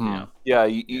 Mm-hmm. Yeah,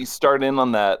 you start in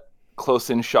on that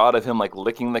close-in shot of him like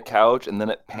licking the couch, and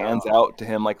then it pans out to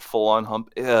him like full-on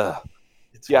hump. Ugh.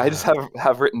 I just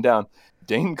have written down.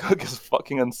 Dane Cook is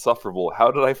fucking insufferable.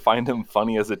 How did I find him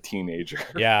funny as a teenager?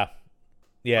 Yeah.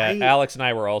 Alex and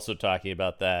I were also talking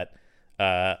about that.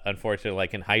 Unfortunately,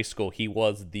 like in high school, he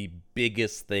was the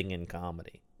biggest thing in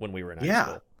comedy when we were in high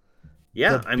school.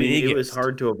 Yeah, I mean, it was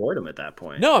hard to avoid him at that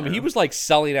point. No, I mean, he was like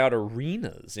selling out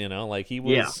arenas, like he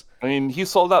was... Yeah. I mean, he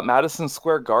sold out Madison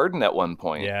Square Garden at one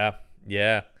point.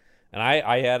 Yeah. And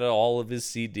I had all of his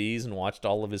CDs and watched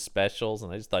all of his specials,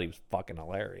 and I just thought he was fucking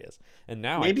hilarious. And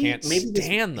now I can't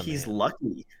stand them. He's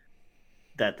lucky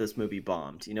that this movie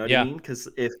bombed. You know what I mean? Because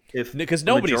if the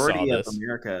nobody majority saw of this.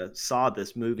 America saw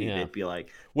this movie, they'd be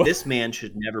like, this man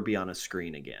should never be on a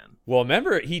screen again. Well,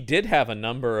 remember, he did have a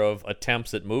number of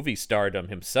attempts at movie stardom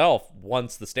himself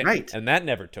once the stand, right. And that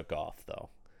never took off, though.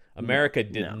 America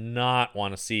did not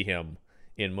want to see him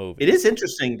in movies. It is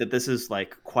interesting that this is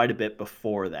like quite a bit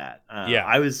before that.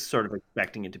 I was sort of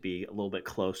expecting it to be a little bit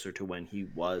closer to when he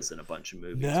was in a bunch of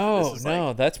movies.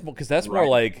 No, that's because that's more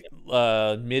like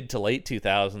mid to late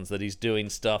 2000s that he's doing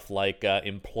stuff like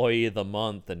Employee of the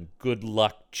Month and Good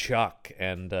Luck Chuck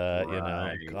and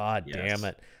God damn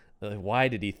it. Why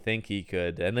did he think he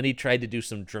could? And then he tried to do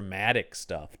some dramatic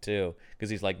stuff too, because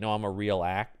he's like, no, I'm a real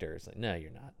actor. It's like, no,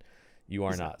 you're not. You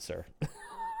are not, sir.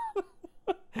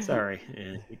 Sorry,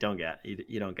 you don't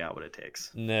got what it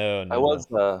takes. No.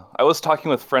 I was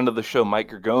talking with friend of the show Mike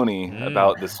Gergoni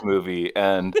about this movie,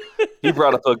 and he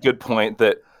brought up a good point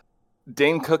that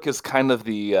Dane Cook is kind of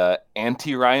the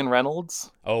anti Ryan Reynolds.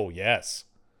 Oh yes.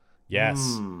 I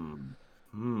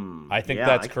think Yeah,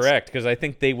 that's correct, because I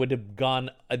think they would have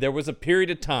gone. There was a period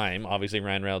of time. Obviously,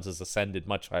 Ryan Reynolds has ascended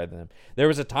much higher than him. There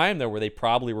was a time there where they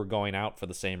probably were going out for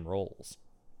the same roles.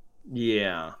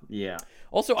 Yeah.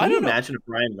 Also, Can I you don't imagine if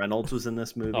Ryan Reynolds was in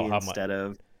this movie instead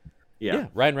of? Yeah,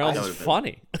 Ryan Reynolds is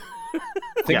funny.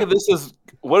 Think of this as,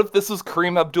 what if this was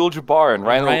Kareem Abdul-Jabbar and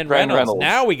Ryan Reynolds?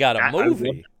 Now we got a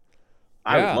movie.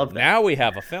 I would love that. Now we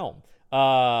have a film.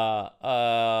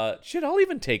 Shit, I'll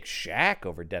even take Shaq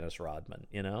over Dennis Rodman.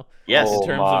 Yes,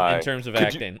 in terms of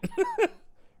acting.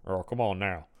 Oh, come on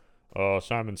now.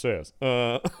 Simon Says.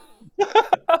 Throw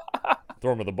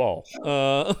him the ball.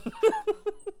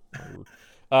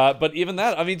 But even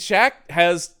that, I mean, Shaq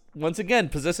once again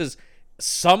possesses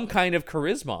some kind of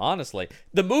charisma. Honestly,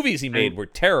 the movies he made were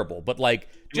terrible, but like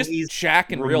just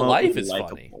Shaq in real life is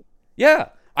funny. Yeah,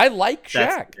 I like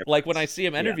Shaq. Like when I see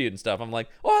him interviewed and stuff, I'm like,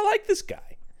 oh, I like this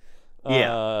guy.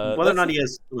 Yeah, whether or not he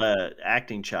has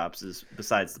acting chops is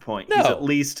besides the point. No. He's at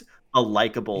least a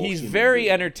likable. He's very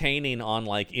entertaining on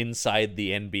like Inside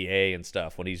the NBA and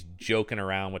stuff when he's joking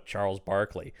around with Charles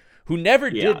Barkley, who never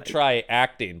did try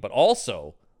acting, but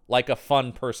also like a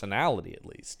fun personality at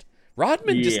least.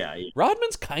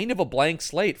 Rodman's kind of a blank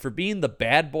slate for being the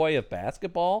bad boy of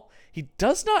basketball. He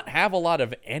does not have a lot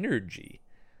of energy.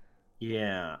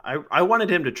 Yeah, I wanted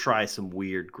him to try some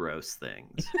weird, gross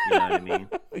things. You know what I mean?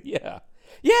 Yeah,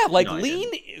 like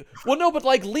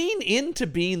lean into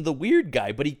being the weird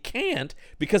guy, but he can't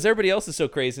because everybody else is so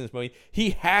crazy in this movie.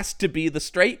 He has to be the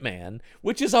straight man,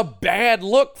 which is a bad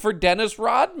look for Dennis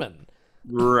Rodman.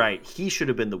 Right, he should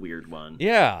have been the weird one.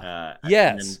 Yeah,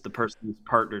 yes. And the person he's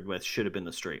partnered with should have been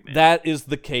the straight man. That is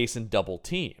the case in Double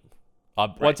Team.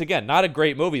 Once again, not a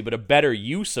great movie, but a better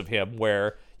use of him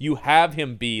where you have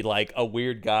him be like a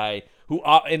weird guy who,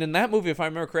 and in that movie, if I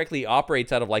remember correctly, he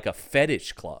operates out of like a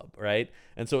fetish club, right?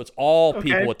 And so it's all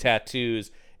people with tattoos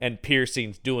and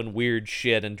piercings doing weird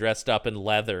shit and dressed up in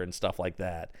leather and stuff like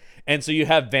that. And so you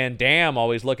have Van Damme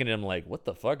always looking at him like, what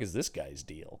the fuck is this guy's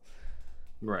deal?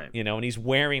 Right. And he's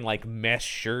wearing like mesh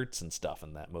shirts and stuff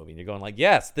in that movie. And you're going like,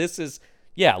 yes, this is,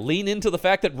 lean into the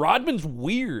fact that Rodman's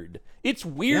weird. It's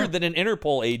weird that an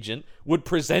Interpol agent would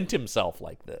present himself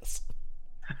like this.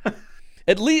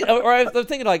 At least, or I was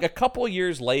thinking like a couple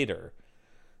years later,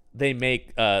 they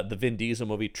make the Vin Diesel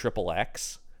movie Triple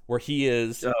X, where he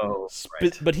is,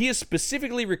 but he is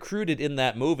specifically recruited in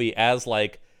that movie as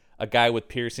like a guy with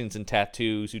piercings and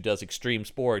tattoos who does extreme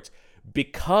sports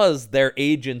because their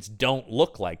agents don't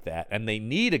look like that, and they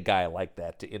need a guy like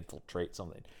that to infiltrate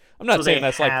something. I'm not saying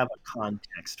that's like a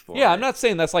context for. Yeah, I'm not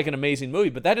saying that's like an amazing movie,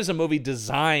 but that is a movie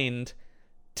designed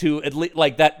to at least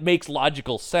like that makes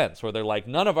logical sense where they're like,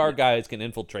 none of our guys can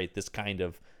infiltrate this kind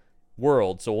of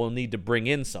world, so we'll need to bring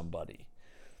in somebody.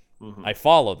 Mm-hmm. I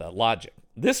follow that logic.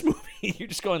 This movie, you're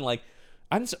just going like,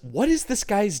 what is this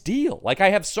guy's deal? Like, I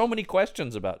have so many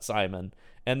questions about Simon,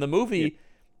 and the movie,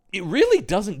 it really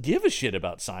doesn't give a shit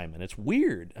about Simon. It's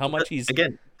weird how much he's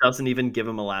doesn't even give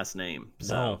him a last name.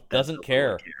 So no, doesn't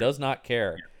care. Does not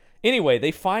care. Yeah. Anyway,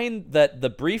 they find that the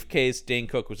briefcase Dane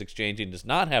Cook was exchanging does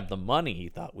not have the money he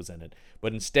thought was in it,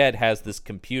 but instead has this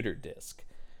computer disk.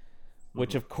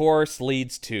 which of course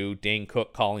leads to Dane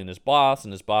Cook calling his boss,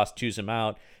 and his boss chews him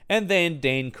out. And then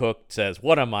Dane Cook says,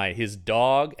 "What am I, his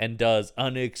dog?" and does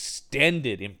an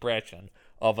extended impression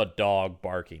of a dog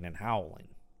barking and howling.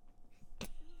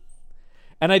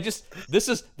 And this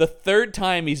is the third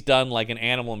time he's done like an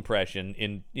animal impression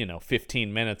in,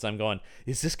 15 minutes. I'm going,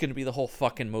 is this going to be the whole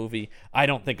fucking movie? I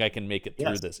don't think I can make it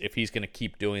through this if he's going to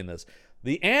keep doing this.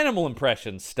 The animal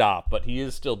impressions stop, but he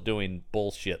is still doing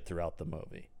bullshit throughout the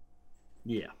movie.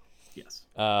 Yeah. Yes.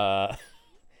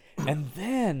 And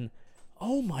then,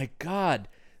 oh my God,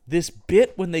 this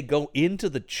bit when they go into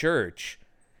the church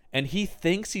and he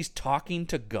thinks he's talking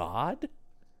to God.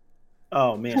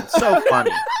 Oh man, so funny.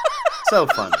 So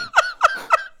funny.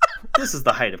 This is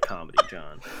the height of comedy,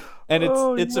 John. And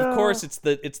it's of course it's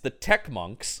the tech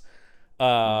monks,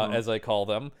 as I call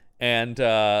them, and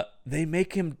they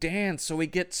make him dance, so we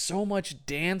get so much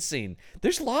dancing.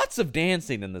 There's lots of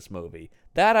dancing in this movie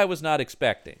that I was not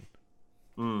expecting.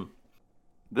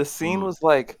 This scene was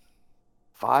like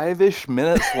 5-ish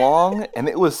minutes long, and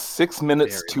it was 6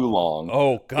 minutes Very too long.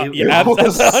 Oh God, It yeah,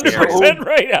 was that's 100%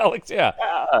 right, Alex. Yeah,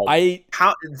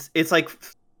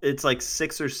 It's like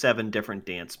 6 or 7 different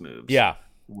dance moves. yeah.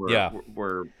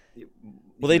 Were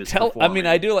Well, they tell. I mean,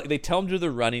 I do like they tell him to do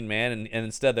the Running Man, and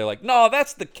instead they're like, "No,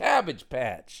 that's the Cabbage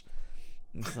Patch."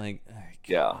 It's like, oh,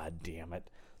 God damn it,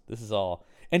 this is all.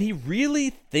 And he really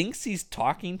thinks he's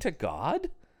talking to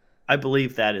God. I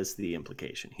believe that is the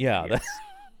implication here. Yeah,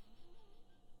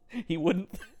 he wouldn't.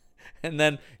 And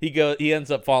then he ends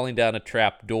up falling down a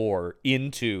trap door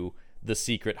into the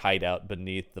secret hideout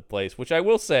beneath the place, which I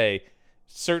will say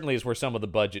certainly is where some of the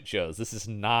budget shows. This is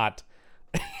not.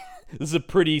 This is a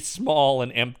pretty small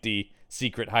and empty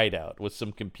secret hideout with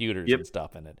some computers and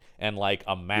stuff in it, and like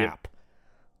a map.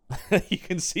 You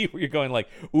can see where you're going. Like,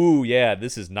 ooh, yeah,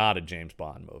 this is not a James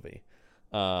Bond movie,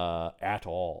 at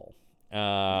all.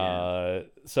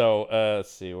 So let's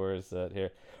see, where is that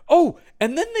here? Oh,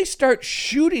 and then they start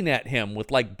shooting at him with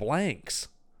like blanks.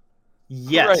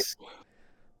 Yes, right.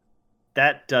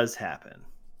 That does happen.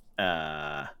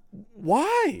 Why?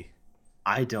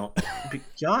 I don't,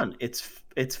 John. It's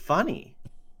funny.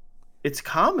 It's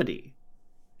comedy.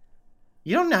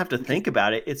 You don't have to think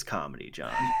about it. It's comedy,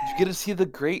 John. You get to see the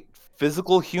great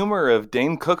physical humor of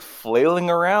Dane Cook flailing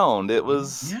around. It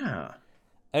was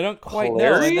I don't quite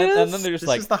hilarious. know. And then they're just this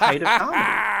like, is the height of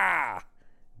comedy.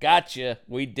 Gotcha.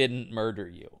 We didn't murder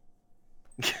you.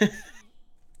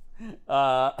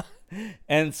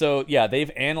 And so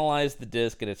they've analyzed the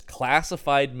disc, and it's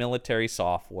classified military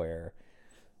software,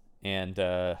 and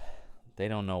they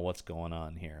don't know what's going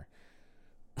on here.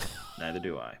 Neither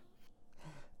do I.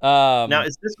 Now,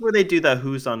 is this where they do the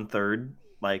 "Who's on Third"?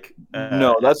 Like,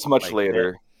 no, that's much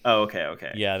later. Oh,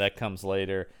 okay. Yeah, that comes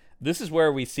later. This is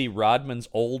where we see Rodman's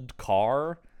old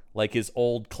car, like his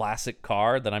old classic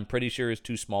car that I'm pretty sure is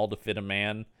too small to fit a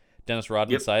man Dennis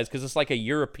Rodman's size, because it's like a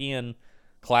European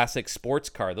classic sports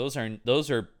car. Those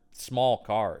are small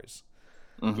cars.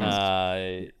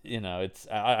 Mm-hmm.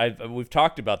 We've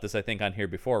talked about this, I think, on here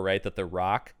before, right? That The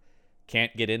Rock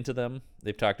can't get into them.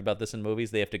 They've talked about this in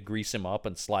movies. They have to grease him up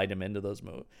and slide him into those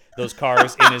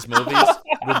cars in his movies,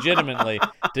 legitimately,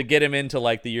 to get him into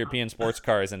like the European sports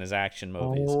cars in his action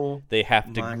movies. They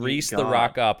have to grease The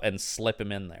Rock up and slip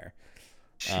him in there.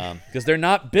 Because they're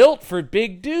not built for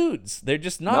big dudes. They're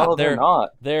just not. No, they're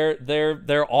not.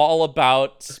 They're all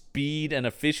about speed and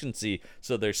efficiency.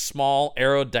 So they're small,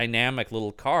 aerodynamic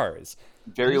little cars.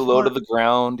 Very low to the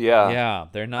ground. Yeah,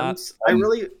 they're not.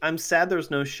 I'm sad there's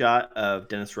no shot of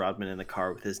Dennis Rodman in the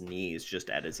car with his knees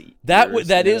just at his ears.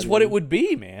 That is what it would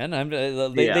be, man.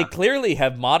 They clearly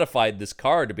have modified this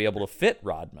car to be able to fit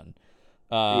Rodman.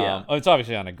 It's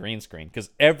obviously on a green screen, because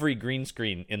every green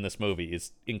screen in this movie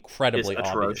is incredibly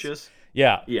obvious. Atrocious.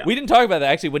 Yeah. We didn't talk about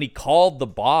that. Actually, when he called the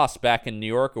boss back in New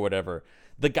York or whatever,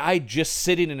 the guy just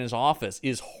sitting in his office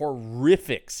is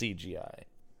horrific CGI.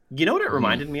 You know what it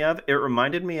reminded me of? It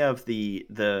reminded me of the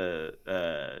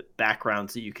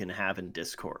backgrounds that you can have in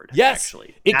Discord. Yes,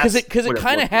 actually, because it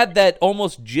kind of had that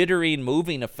almost jittery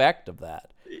moving effect of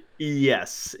that.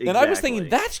 Yes, exactly. And I was thinking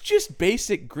that's just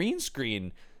basic green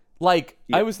screen. Like,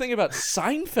 I was thinking about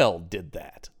Seinfeld did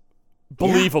that,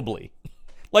 believably.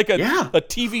 Like a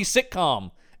TV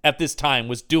sitcom at this time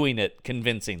was doing it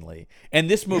convincingly. And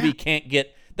this movie can't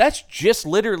get... That's just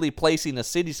literally placing a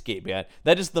cityscape, man.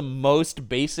 That is the most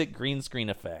basic green screen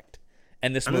effect.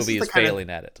 And this movie is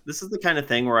failing at it. This is the kind of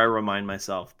thing where I remind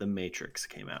myself The Matrix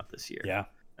came out this year. Yeah.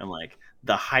 And like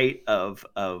the height of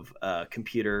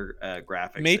computer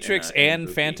graphics. Matrix and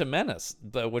Phantom Menace.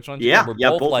 Which ones? Yeah, were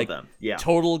both both like of them. Yeah.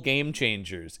 Total game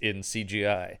changers in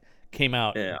CGI. came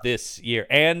out this year.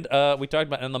 And we talked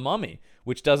about The Mummy,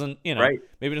 which doesn't,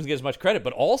 maybe doesn't get as much credit,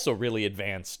 but also really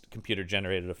advanced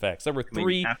computer-generated effects. There were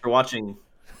three... After watching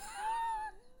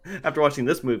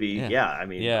this movie,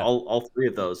 all three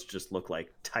of those just look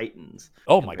like titans.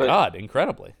 Oh my God,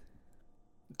 incredibly.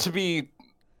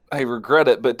 I regret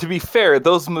it, but to be fair,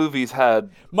 those movies had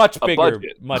much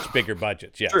bigger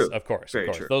budgets. Yes, true. Of course.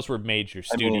 True. Those were major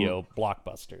studio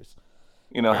blockbusters.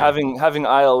 Having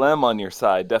ILM on your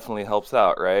side definitely helps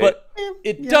out, right? But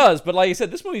it does. But like I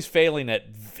said, this movie's failing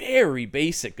at very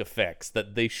basic effects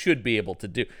that they should be able to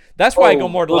do. That's why I go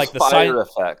more to like the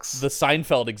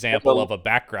Seinfeld example of a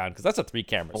background, because that's a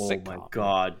 3-camera sitcom. Oh my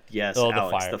God, yes,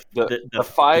 Alex, the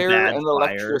fire and the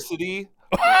electricity.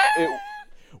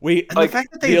 The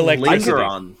fact that they linger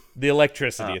on the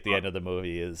electricity at the end of the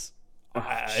movie is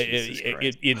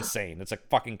insane. It's a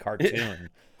fucking cartoon.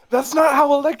 That's not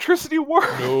how electricity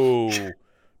works.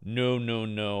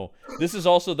 No. This is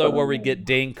also where we get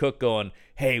Dane Cook going,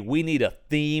 "Hey, we need a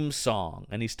theme song,"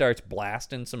 and he starts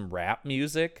blasting some rap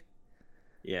music.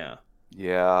 Yeah.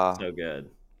 So good.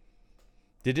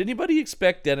 Did anybody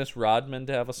expect Dennis Rodman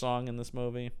to have a song in this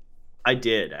movie? I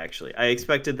did, actually. I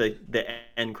expected the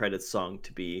end credits song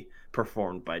to be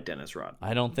performed by Dennis Rodman.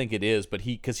 I don't think it is, but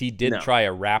he did try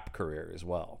a rap career as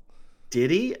well.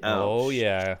 Did he? Oh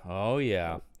yeah.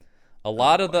 A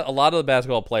lot of the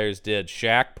basketball players did.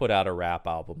 Shaq put out a rap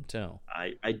album too.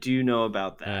 I do know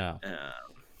about that. Yeah.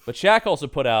 But Shaq also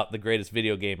put out the greatest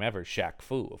video game ever, Shaq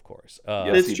Fu, of course.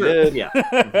 Yes, it's true. Did.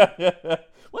 Yeah.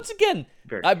 Once again,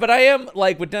 but I am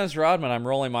like with Dennis Rodman. I'm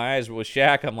rolling my eyes. But with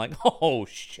Shaq, I'm like, oh,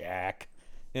 Shaq.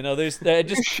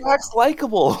 Shaq's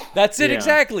likable. That's it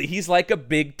exactly. He's like a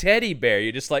big teddy bear.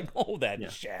 You're just like, oh,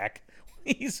 Shaq.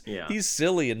 He's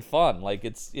silly and fun. Like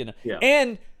it's Yeah.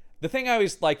 And the thing I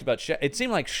always liked about Shaq, it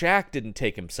seemed like Shaq didn't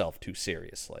take himself too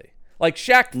seriously. Like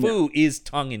Shaq Fu is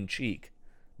tongue in cheek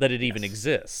that it even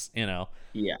exists. Yes.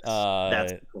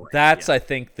 That's the point. That's I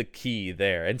think the key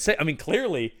there. And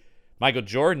clearly Michael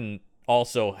Jordan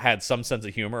also had some sense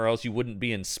of humor, or else you wouldn't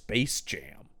be in Space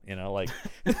Jam.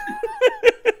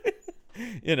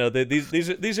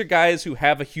 These are guys who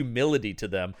have a humility to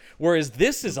them, whereas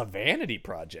this is a vanity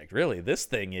project. Really, this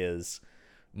thing is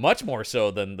much more so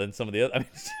than some of the other.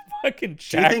 Fucking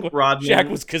Shaq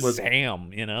was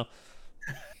Kazam.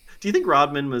 Do you think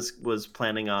Rodman was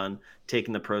planning on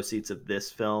taking the proceeds of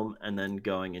this film and then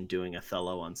going and doing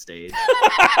Othello on stage?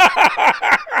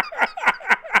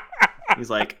 He's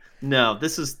like, no,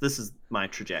 this is my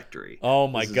trajectory. Oh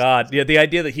my God. Yeah, the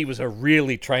idea that he was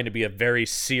really trying to be a very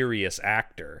serious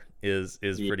actor is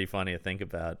pretty funny to think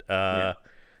about.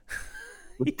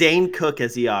 With Dane Cook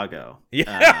as Iago.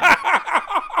 Yeah.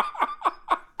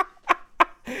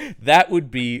 That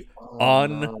would be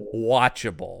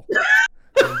unwatchable.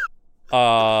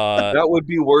 That would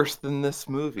be worse than this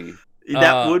movie.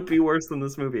 That would be worse than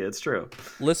this movie. It's true.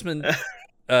 Listen,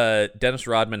 Dennis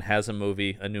Rodman has a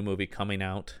new movie coming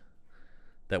out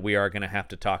that we are going to have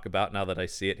to talk about now that I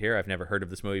see it here. I've never heard of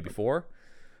this movie before.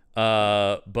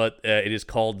 But it is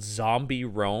called Zombie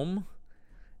Rome.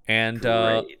 And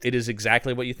it is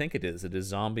exactly what you think it is. It is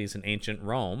zombies in ancient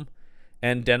Rome.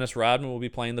 And Dennis Rodman will be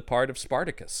playing the part of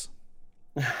Spartacus.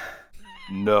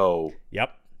 No.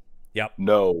 Yep.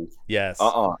 No. Yes.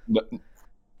 No.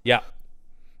 Yeah.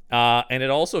 And it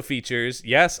also features,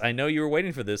 yes, I know you were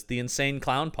waiting for this, the Insane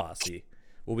Clown Posse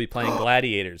will be playing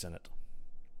gladiators in it.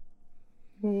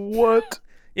 What?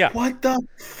 Yeah. What the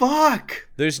fuck?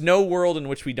 There's no world in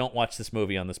which we don't watch this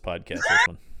movie on this podcast. This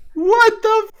one. What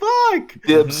the fuck?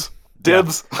 Dibs. Mm-hmm.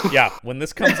 Dibs. Yeah. When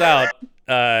this comes out,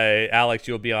 Alex,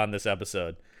 you'll be on this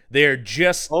episode. They're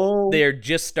just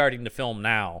starting to film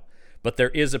now, but there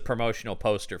is a promotional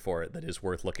poster for it that is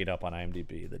worth looking up on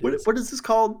IMDb. What is this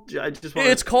called?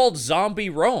 It's called Zombie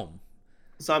Rome.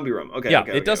 Zombie Rome. Okay. Yeah.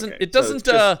 Okay, it doesn't. Okay. It doesn't.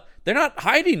 They're not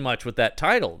hiding much with that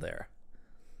title there.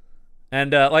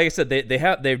 And like I said,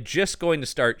 they're just going to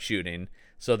start shooting.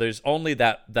 So there's only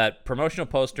that promotional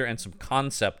poster and some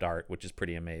concept art, which is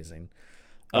pretty amazing.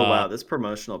 Oh wow, this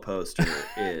promotional poster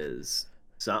is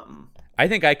something. I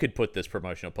think I could put this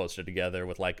promotional poster together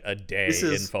with like a day in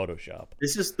Photoshop.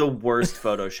 This is the worst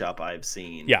Photoshop I've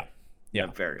seen. Yeah. In a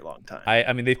very long time.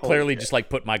 I mean, they've clearly just like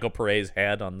put Michael Pere's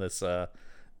head on this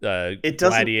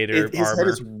gladiator armor. His head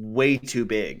is way too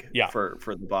big. Yeah. For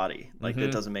the body. Like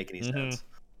it doesn't make any sense.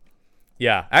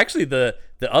 Yeah, actually, the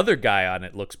other guy on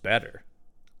it looks better.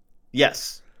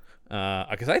 Yes.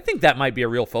 Because I think that might be a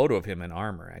real photo of him in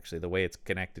armor, actually, the way it's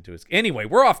connected to his... Anyway,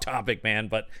 we're off topic, man,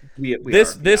 but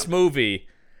this movie,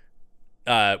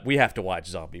 we have to watch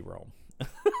Zombie Rome.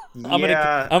 I'm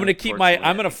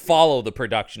gonna follow the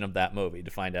production of that movie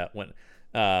to find out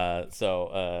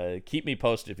So keep me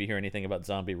posted if you hear anything about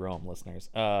Zombie Rome, listeners.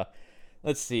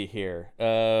 Let's see here.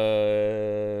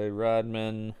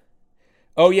 Rodman.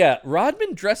 Oh, yeah.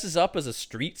 Rodman dresses up as a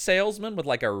street salesman with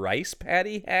like a rice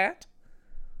paddy hat.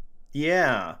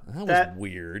 Yeah. That was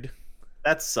weird.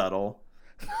 That's subtle.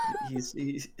 He's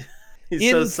in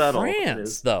so subtle.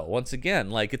 France, though, once again.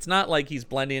 Like, it's not like he's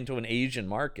blending into an Asian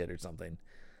market or something.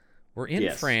 We're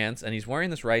in France, and he's wearing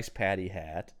this rice paddy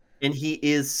hat. And he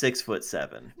is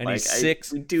 6'7", and he's 6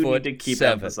 foot. We do need to keep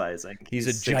emphasizing he's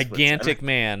a gigantic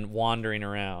man wandering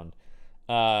around.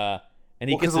 And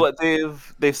he gets what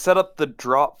they've set up the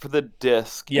drop for the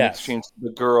disc in exchange for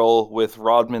the girl with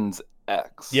Rodman's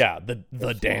ex. Yeah,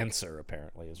 the dancer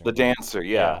apparently is the dancer.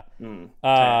 Yeah.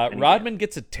 Rodman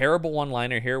gets a terrible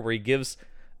one-liner here where he gives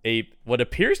what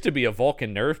appears to be a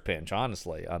Vulcan nerve pinch,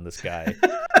 honestly, on this guy.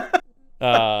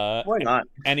 Why not?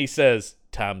 And he says,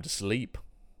 "Time to sleep."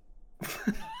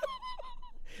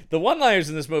 The one-liners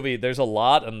in this movie, there's a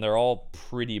lot, and they're all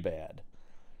pretty bad.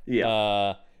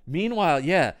 Yeah. Meanwhile,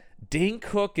 Dane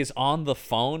Cook is on the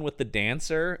phone with the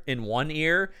dancer in one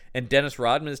ear, and Dennis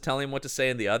Rodman is telling him what to say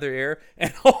in the other ear,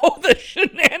 and all the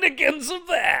shenanigans of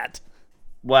that.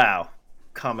 Wow.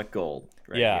 Comic gold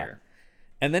right here.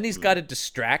 And then he's got a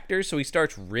distractor, so he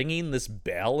starts ringing this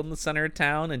bell in the center of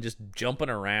town and just jumping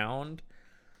around.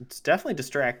 It's definitely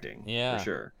distracting, for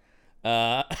sure.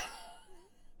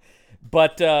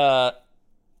 But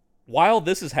while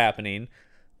this is happening,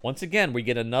 once again, we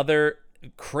get another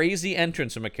crazy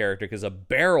entrance from a character because a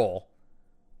barrel.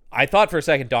 I thought for a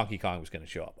second Donkey Kong was going to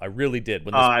show up. I really did.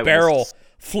 When this barrel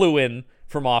flew in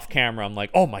from off camera, I'm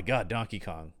like, oh my God, Donkey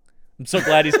Kong. I'm so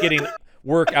glad he's getting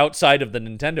work outside of the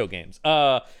Nintendo games.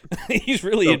 He's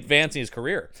really advancing his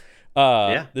career.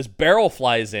 This barrel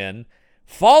flies in,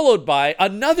 followed by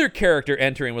another character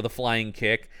entering with a flying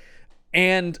kick,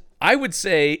 and I would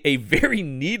say a very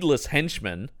needless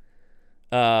henchman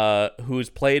who's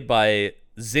played by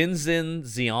Zinzin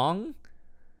Xiang.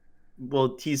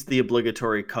 Well, he's the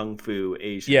obligatory kung fu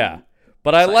Asian. Yeah,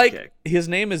 but I like his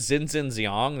name is Zinzin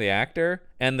Xiang, the actor,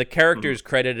 and the character is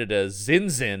credited as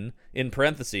Zinzin in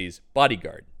parentheses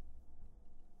bodyguard.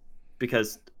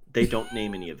 Because they don't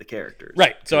name any of the characters.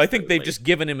 Right, so I think they've just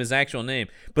given him his actual name.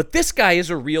 But this guy is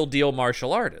a real deal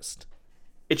martial artist.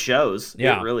 It shows.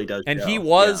 Yeah. It really does. And he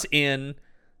was in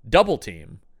Double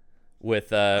Team with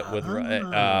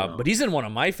but he's in one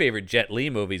of my favorite Jet Li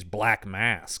movies, Black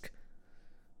Mask.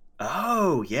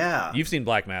 Oh, yeah. You've seen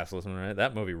Black Mask, listen, right?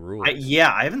 That movie rules.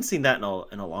 I haven't seen that in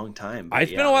a long time.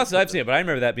 It's been a while since I've seen it, but I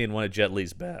remember that being one of Jet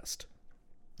Li's best.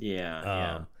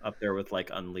 Yeah. Up there with like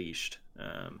Unleashed.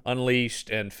 Unleashed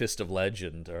and Fist of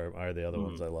Legend are the other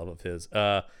ones I love of his.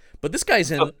 But this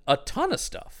guy's in a ton of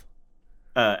stuff.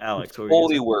 Alex, the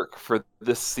Foley work for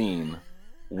this scene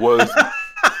was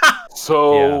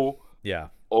so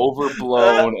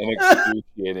overblown and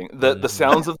excruciating. The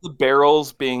sounds of the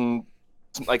barrels being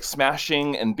like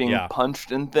smashing and being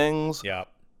punched in things. Yeah,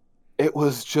 it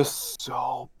was just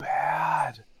so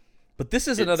bad. But this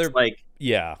is another like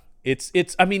it's.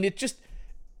 I mean, it just.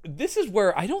 This is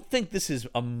where I don't think this is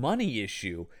a money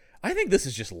issue. I think this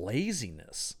is just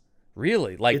laziness.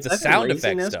 Really, like it's the sound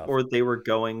effect stuff. Or they were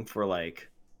going for like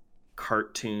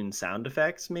cartoon sound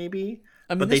effects, maybe.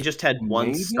 But they just had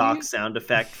one stock sound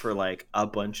effect for like a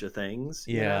bunch of things.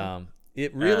 Yeah,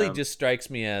 it really just strikes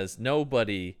me as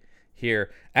nobody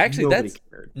here. Actually,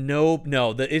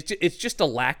 it's just a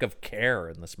lack of care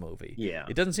in this movie. Yeah,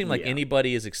 it doesn't seem like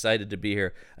anybody is excited to be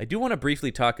here. I do want to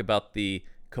briefly talk about the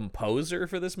composer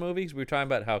for this movie, because we were talking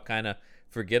about how kind of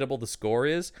forgettable the score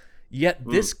is. Yet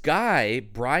this guy,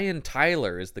 Brian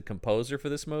Tyler, is the composer for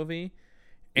this movie.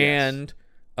 And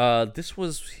this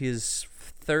was his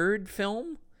third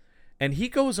film. And he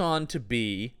goes on to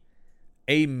be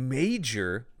a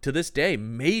major, to this day,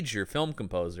 major film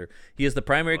composer. He is the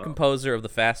primary composer of the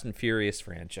Fast and Furious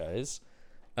franchise.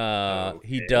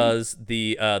 He does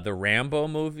the Rambo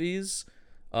movies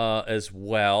as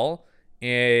well.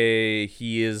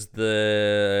 He's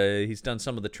done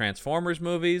some of the Transformers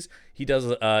movies. He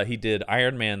did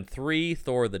Iron Man 3,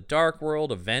 Thor: The Dark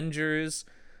World, Avengers.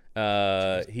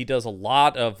 He does a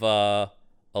lot of the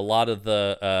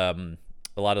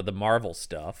Marvel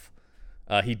stuff.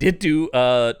 He did do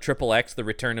Triple X, The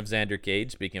Return of Xander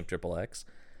Cage. Speaking of Triple X,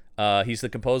 he's the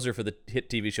composer for the hit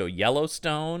TV show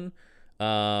Yellowstone.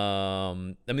 I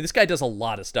mean, this guy does a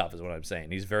lot of stuff, is what I'm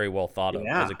saying. He's very well thought of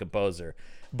as a composer,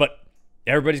 but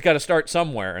everybody's got to start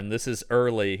somewhere, and this is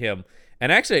early him.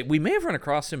 And actually, we may have run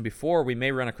across him before. We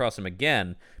may run across him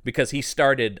again, because he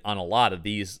started on a lot of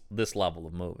this level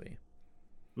of movie.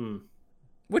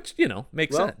 Which,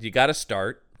 makes sense. You got to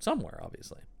start somewhere,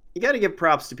 obviously. You got to give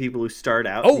props to people who start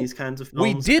out in these kinds of films.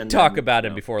 We did talk about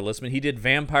him before, Listman. He did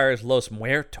Vampires Los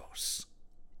Muertos.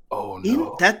 Oh,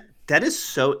 no. That is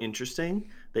so interesting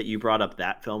that you brought up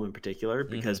that film in particular,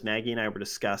 because Maggie and I were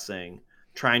discussing,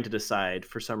 trying to decide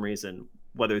for some reason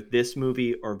whether this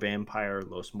movie or Vampire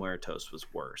Los Muertos was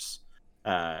worse,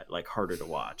 like harder to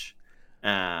watch.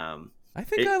 I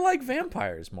think I like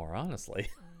Vampires more, honestly.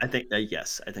 I think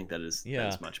yes, I think that is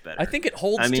much better. I think it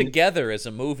holds together as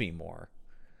a movie more,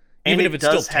 even if it's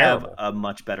still terrible. Have a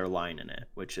much better line in it,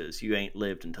 which is "You ain't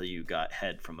lived until you got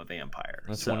head from a vampire."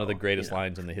 That's one of the greatest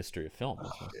lines in the history of film.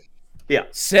 Yeah,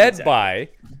 said by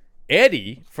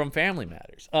Eddie from Family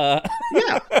Matters.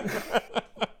 Yeah.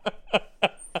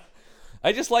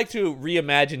 I just like to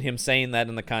reimagine him saying that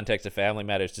in the context of Family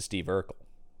Matters to Steve Urkel.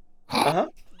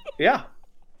 Yeah.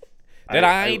 Did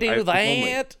I do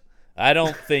that? I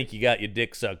don't think you got your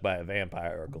dick sucked by a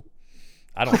vampire, Urkel.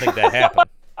 I don't think that happened.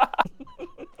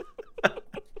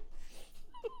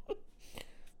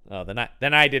 Oh,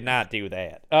 then I did not do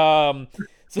that.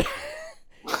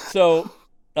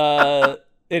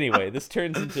 Anyway, this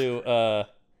turns into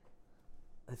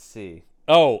let's see.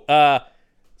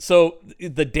 So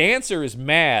the dancer is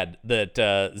mad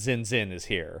that Zin Zin is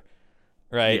here,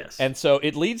 right? Yes. And so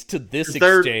it leads to this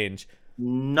exchange.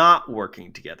 Not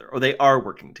working together, or they are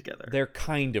working together. They're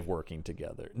kind of working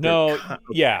together.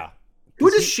 Yeah. Who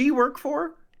does she work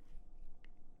for?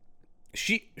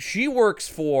 She works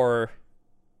for.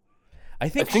 I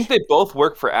think they both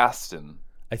work for Aston.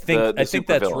 I think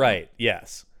that's right.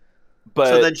 Yes. But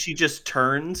so then she just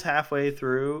turns halfway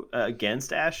through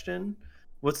against Ashton.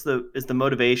 Is the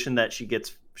motivation that she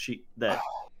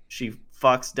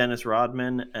fucks Dennis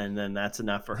Rodman, and then that's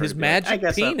enough for her? His magic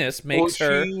penis makes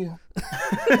her.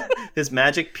 His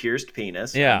magic pierced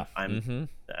penis. Yeah, I'm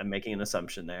making an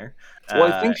assumption there.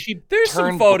 Well, I think there's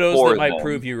some photos that might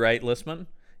prove you right, Listman.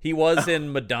 He was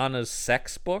in Madonna's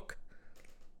sex book.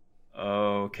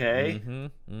 Okay.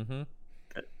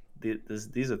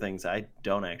 These are things I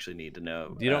don't actually need to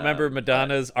know. You don't remember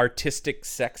Madonna's artistic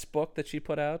sex book that she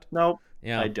put out? No,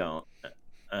 yeah, I don't.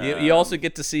 You also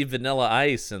get to see Vanilla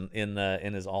Ice in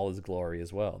his all his glory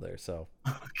as well there. So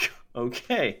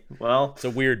okay, well, it's a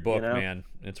weird book, man.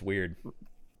 It's weird.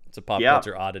 It's a pop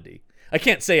culture oddity. I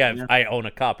can't say I own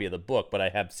a copy of the book, but I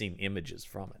have seen images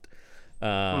from it.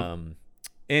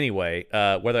 Anyway,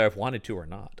 whether I've wanted to or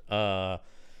not.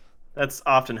 That's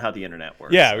often how the internet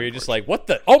works. Yeah, where you're just like, what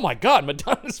the? Oh my God,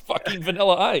 Madonna's fucking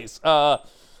Vanilla Ice. How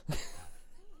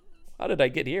did I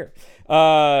get here?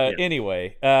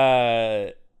 Anyway,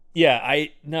 I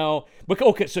know. But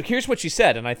okay, so here's what she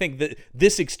said, and I think that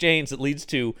this exchange that leads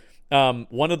to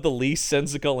one of the least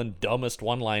sensical and dumbest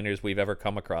one-liners we've ever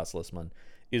come across, Listman,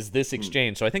 is this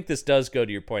exchange. So I think this does go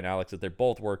to your point, Alex, that they're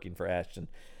both working for Ashton,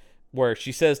 where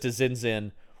she says to Zin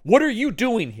Zin, "What are you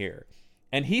doing here?"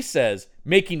 And he says,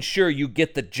 "Making sure you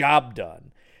get the job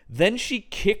done." Then she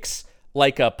kicks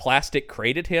like a plastic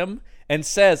crate at him and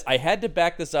says, I had to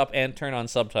back this up and turn on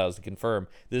subtitles to confirm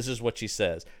this is what she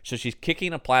says. So she's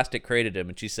kicking a plastic crate at him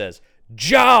and she says,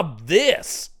 "Job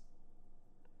this."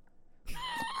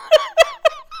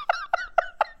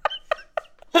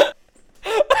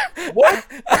 What?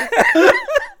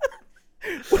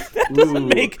 That doesn't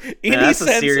make any sense.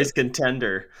 That's a serious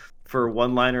contender for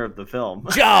one-liner of the film.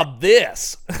 Job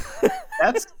this.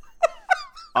 That's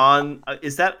on.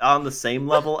 Is that on the same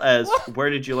level as where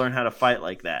did you learn how to fight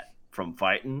like that? From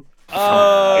fighting?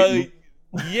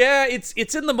 Yeah, it's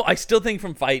in the. I still think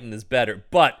From Fighting is better,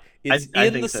 but it's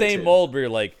in the same mold where you're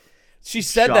like, she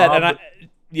said that, and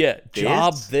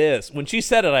job this. When she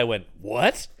said it, I went,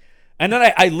 what? And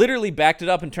then I literally backed it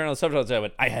up and turned on the subtitles. And I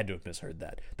went, I had to have misheard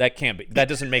that. That can't be. That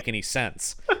doesn't make any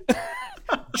sense.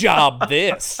 Job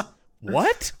this.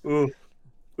 What?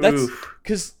 That's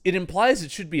because it implies it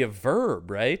should be a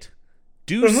verb, right?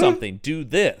 Do something. Do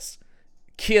this.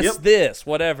 Kiss this.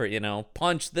 Whatever,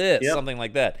 punch this. Something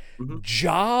like that.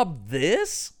 Job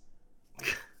this?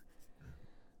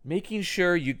 Making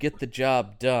sure you get the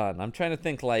job done. I'm trying to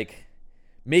think like,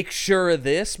 make sure of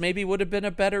this maybe would have been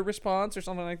a better response or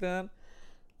something like that.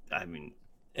 I mean,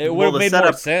 it would have made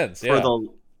more sense. Yeah.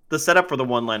 The setup for the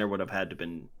one-liner would have had to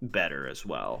been better as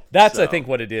well. That's, I think,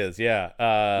 what it is,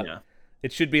 yeah.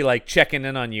 It should be like checking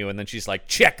in on you, and then she's like,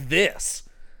 check this.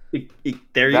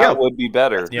 There you go. That would be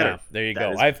better. Yeah, there you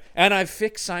go. I've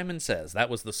fixed Simon Says. That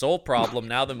was the sole problem.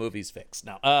 Now the movie's fixed.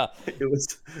 Now, it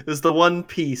was the one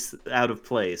piece out of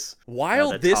place.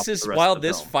 While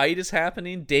this fight is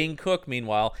happening, Dane Cook,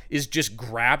 meanwhile, is just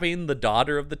grabbing the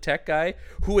daughter of the tech guy,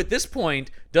 who at this point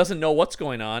doesn't know what's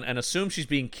going on and assumes she's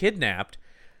being kidnapped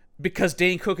because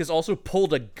Dane Cook has also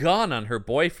pulled a gun on her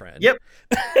boyfriend. Yep.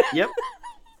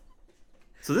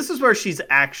 So this is where she's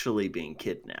actually being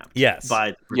kidnapped. Yes.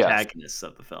 By the protagonists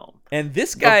of the film. And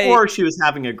this guy... Before she was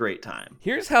having a great time.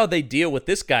 Here's how they deal with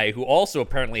this guy, who also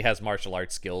apparently has martial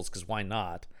arts skills, because why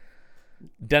not?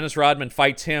 Dennis Rodman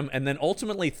fights him and then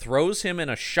ultimately throws him in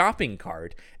a shopping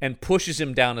cart and pushes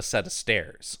him down a set of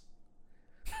stairs.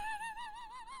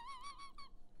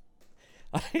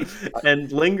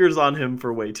 And lingers on him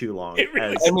for way too long.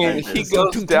 He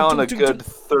goes down a good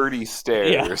 30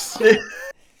 stairs. Yeah.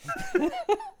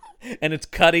 And it's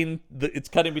cutting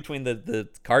between the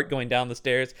cart going down the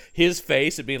stairs, his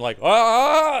face, and being like,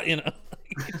 you know.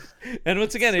 And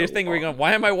once again, you're thinking,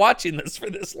 why am I watching this for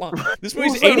this long? This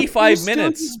movie's 85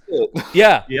 minutes.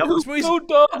 Yeah. Yep. This movie's so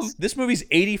dumb. This movie's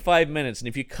 85 minutes, and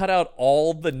if you cut out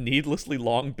all the needlessly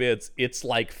long bits, it's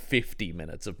like 50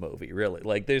 minutes of movie, really.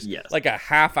 Like there's like a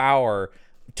half hour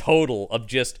total of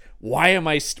just why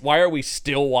are we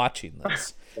still watching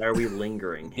this? Why are we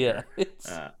lingering here?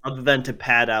 Yeah. Other than to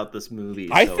pad out this movie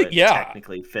it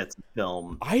technically fits the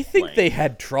film. I think they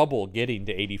had trouble getting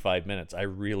to 85 minutes. I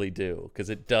really do, because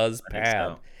it does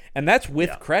pad. And that's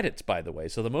with credits, by the way.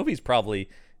 So the movie's probably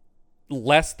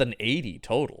less than 80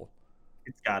 total.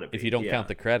 It's got to be. If you don't count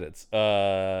the credits.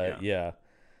 Yeah.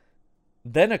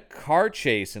 Then a car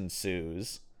chase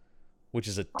ensues, which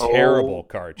is a terrible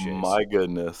car chase. My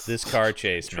goodness. This car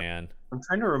chase, man. I'm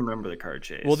trying to remember the car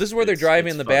chase. Well, this is where they're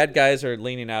driving and the bad guys are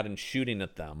leaning out and shooting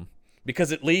at them.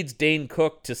 Because it leads Dane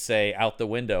Cook to say out the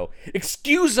window,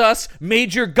 "Excuse us,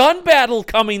 major gun battle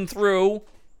coming through."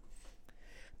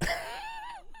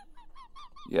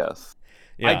 Yes.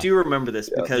 Yeah. I do remember this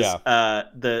because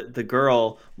the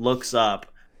girl looks up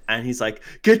and he's like,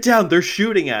 "Get down, they're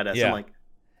shooting at us." I'm like,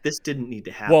 this didn't need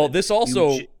to happen. Well, this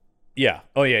also... No,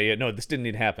 this didn't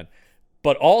need to happen.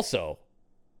 But also...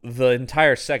 the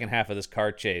entire second half of this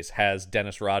car chase has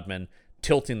Dennis Rodman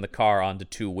tilting the car onto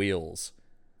two wheels.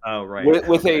 Oh, right.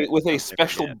 With a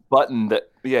special button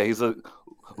that he's like,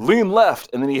 lean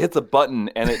left, and then he hits a button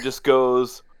and it just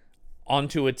goes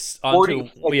onto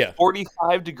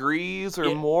 45 degrees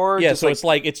or more. Yeah, so it's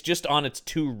like it's just on its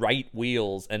two right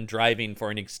wheels and driving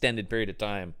for an extended period of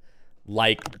time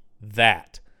like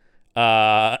that.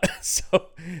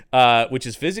 Which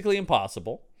is physically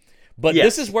impossible. But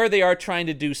this is where they are trying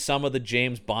to do some of the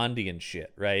James Bondian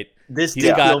shit, right? This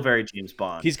did feel very James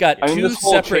Bond. He's got two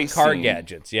separate car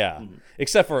gadgets,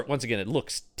 except for, once again, it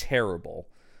looks terrible.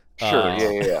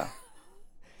 Sure,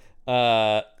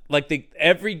 like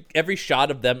every shot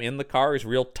of them in the car is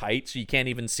real tight, so you can't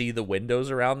even see the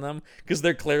windows around them because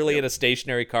they're clearly in a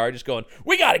stationary car, just going,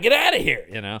 "We got to get out of here,"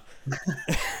 you know.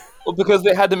 Well, because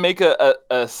they had to make a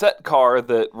set car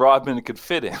that Rodman could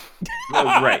fit in.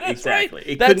 Right, exactly. Right.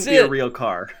 It couldn't be a real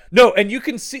car. No, and you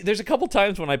can see, there's a couple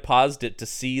times when I paused it to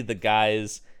see the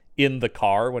guys in the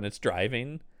car when it's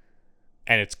driving,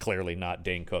 and it's clearly not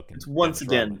Dane Cook. It's once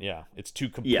again... Yeah, it's two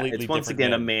completely different it's once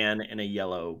again men. a man in a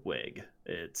yellow wig.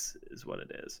 Is what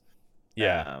it is.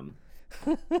 Yeah.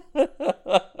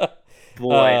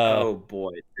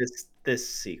 Boy, this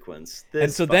sequence.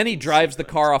 And so then he drives the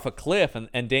car off a cliff,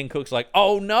 and Dane Cook's like,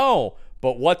 "Oh no!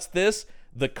 But what's this?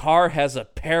 The car has a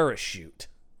parachute."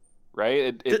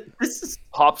 Right? It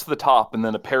pops the top, and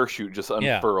then a parachute just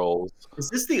unfurls. Is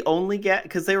this the only gadget?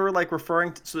 Because they were like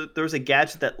referring to... So there's a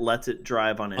gadget that lets it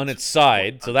drive on its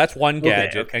side. So that's one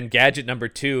gadget. Okay. And gadget number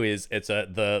two is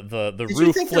the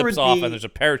roof flips off, and there's a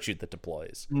parachute that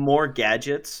deploys. More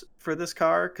gadgets for this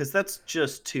car? Because that's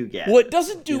just two gadgets. Well, it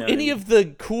doesn't do any of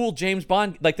the cool James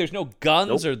Bond... Like, there's no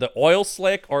guns or the oil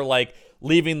slick or, like...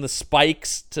 leaving the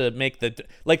spikes to make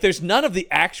there's none of the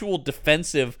actual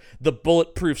defensive, the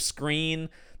bulletproof screen.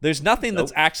 There's nothing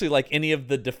that's actually like any of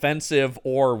the defensive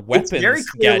or weapons. It's very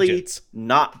clearly gadgets.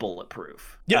 Not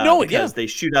bulletproof. Because they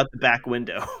shoot out the back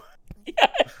window. Yeah,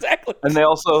 exactly. And they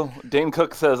also, Dane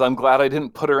Cook says, "I'm glad I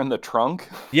didn't put her in the trunk."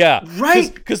 Yeah,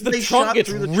 right. Because the trunk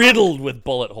gets riddled with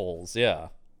bullet holes. Yeah.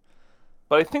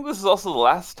 But I think this is also the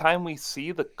last time we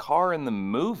see the car in the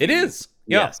movie. It is.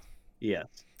 Yeah. Yes.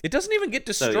 It doesn't even get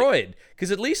destroyed, because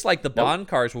at least like the Bond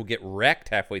cars will get wrecked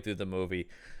halfway through the movie,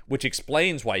 which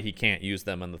explains why he can't use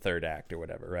them in the third act or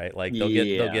whatever, right? Like they'll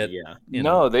get.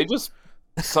 No, they just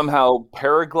somehow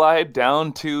paraglide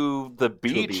down to the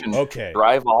beach and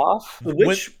drive off.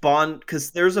 Which Bond?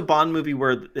 Because there's a Bond movie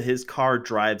where his car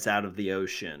drives out of the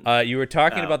ocean. You were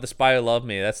talking about The Spy Who Loved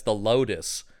Me. That's the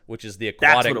Lotus, which is the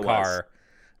aquatic car.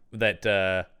 That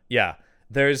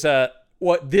there's a.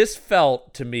 What this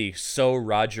felt to me so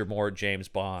Roger Moore James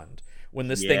Bond, when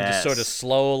this thing just sort of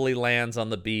slowly lands on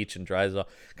the beach and dries off.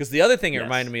 Because the other thing it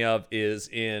reminded me of is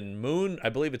in I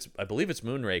believe it's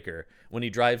Moonraker, when he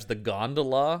drives the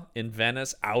gondola in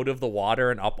Venice out of the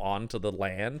water and up onto the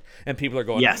land, and people are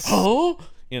going, "Oh,"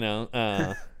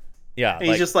 yeah. And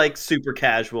he's just like super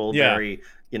casual, very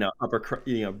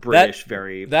British,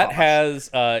 very. That posh. has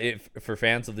for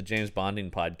fans of the James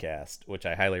Bonding podcast, which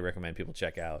I highly recommend people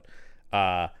check out.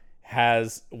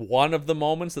 Has one of the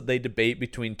moments that they debate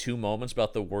between two moments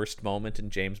about the worst moment in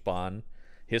James Bond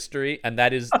history, and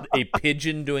that is a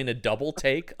pigeon doing a double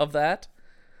take of that.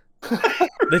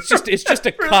 It's just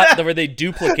a cut where they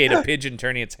duplicate a pigeon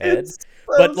turning its head,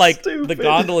 but like stupid. The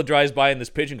gondola drives by and this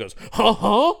pigeon goes,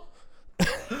 huh?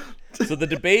 So the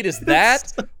debate is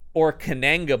that or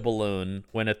Kananga balloon,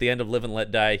 when at the end of Live and Let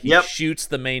Die, he shoots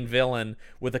the main villain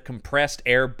with a compressed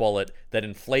air bullet that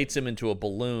inflates him into a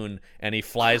balloon, and he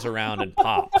flies around and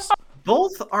pops.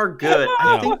 Both are good.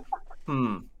 I think.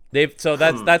 That's tough.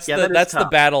 the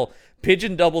battle: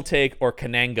 pigeon double take or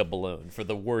Kananga balloon for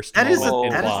the worst moment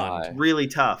in Bond. Is really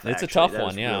tough. It's actually. a tough that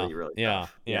one. Yeah, really, really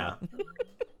tough. Yeah.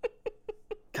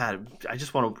 God, I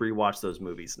just want to rewatch those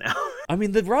movies now. I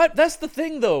mean, that's the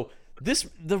thing, though.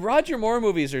 The Roger Moore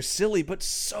movies are silly, but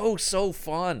so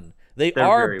fun. They're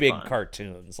are big fun.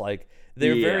 Cartoons. Like,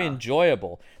 they're very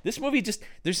enjoyable. This movie just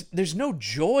there's no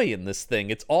joy in this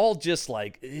thing. It's all just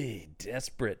like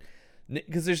desperate,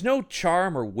 because there's no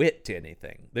charm or wit to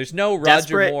anything. There's no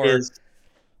Roger Moore. I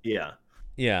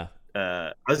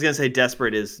was gonna say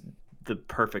desperate is the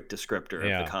perfect descriptor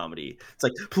of the comedy. It's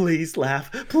like, please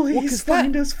laugh, please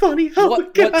find us funny. Oh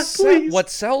please.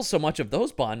 What sells so much of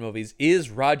those Bond movies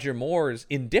is Roger Moore's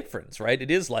indifference, right?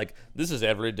 It is like, this is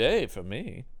every day for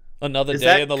me. Another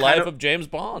day in the life of James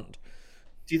Bond.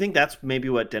 Do you think that's maybe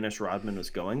what Dennis Rodman was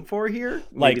going for here?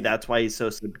 Maybe that's why he's so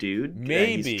subdued.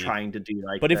 Maybe he's trying to do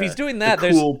if he's doing that,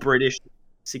 the cool British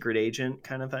secret agent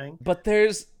kind of thing. But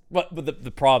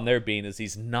the problem there being is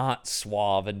he's not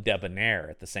suave and debonair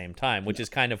at the same time, which is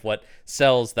kind of what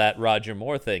sells that Roger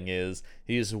Moore thing. Is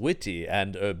he's witty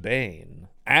and urbane,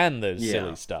 and there's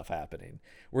silly stuff happening.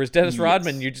 Whereas Dennis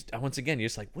Rodman, you're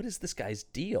just like, what is this guy's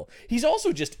deal? He's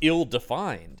also just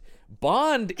ill-defined.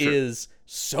 Bond is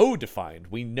so defined.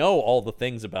 We know all the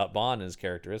things about Bond and his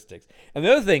characteristics. And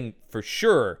the other thing, for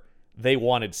sure, they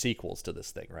wanted sequels to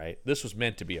this thing, right? This was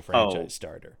meant to be a franchise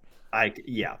starter. I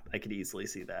could easily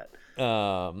see that.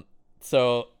 And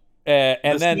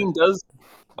this then scene does.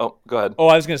 Oh, go ahead. Oh,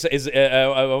 I was gonna say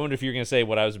I wonder if you're gonna say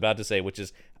what I was about to say, which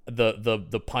is the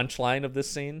punchline of this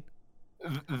scene.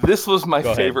 This was my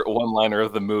favorite one-liner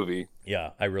of the movie.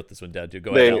 Yeah, I wrote this one down too.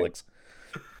 Go ahead, Alex.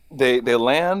 They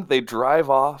land, they drive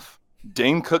off.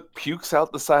 Dane Cook pukes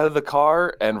out the side of the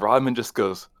car, and Rodman just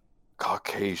goes,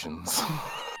 "Caucasians."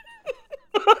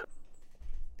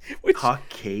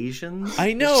 Caucasians?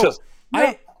 I know.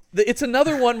 It's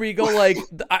another one where you go like,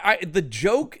 the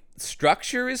joke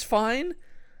structure is fine,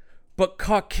 but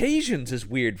Caucasians is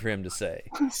weird for him to say.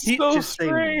 So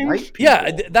strange. White people.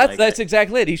 Yeah, that's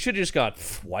exactly it. He should have just gone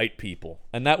white people,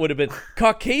 and that would have been.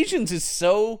 Caucasians is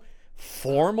so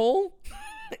formal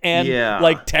and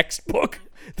like textbook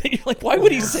that you're like, why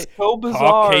would he say so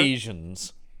bizarre.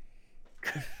 Caucasians?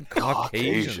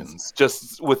 Caucasians,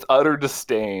 just with utter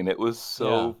disdain. It was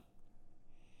so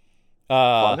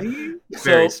funny.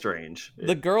 Very strange.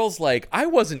 The girl's like, I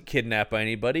wasn't kidnapped by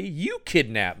anybody. You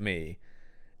kidnapped me.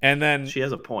 And then she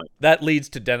has a point. That leads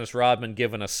to Dennis Rodman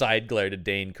giving a side glare to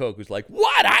Dane Cook, who's like,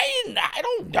 "What? I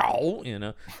don't know." You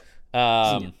know.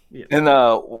 And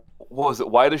what was it?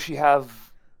 Why does she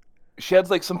have? She had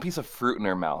like some piece of fruit in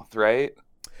her mouth, right?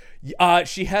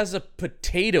 She has a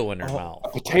potato in her mouth. A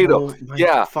potato.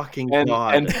 My fucking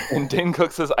God. And Dane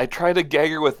Cook says, "I tried to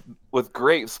gag her with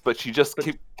grapes, but she just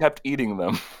kept eating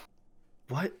them."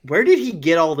 What? Where did he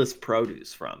get all this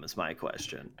produce from? Is my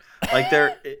question. Like,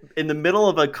 they're in the middle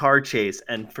of a car chase,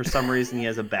 and for some reason he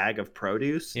has a bag of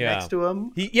produce next to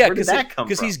him. Where did that come from?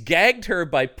 Because he's gagged her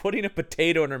by putting a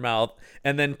potato in her mouth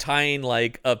and then tying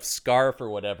like a scarf or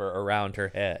whatever around her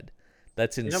head.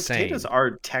 That's insane. Potatoes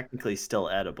are technically still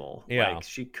edible. Yeah. Like,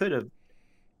 she could have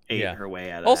ate her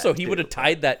way out of Also, that, he would have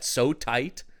tied that so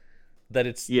tight that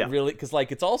it's really, because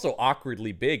like it's also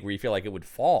awkwardly big where you feel like it would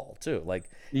fall too. Like,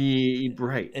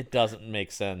 right, it doesn't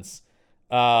make sense.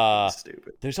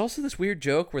 Stupid. There's also this weird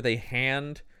joke where they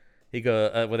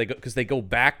because they go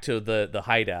back to the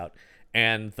hideout,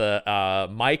 and the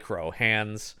micro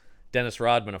hands Dennis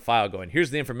Rodman a file, going,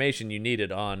 "Here's the information you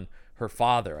needed on her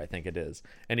father," I think it is,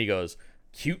 and he goes,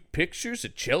 "Cute pictures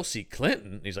of Chelsea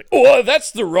Clinton." And he's like, "Oh,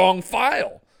 that's the wrong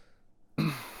file."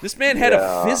 This man had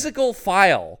a physical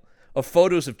file of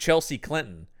photos of Chelsea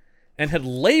Clinton and had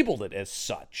labeled it as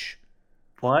such.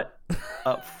 What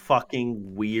a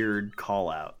fucking weird call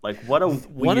out. Like, what a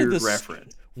weird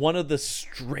reference. One of the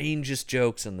strangest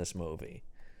jokes in this movie.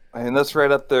 And that's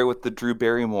right up there with the Drew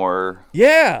Barrymore.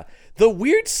 Yeah. The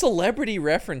weird celebrity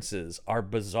references are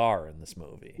bizarre in this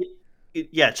movie.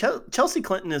 Yeah, Chelsea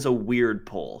Clinton is a weird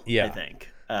pull, I think.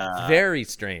 Very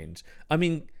strange. I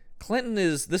mean,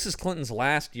 this is Clinton's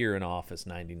last year in office,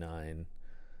 99.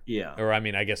 Yeah. Or, I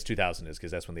mean, I guess 2000 is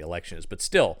because that's when the election is. But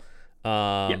still,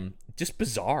 just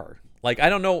bizarre. Like, I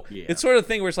don't know. Yeah. It's sort of the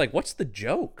thing where it's like, what's the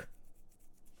joke?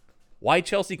 Why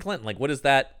Chelsea Clinton? Like, what does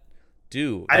that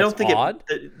do? That's I don't think odd?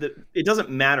 it doesn't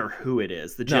matter who it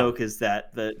is. The joke is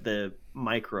that the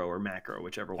micro or macro,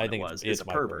 whichever one it was, is a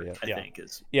pervert. I think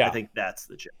I think that's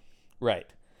the joke. Right.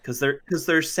 Because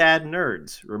they're sad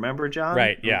nerds. Remember, John?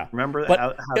 Right. Yeah. Remember but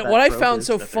how what I found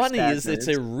so funny is it's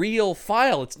a real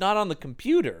file. It's not on the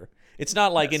computer. It's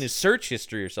not like in his search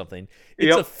history or something.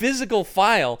 It's a physical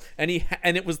file, and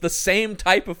it was the same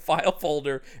type of file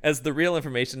folder as the real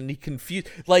information, and he confused.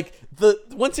 Like you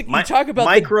talk about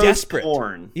the desperate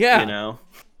porn. Yeah. You know.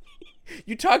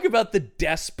 You talk about the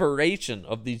desperation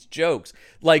of these jokes.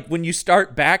 Like when you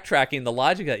start backtracking the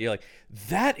logic of that, you're like,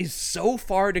 that is so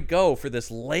far to go for this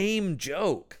lame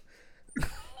joke.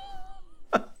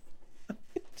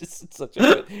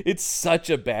 It's such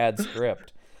a bad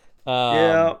script.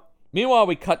 Meanwhile,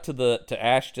 we cut to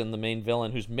Ashton, the main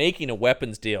villain, who's making a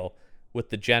weapons deal with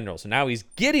the general. So now he's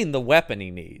getting the weapon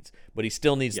he needs, but he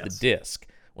still needs the disc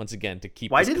once again to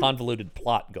keep this convoluted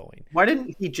plot going. Why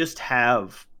didn't he just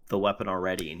have the weapon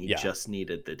already and he just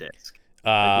needed the disc?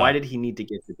 Why did he need to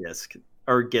get the disc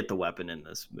or get the weapon in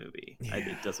this movie?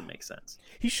 It doesn't make sense.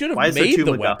 He should have made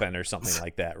the weapon or something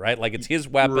like that, right? Like it's his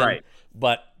weapon,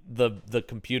 but the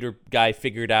computer guy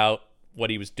figured out what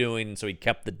he was doing, so he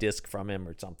kept the disc from him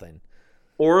or something.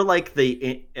 Or like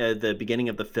the beginning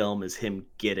of the film is him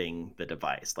getting the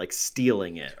device, like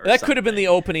stealing it. Or that could have been the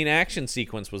opening action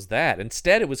sequence. Was that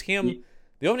instead? It was him.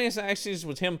 The opening action sequence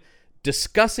was him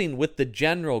discussing with the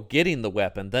general getting the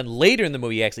weapon. Then later in the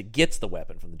movie, he actually gets the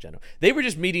weapon from the general. They were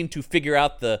just meeting to figure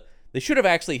out They should have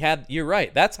actually had. You're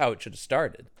right. That's how it should have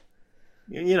started.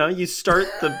 You know, you start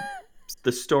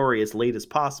the story as late as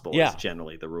possible. Is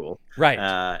generally the rule, right?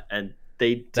 And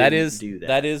they didn't do that.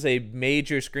 That is a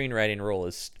major screenwriting rule: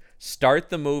 is start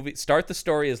the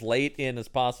story as late in as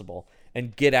possible,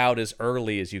 and get out as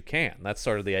early as you can. That's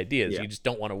sort of the idea. Is you just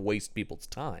don't want to waste people's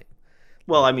time.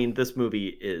 Well, I mean, this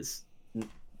movie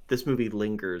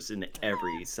lingers in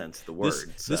every sense of the word.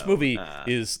 This movie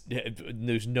is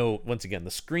once again, the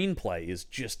screenplay is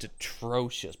just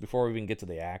atrocious before we even get to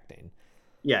the acting.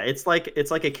 Yeah, it's like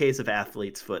a case of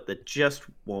athlete's foot that just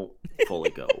won't fully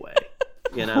go away.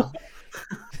 You know?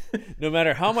 No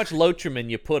matter how much Lotrimin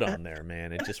you put on there,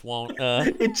 man, it just won't.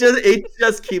 It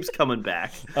just keeps coming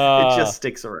back. It just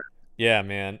sticks around. Yeah,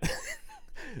 man.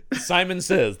 Simon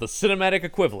Says, the cinematic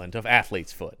equivalent of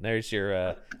athlete's foot. There's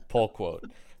your pull quote.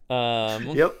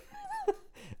 Yep.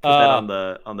 Put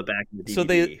that on the back of the DVD. So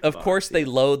they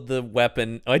load the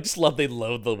weapon. I just love they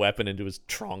load the weapon into his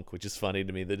trunk, which is funny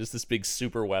to me. That is this big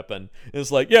super weapon. And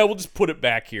it's like, yeah, we'll just put it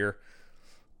back here.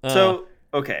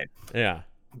 Okay. Yeah.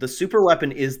 The super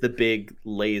weapon is the big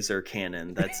laser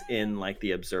cannon that's in like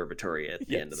the observatory at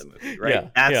the end of the movie, right? Yeah.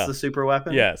 That's the super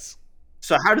weapon? Yes.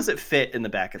 So how does it fit in the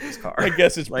back of this car? I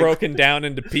guess it's broken down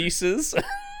into pieces.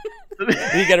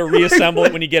 You got to reassemble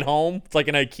it when you get home. It's like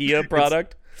an IKEA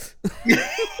product.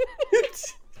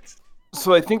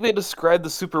 So I think they described the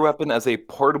super weapon as a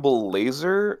portable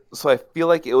laser. So I feel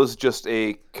like it was just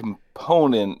a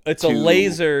component. It's a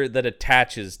laser that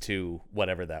attaches to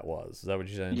whatever that was. Is that what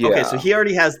you're saying? Yeah. Okay, so he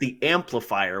already has the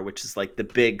amplifier, which is like the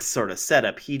big sort of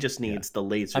setup. He just needs the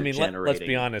laser generating let's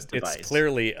be honest. device. It's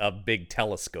clearly a big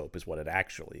telescope is what it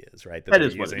actually is, right? That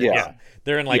is what it is. Yeah.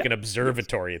 They're in like an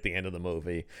observatory at the end of the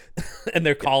movie, and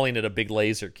they're calling it a big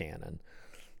laser cannon.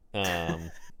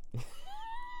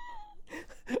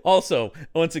 Also,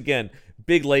 once again,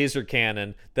 big laser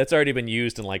cannon that's already been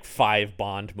used in like 5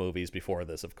 Bond movies before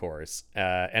this, of course,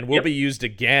 and will be used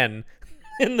again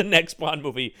in the next Bond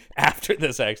movie after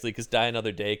this, actually, because Die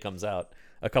Another Day comes out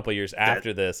a couple years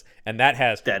after this, and that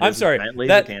has. I'm sorry,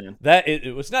 laser cannon.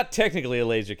 It was not technically a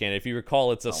laser cannon. If you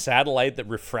recall, it's a satellite that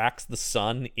refracts the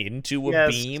sun into a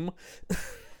beam.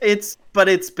 It's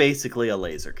basically a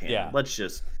laser cannon. Yeah.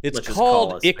 It's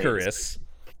called Icarus.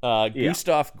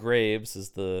 Gustav Graves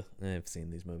is I've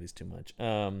seen these movies too much.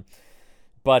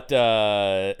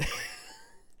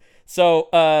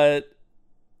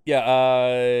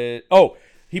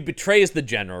 He betrays the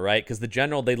general, right? Because the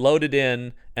general, they load it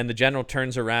in, and the general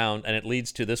turns around, and it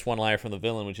leads to this one line from the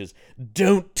villain, which is,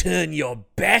 "Don't turn your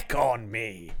back on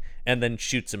me," and then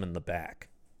shoots him in the back.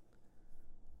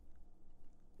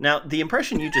 Now, the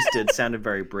impression you just did sounded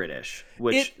very British,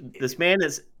 which this man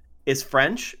is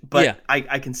French, but yeah.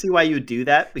 I can see why you would do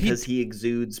that because he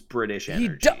exudes British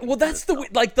energy. Well, that's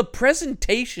the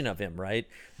presentation of him, right?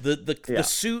 The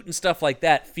suit and stuff like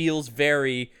that feels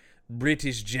very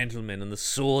British gentleman, and the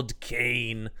sword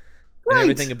cane and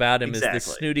everything about him is this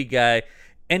snooty guy.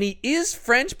 And he is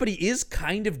French, but he is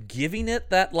kind of giving it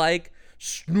that like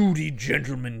snooty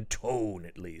gentleman tone,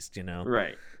 at least, you know?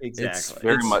 Right, exactly. It's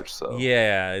very much so.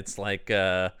 Yeah, it's like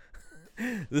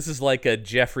this is like a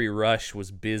Jeffrey Rush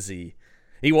was busy.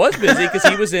 He was busy because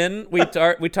he was in.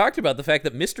 We talked about the fact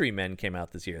that Mystery Men came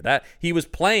out this year. That he was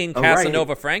playing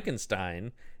Casanova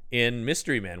Frankenstein in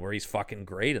Mystery Men, where he's fucking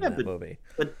great in that movie.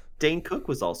 But Dane Cook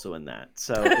was also in that.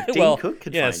 So if Dane Cook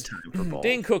could find time for both,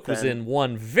 Dane Cook was in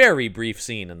one very brief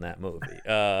scene in that movie.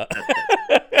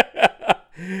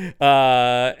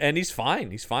 And he's fine.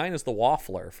 He's fine as the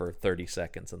Waffler for 30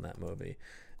 seconds in that movie.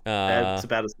 That's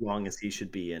about as long as he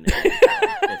should be in it,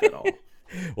 if at all.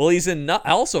 Well, he's in.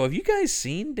 Also, have you guys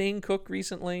seen Dane Cook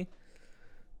recently?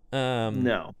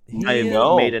 No, I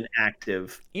have made an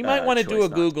active. You might want to do a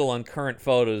Google on current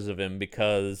photos of him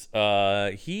because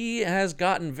he has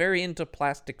gotten very into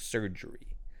plastic surgery.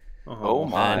 Oh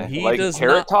my! And he like does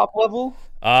Carrot Top level?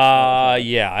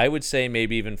 Yeah, I would say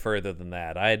maybe even further than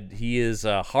that. He is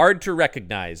hard to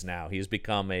recognize now. He's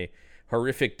become a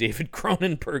horrific David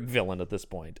Cronenberg villain at this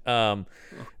point. So.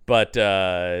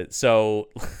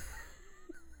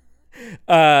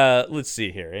 Let's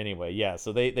see here. Anyway, yeah,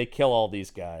 so they kill all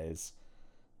these guys.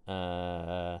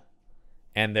 And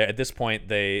they're, at this point,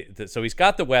 so he's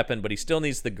got the weapon, but he still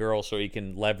needs the girl so he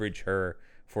can leverage her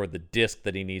for the disc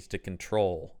that he needs to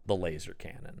control the laser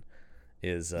cannon.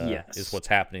 Is what's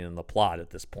happening in the plot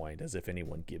at this point, as if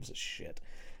anyone gives a shit.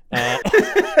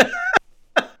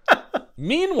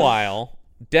 Meanwhile,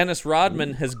 Dennis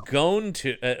Rodman has gone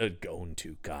to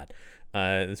God.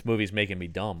 This movie's making me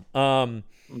dumb.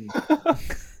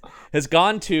 Has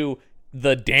gone to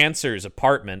the dancer's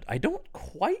apartment. I don't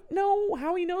quite know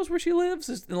how he knows where she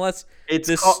lives, unless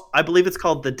I believe it's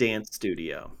called the Dance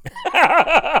Studio.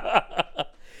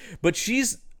 But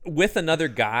she's with another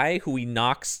guy who he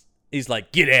knocks. He's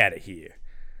like, "Get out of here!"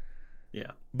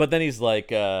 Yeah. But then he's like,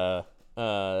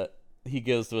 he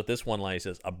goes with this one line. He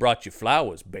says, "I brought you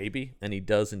flowers, baby," and he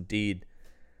does indeed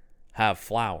have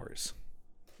flowers.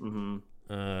 Mm-hmm.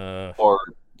 For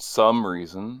some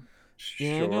reason.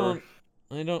 Yeah, sure.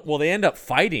 I don't. Well, they end up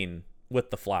fighting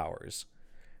with the flowers.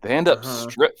 They end up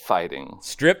strip fighting.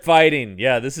 Strip fighting.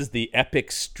 Yeah, this is the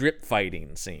epic strip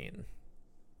fighting scene.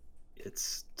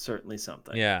 It's certainly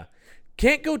something. Yeah.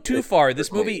 Can't go too far.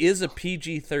 This movie is a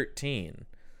PG-13.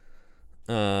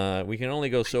 We can only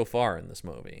go so far in this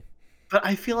movie. But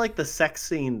I feel like the sex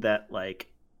scene that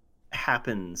like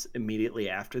happens immediately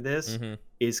after this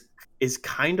is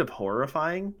kind of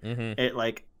horrifying. It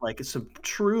like some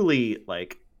truly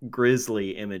like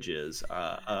grisly images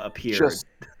appear. Just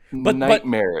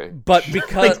nightmare. But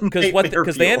because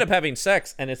they end up having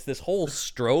sex, and it's this whole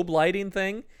strobe lighting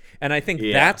thing, and I think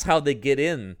that's how they get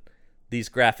in these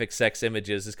graphic sex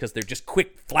images, is because they're just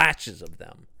quick flashes of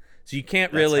them. So you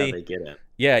can't really. That's how they get it.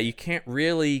 Yeah, you can't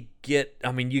really get.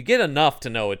 I mean, you get enough to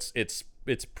know it's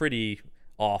pretty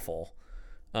awful.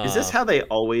 Is this how they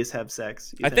always have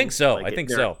sex? I think so. I think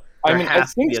so. I mean, I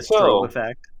think so.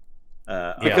 Effect,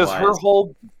 because her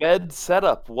whole bed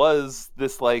setup was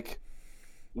this like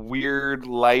weird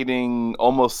lighting,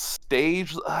 almost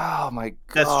stage. Oh my god,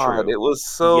 that's true. It was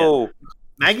so. Yeah.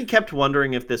 Maggie kept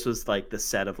wondering if this was like the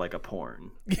set of like a porn,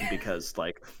 because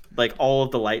like all of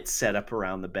the lights set up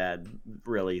around the bed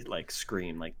really like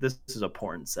scream like this is a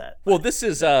porn set. Well, this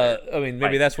is I mean,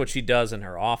 maybe that's what she does in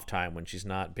her off time when she's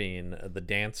not being the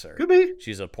dancer. Could be.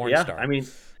 She's a porn star. I mean,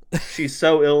 she's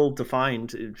so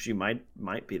ill-defined. She might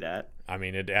be that. I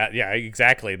mean, yeah,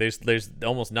 exactly. There's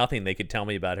almost nothing they could tell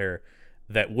me about her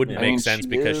that wouldn't make sense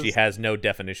because she has no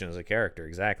definition as a character.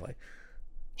 Exactly.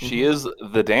 She is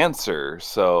the dancer,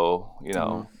 so, you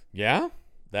know. Yeah,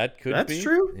 that could be. That's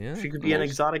true. Yeah. She could be an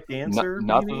exotic dancer.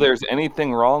 Not that there's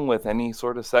anything wrong with any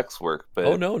sort of sex work,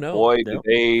 but no. Boy, do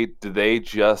they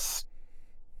just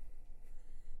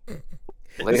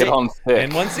lay it on thick.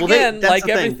 And once again, like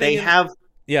everything, they have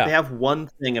one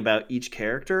thing about each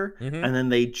character, and then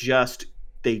they just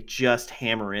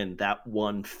hammer in that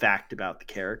one fact about the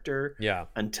character,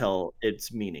 until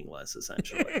it's meaningless,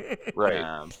 essentially.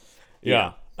 Right.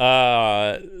 Yeah. We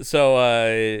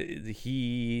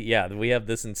have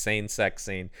this insane sex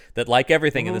scene that, like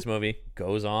everything in this movie,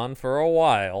 goes on for a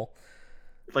while.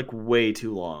 Like way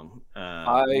too long.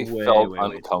 I felt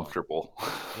uncomfortable.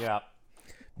 Yeah.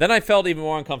 Then I felt even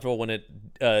more uncomfortable when it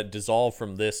dissolved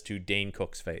from this to Dane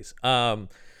Cook's face.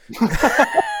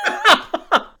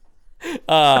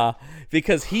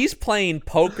 Because he's playing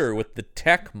poker with the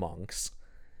tech monks,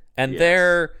 and Yes.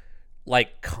 they're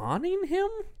like conning him.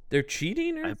 They're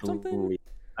cheating or something.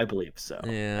 I believe so.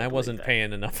 Yeah, I wasn't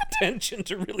paying enough attention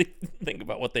to really think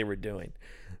about what they were doing.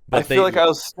 But I feel like I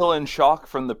was still in shock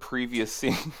from the previous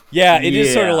scene. Yeah, it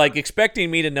is sort of like expecting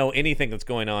me to know anything that's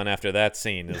going on after that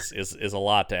scene is a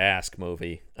lot to ask,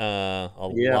 movie.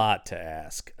 Lot to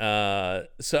ask.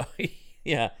 So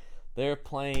yeah, they're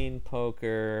playing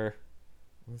poker.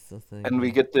 What's the thing? And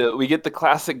we get the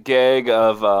classic gag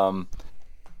of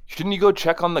shouldn't you go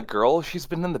check on the girl? She's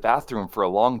been in the bathroom for a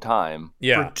long time.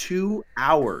 Yeah. For 2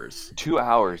 hours. 2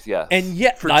 hours, yes. And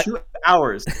yet For 2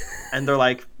 hours. And they're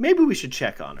like, maybe we should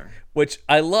check on her. Which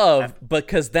I love,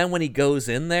 because then when he goes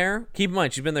in there, keep in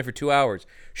mind, she's been there for 2 hours.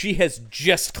 She has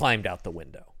just climbed out the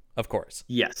window, of course.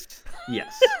 Yes.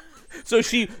 So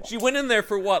she went in there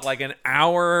for what, like an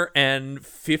hour and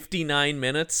 59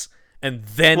 minutes, and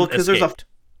then escaped.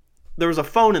 There was a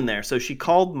phone in there, so she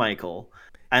called Michael.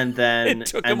 And then it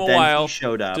took him a while he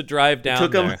showed up to drive down.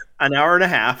 It took him an hour and a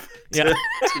half to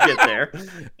get there.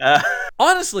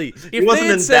 Honestly, if wasn't they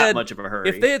had in said that much of a hurry.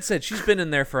 If they had said she's been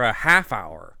in there for a half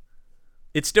hour,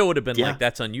 it still would have been like,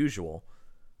 that's unusual.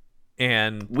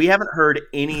 And we haven't heard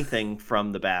anything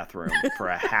from the bathroom for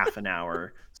a half an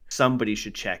hour. Somebody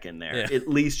should check in there, at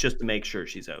least just to make sure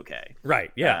she's okay.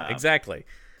 Right? Yeah, exactly.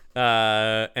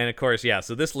 And of course,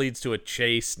 so this leads to a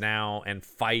chase now and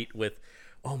fight with.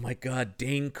 Oh my God,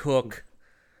 Dane Cook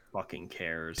fucking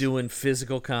cares. Doing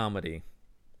physical comedy.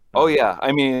 Oh yeah,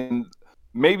 I mean,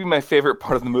 maybe my favorite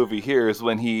part of the movie here is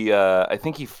when he, I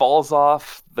think he falls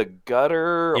off the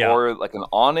gutter or like an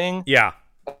awning. Yeah.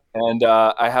 And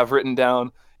I have written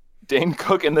down, Dane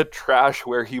Cook in the trash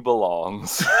where he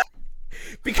belongs.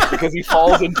 Because he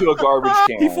falls into a garbage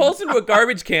can. He falls into a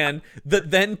garbage can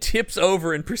that then tips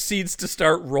over and proceeds to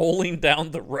start rolling down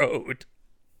the road.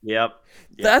 Yep.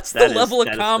 That's the level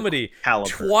of comedy.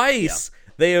 Twice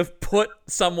they have put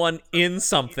someone in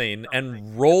something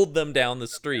and rolled them down the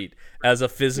street as a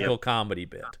physical comedy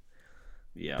bit.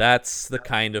 Yeah, that's the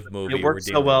kind of movie it worked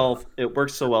we're so well. with. It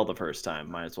worked so well the first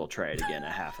time. Might as well try it again a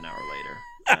half an hour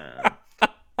later.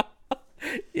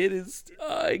 It is.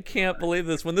 I can't believe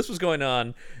this. When this was going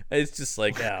on, it's just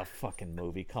like, fucking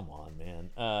movie. Come on,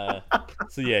 man.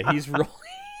 So yeah,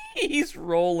 he's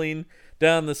rolling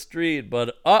down the street,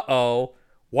 but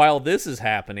while this is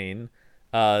happening,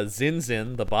 Zin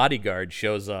Zin, the bodyguard,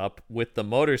 shows up with the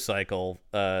motorcycle,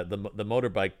 the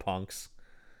motorbike punks,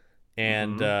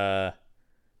 and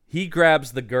he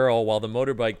grabs the girl while the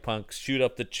motorbike punks shoot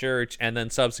up the church and then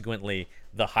subsequently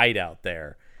the hideout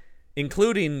there.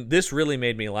 Including, this really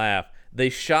made me laugh, they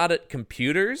shot at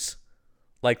computers,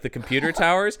 like the computer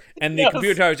towers, and the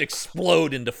computer towers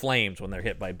explode into flames when they're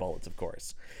hit by bullets, of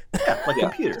course. Yeah, like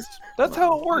computers. That's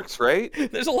how it works, right?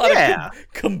 There's a lot of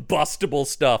combustible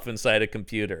stuff inside a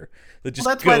computer that just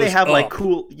that's goes why they have up. like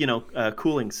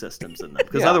cooling systems in them,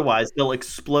 because otherwise they'll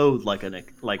explode like a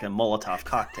Molotov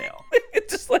cocktail.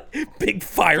 It's just like big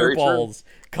fireballs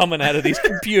coming out of these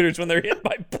computers when they're hit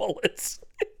by bullets.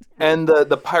 And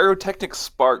the pyrotechnic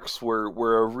sparks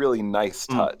were a really nice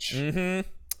touch. Mm-hmm.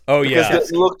 Oh yeah,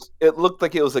 it looked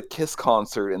like it was a Kiss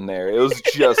concert in there. It was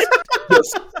just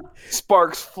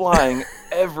sparks flying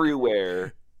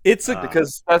everywhere.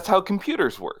 Because that's how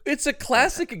computers work. It's a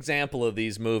classic example of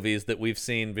these movies that we've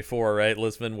seen before, right,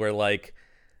 Lisman? Where like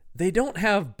they don't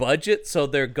have budget, so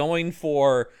they're going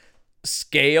for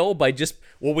scale by just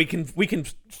we can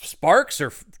sparks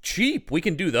are cheap. We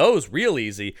can do those real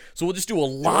easy. So we'll just do a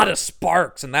lot of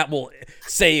sparks, and that will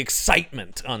say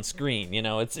excitement on screen. You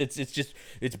know, it's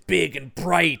big and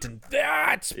bright and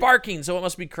it's sparking, so it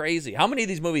must be crazy. How many of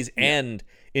these movies end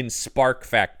in spark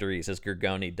factories, as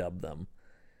Gergoni dubbed them?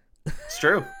 It's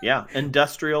true. Yeah,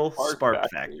 industrial spark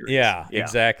factories. Yeah,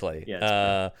 exactly.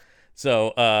 Yeah.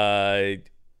 So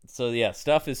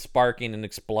stuff is sparking and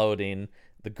exploding.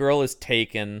 The girl is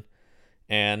taken,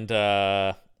 and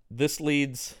this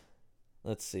leads.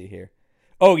 Let's see here.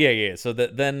 Oh yeah. So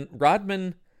then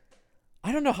Rodman.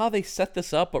 I don't know how they set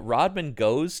this up, but Rodman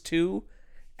goes to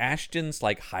Ashton's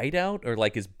like hideout or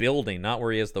like his building, not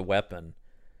where he has the weapon.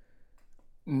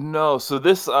 No, so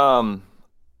this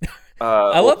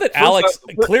I love that Alex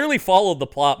clearly followed the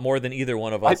plot more than either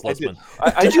one of us.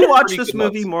 Did you watch this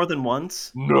movie more than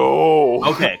once? No.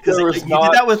 Okay, because you did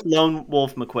that with Lone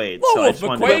Wolf McQuade. Lone Wolf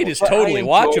McQuade is totally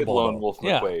watchable. Lone Wolf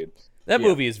McQuade. That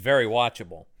movie is very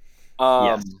watchable.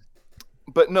 Yes.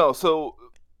 But no, so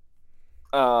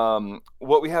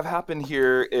what we have happen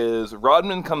here is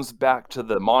Rodman comes back to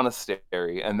the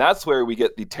monastery, and that's where we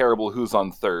get the terrible Who's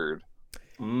on Third.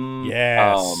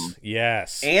 Yes.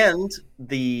 Yes. And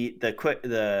the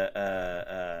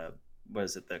what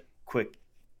is it? The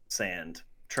quicksand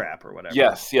trap or whatever.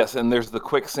 Yes, and there's the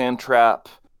quicksand trap,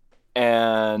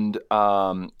 and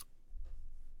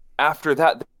after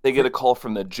that, they get a call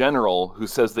from the general who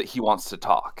says that he wants to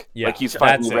talk. Yeah, like he's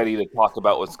finally ready to talk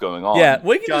about what's going on. Yeah,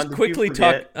 we can John, just quickly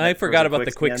talk. I forgot about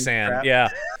the quicksand. trap? Yeah,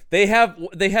 they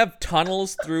have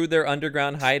tunnels through their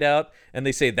underground hideout, and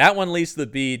they say that one leads to the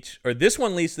beach, or this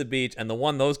one leads to the beach, and the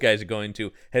one those guys are going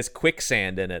to has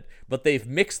quicksand in it. But they've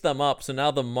mixed them up, so now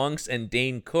the monks and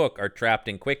Dane Cook are trapped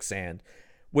in quicksand.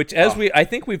 Which, I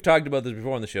think we've talked about this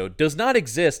before on the show, does not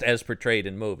exist as portrayed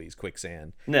in movies,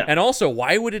 quicksand. No. And also,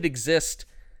 why would it exist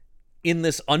in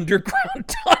this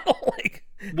underground tunnel?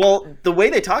 Well, the way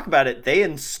they talk about it, they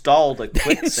installed a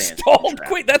quicksand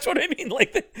trap. That's what I mean.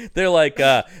 They're like,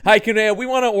 hi, we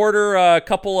want to order a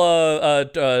couple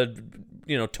of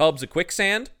tubs of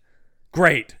quicksand.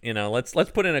 Great, let's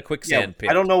put in a quicksand pit.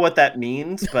 I don't know what that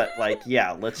means, but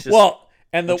let's just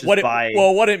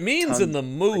what it means in the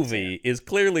movie is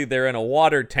clearly they're in a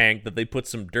water tank that they put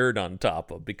some dirt on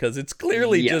top of, because it's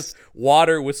clearly just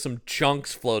water with some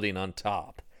chunks floating on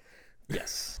top.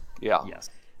 Yes. Yeah. Yes.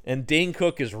 And Dane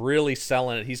Cook is really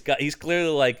selling it. He's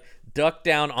clearly ducked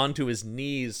down onto his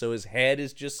knees, so his head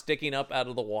is just sticking up out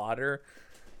of the water.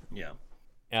 Yeah.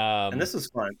 And this is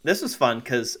fun. This is fun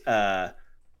because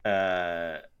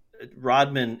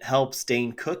Rodman helps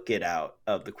Dane Cook get out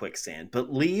of the quicksand,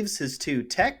 but leaves his two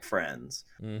tech friends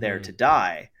there to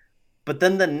die. But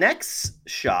then the next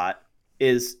shot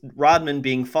is Rodman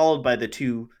being followed by the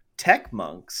two tech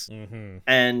monks,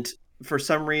 and for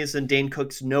some reason Dane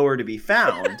Cook's nowhere to be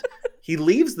found. He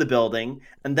leaves the building,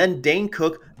 and then Dane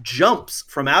Cook jumps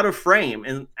from out of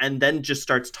frame and then just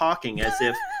starts talking as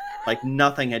if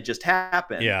nothing had just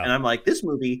happened. Yeah. And I'm like, this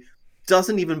movie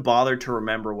doesn't even bother to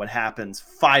remember what happens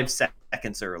 5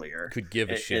 seconds earlier. Could give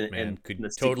a shit, man. Could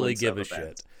totally give a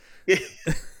shit.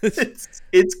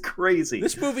 It's crazy.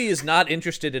 This movie is not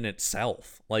interested in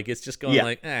itself. It's just going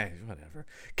whatever.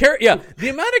 The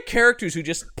amount of characters who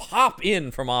just pop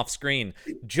in from off screen,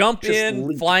 jump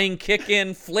in, flying kick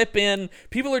in, flip in.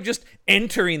 People are just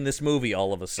entering this movie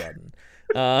all of a sudden.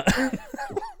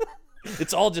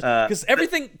 It's all just because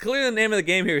everything. Clearly, the name of the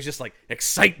game here is just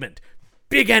excitement,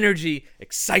 big energy,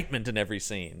 excitement in every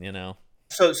scene.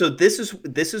 So this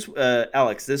is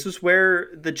Alex. This is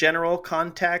where the general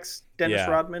contacts Dennis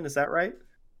Rodman. Is that right?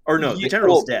 Or no, the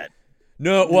general's dead.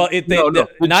 No, well, the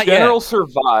not general yet.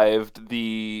 Survived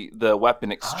the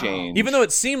weapon exchange, even though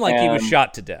it seemed like he was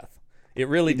shot to death. It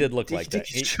really did look like that.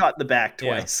 He shot in the back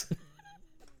twice.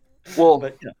 Well,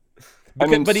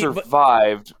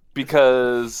 survived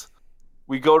because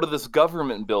we go to this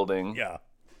government building. Yeah,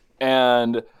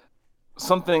 and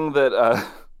something that.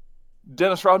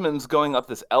 Dennis Rodman's going up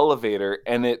this elevator,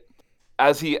 and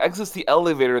as he exits the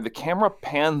elevator, the camera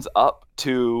pans up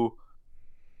to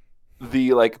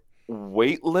the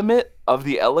weight limit of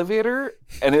the elevator,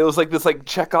 and it was this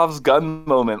Chekhov's gun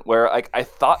moment where I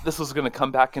thought this was going to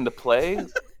come back into play.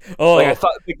 I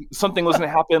thought something was going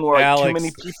to happen where Alex, too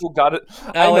many people got it.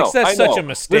 Alex, that's such a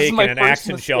mistake in an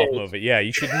action shelf movie. Yeah,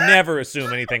 you should never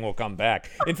assume anything will come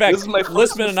back. In fact,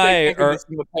 Lisman and I are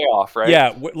the payoff, right?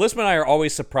 Yeah, Lisman and I are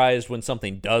always surprised when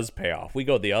something does pay off. We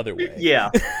go the other way. Yeah,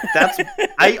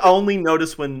 I only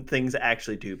notice when things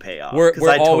actually do pay off, because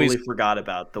I totally forgot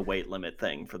about the weight limit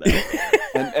thing for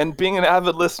that. and being an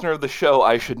avid listener of the show,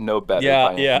 I should know better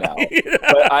by now.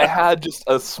 But I had just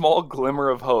a small glimmer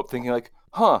of hope, thinking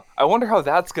I wonder how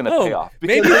that's going to pay off.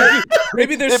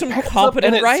 Maybe there's some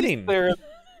competent writing.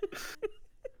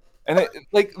 And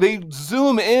they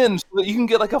zoom in so that you can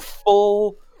get a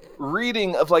full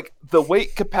reading of the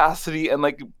weight capacity and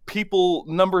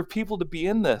number of people to be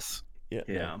in this.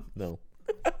 Yeah. No.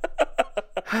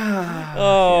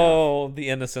 Oh, the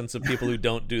innocence of people who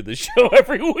don't do the show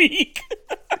every week.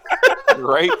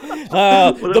 Right?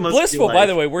 The blissful, by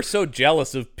the way, we're so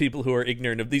jealous of people who are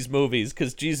ignorant of these movies,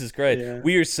 because Jesus Christ,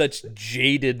 we are such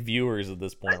jaded viewers at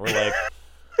this point. We're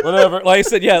whatever. Like I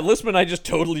said, Lisman and I just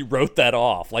totally wrote that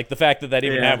off. The fact that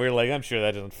even happened, we were I'm sure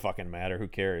that doesn't fucking matter. Who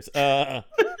cares? But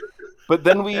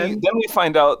then we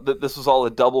find out that this was all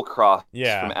a double cross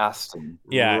from Aston.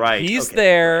 Yeah, right. He's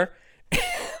there.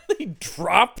 They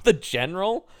drop the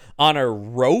general on a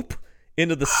rope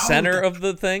into the center of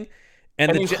the thing.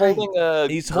 And he's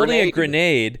holding a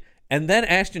grenade, and then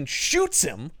Ashton shoots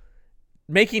him,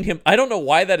 making him. I don't know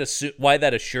why that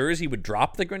assures he would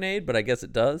drop the grenade, but I guess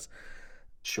it does.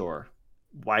 Sure.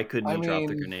 why couldn't he drop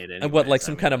the grenade anyways? And what, like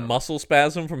some kind of muscle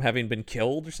spasm from having been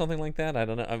killed or something like that? I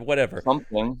don't know. Whatever.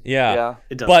 Something. Yeah.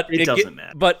 It doesn't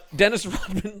matter. But Dennis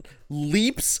Rodman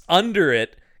leaps under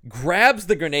it, grabs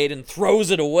the grenade, and throws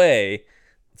it away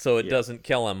so it doesn't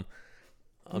kill him.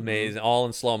 Amazing. Mm-hmm. All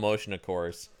in slow motion, of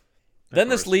course. Then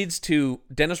this leads to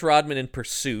Dennis Rodman in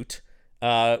pursuit,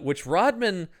 which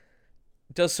Rodman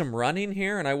does some running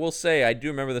here. And I will say, I do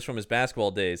remember this from his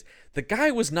basketball days. The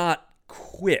guy was not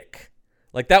quick.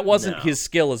 Like, that wasn't his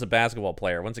skill as a basketball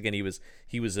player. Once again, he was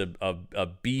a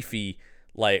beefy,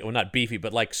 like, well, not beefy,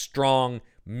 but like strong,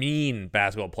 mean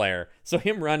basketball player. So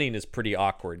him running is pretty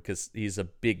awkward because he's a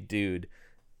big dude.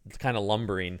 It's kind of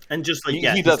lumbering. And just like, he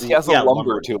has a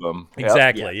lumber to him.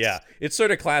 Exactly, yeah. It's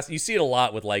sort of class. You see it a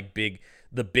lot with like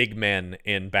the big men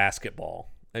in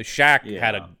basketball. Shaq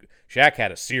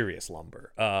had a serious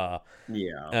lumber. And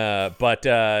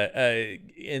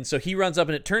so he runs up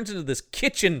and it turns into this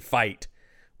kitchen fight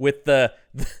with the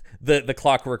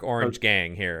Clockwork Orange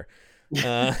gang here.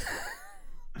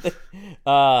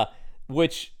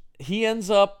 Which he ends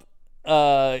up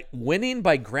winning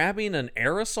by grabbing an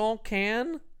aerosol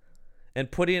can and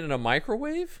putting it in a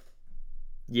microwave.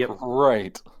 Yep.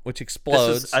 Right. Which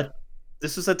explodes.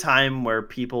 This was a time where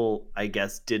people, I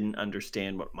guess, didn't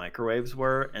understand what microwaves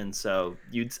were, and so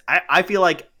I feel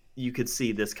like you could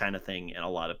see this kind of thing in a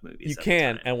lot of movies. You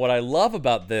can, and what I love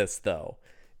about this, though,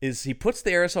 is he puts the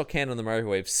aerosol can in the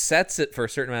microwave, sets it for a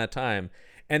certain amount of time,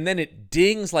 and then it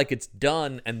dings like it's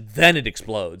done, and then it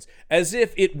explodes, as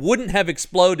if it wouldn't have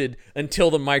exploded until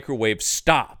the microwave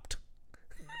stopped.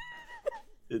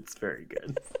 It's very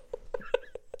good.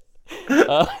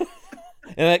 And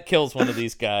that kills one of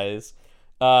these guys.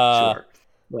 Sure.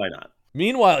 Why not?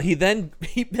 Meanwhile, he then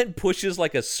pushes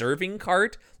like a serving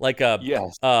cart, like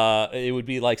it would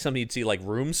be like something you'd see like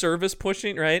room service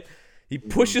pushing, right? He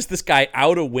pushes this guy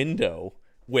out a window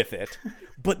with it,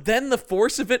 but then the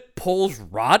force of it pulls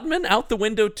Rodman out the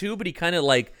window too, but he kind of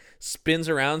like spins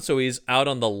around so he's out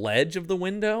on the ledge of the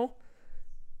window.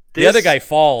 The other guy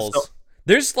falls.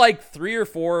 There's like 3 or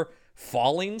 4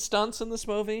 falling stunts in this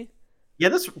movie. Yeah,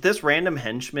 this random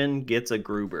henchman gets a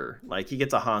Gruber. Like, he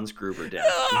gets a Hans Gruber death.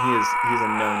 He's a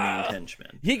no-named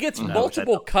henchman. He gets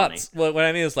multiple cuts. What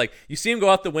I mean is, like, you see him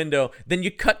go out the window, then you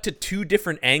cut to 2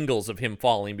 different angles of him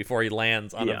falling before he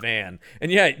lands on a van.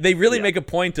 And they really make a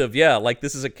point of, like,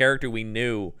 this is a character we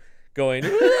knew going.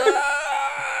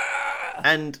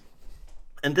 And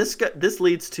this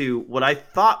leads to what I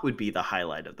thought would be the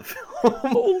highlight of the film.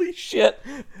 Holy shit.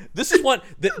 This is one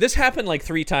this happened like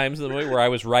 3 times in the movie where I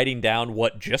was writing down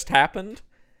what just happened,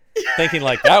 thinking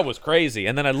like that was crazy,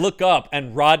 and then I look up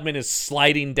and Rodman is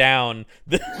sliding down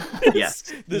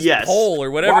this pole or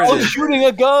whatever while it is. shooting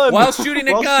a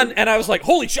gun. And I was like,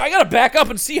 holy shit, I gotta back up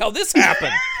and see how this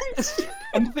happened.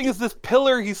 And the thing is, this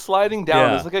pillar he's sliding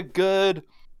down is like a good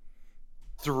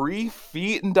 3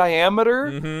 feet in diameter.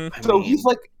 Mm-hmm. So he's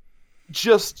like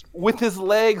just with his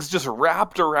legs just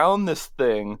wrapped around this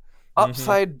thing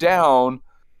upside down.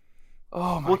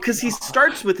 Oh my! Well, because he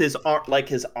starts with his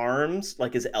arms,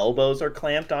 like his elbows are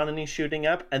clamped on, and he's shooting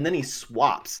up, and then he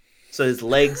swaps, so his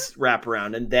legs wrap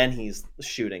around, and then he's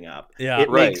shooting up. Yeah,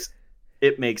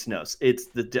 It makes no sense.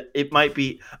 It might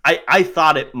be. I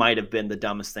thought it might have been the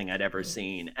dumbest thing I'd ever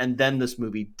seen, and then this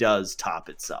movie does top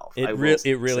itself. It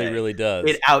really does.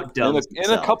 It outdoes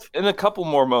itself. In a couple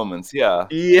more moments. Yeah.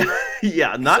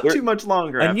 Not too much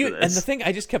longer after this. And the thing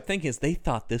I just kept thinking is they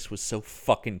thought this was so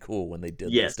fucking cool when they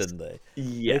did this, didn't they?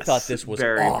 Yes. They thought this was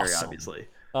very, awesome. very obviously.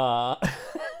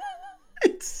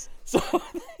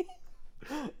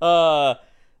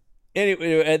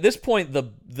 Anyway, at this point, the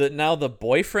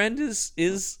boyfriend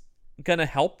is gonna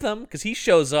help them because he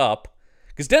shows up.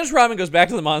 Because Dennis Rodman goes back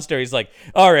to the monastery. He's like,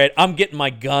 "All right, I'm getting my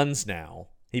guns now."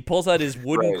 He pulls out his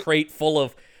wooden crate full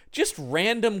of just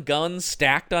random guns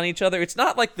stacked on each other. It's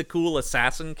not like the cool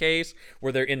assassin case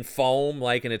where they're in foam,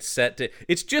 like, and it's set to.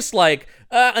 It's just like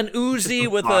an Uzi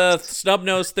with a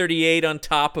snub-nosed 38 on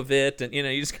top of it, and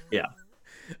you just it's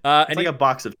and like a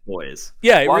box of toys.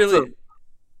 Yeah,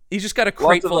 he's just got a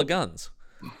crate full of guns.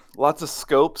 Lots of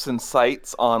scopes and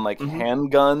sights on like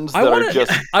handguns that are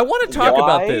just. I want to talk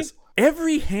about this.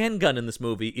 Every handgun in this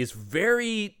movie is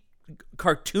very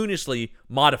cartoonishly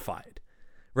modified,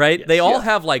 right? Yes, they all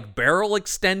have like barrel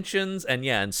extensions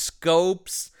and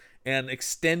scopes and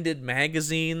extended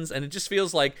magazines, and it just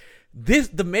feels like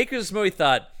the makers of this movie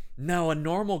thought, no, a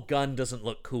normal gun doesn't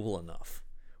look cool enough.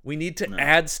 We need to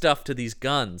add stuff to these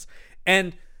guns.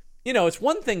 And it's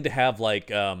one thing to have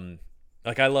like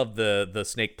I love the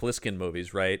Snake Plissken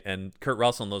movies, right? And Kurt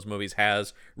Russell in those movies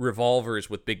has revolvers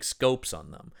with big scopes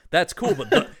on them. That's cool,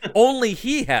 but only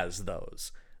he has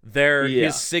those. They're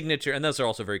his signature, and those are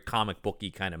also very comic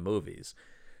booky kind of movies.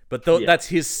 But that's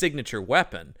his signature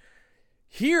weapon.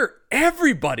 Here,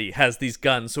 everybody has these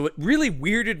guns, so it really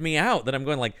weirded me out that I'm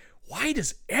going like, why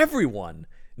does everyone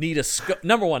need a scope?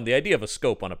 Number one, the idea of a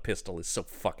scope on a pistol is so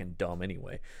fucking dumb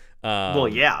anyway. Well,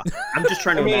 yeah. I'm just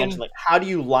trying to imagine, like, how do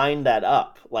you line that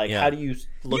up? Like, how do you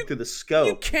look through the scope?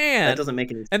 You can. That doesn't make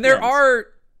any sense. And there are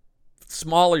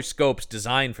smaller scopes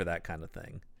designed for that kind of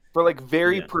thing. For, like,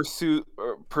 very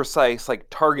precise, like,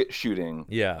 target shooting.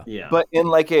 Yeah. But in,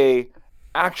 like, a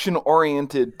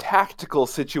action-oriented tactical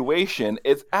situation,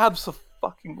 it's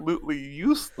absolutely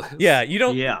useless. Yeah, you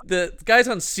don't. Yeah. The guys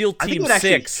on SEAL Team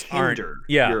 6 aren't.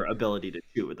 Your ability to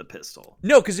shoot with a pistol.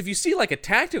 No, because if you see like a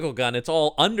tactical gun, it's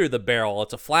all under the barrel.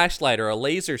 It's a flashlight or a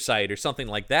laser sight or something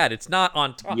like that. It's not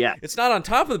on top. Yeah. It's not on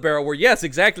top of the barrel. Where yes,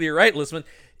 exactly, you're right, Lisman.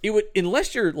 It would,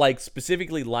 unless you're like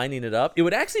specifically lining it up, it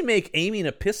would actually make aiming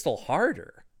a pistol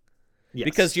harder. Yes.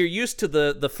 Because you're used to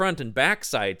the front and back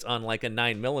sights on like a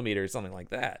 9mm or something like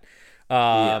that.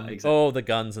 Exactly. Oh, the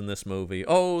guns in this movie.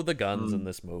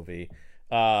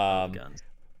 Guns.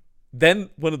 Then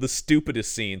one of the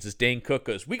stupidest scenes is Dane Cook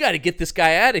goes, "We got to get this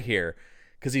guy out of here,"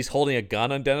 because he's holding a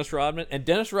gun on Dennis Rodman, and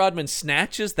Dennis Rodman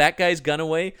snatches that guy's gun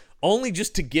away only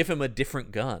just to give him a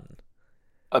different gun.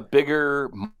 A bigger,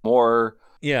 more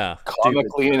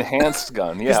comically enhanced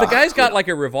gun. Yeah, because the guy's got like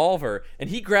a revolver, and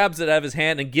he grabs it out of his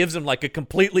hand and gives him like a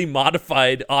completely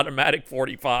modified automatic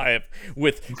 45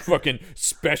 with fucking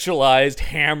specialized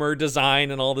hammer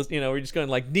design and all this. You know, we're just going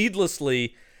like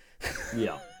needlessly,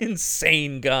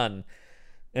 insane gun.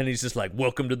 And he's just like,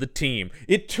 "Welcome to the team."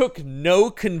 It took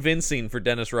no convincing for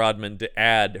Dennis Rodman to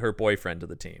add her boyfriend to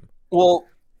the team. Well,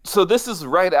 so this is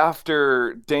right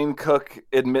after Dane Cook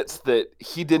admits that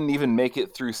he didn't even make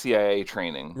it through CIA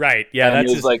training. Right. Yeah. And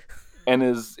that's is like, and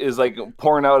is like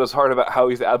pouring out his heart about how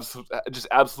he's just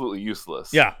absolutely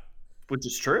useless. Yeah. Which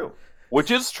is true.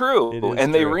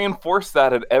 And they reinforce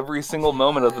that at every single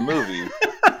moment of the movie.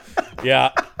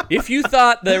 Yeah. If you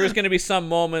thought there was going to be some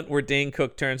moment where Dane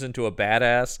Cook turns into a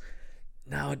badass,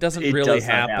 no, it doesn't really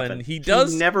happen. He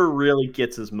never really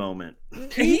gets his moment.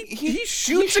 He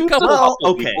shoots a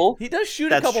couple people. He does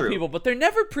shoot a couple people, but they're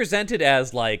never presented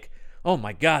as like, "Oh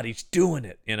my God, he's doing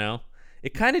it," you know?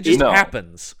 It kind of just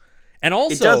happens. And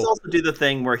also, it does also do the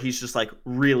thing where he's just like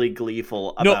really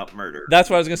gleeful about murder. That's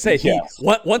what I was going to say.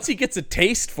 Once he gets a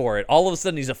taste for it, all of a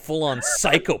sudden he's a full-on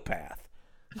psychopath.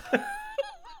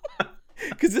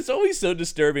 Because it's always so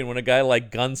disturbing when a guy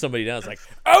like guns somebody down. It's like,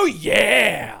 "Oh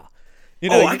yeah." You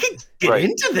know, I can get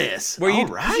into this. Where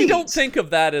you don't think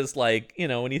of that as like, you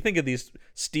know, when you think of these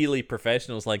steely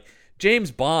professionals, like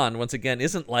James Bond, once again,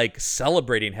 isn't like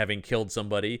celebrating having killed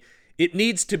somebody. It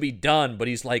needs to be done, but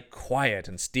he's like quiet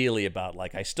and steely about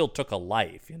like, I still took a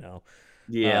life, you know.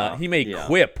 Yeah. He may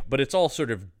quip, but it's all sort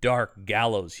of dark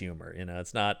gallows humor, you know.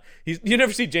 It's not. You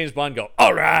never see James Bond go,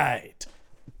 "All right,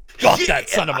 got that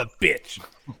son of a bitch."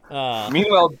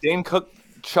 Meanwhile, Dane Cook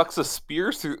chucks a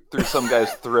spear through some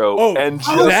guy's throat and just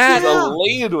is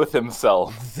elated with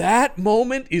himself. That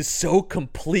moment is so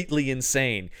completely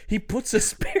insane. He puts a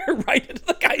spear right into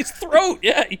the guy's throat.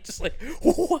 Yeah, he's just like,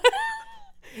 "What?"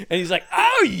 And he's like,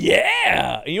 "Oh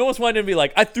yeah!" And you almost want him to be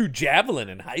like, "I threw javelin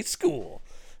in high school."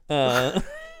 So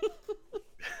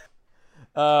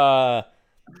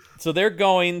they're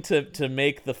going to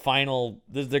make the final.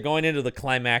 They're going into the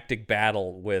climactic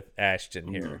battle with Ashton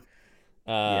here.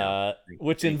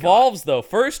 Which involves, though,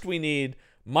 first we need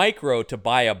Micro to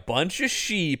buy a bunch of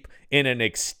sheep in an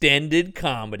extended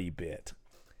comedy bit.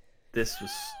 This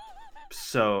was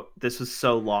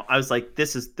so long. I was like,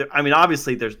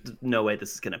 obviously there's no way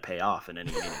this is going to pay off in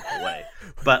any meaningful way.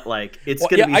 But like, it's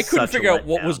going to be. I couldn't figure out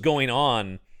what was going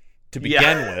on to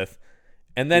begin with.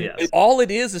 And then all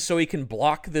it is so he can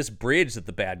block this bridge that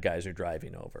the bad guys are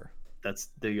driving over. That's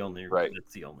the only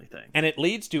thing. And it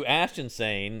leads to Ashton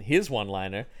saying his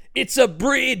one-liner, "It's a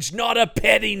bridge, not a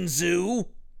petting zoo."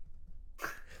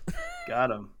 Got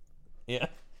him. Yeah.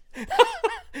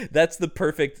 That's the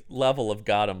perfect level of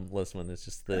got him, Lisman. It's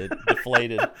just the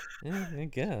deflated. I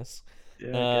guess.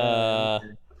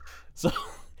 So,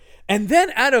 and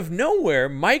then out of nowhere,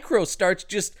 Micro starts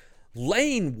just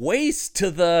laying waste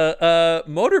to the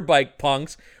motorbike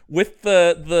punks with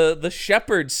the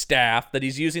shepherd staff that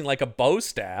he's using like a bow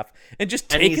staff and just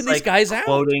taking these guys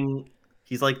out.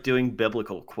 He's like doing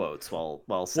biblical quotes while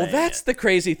saying. Well, that's the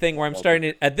crazy thing where I'm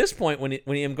starting to, at this point when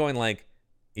I'm going like,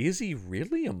 is he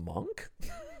really a monk?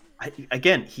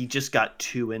 Again, he just got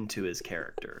too into his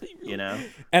character, you know.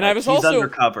 And like, I was also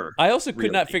undercover. I also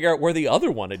could not figure out where the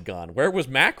other one had gone. Where was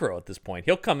Macro at this point?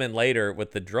 He'll come in later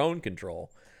with the drone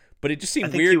control, but it just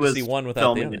seemed weird to see one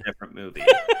without the other. Filming a different movie.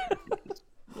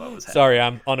 what was happening. Sorry,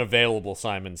 I'm unavailable,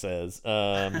 Simon says.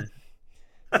 So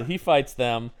he fights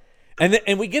them.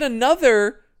 And we get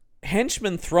another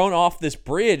henchman thrown off this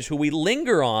bridge who we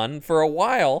linger on for a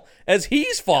while as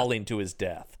he's falling to his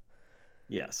death.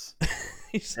 Yes.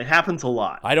 It happens a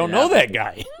lot. I don't know that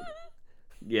guy.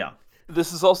 Yeah.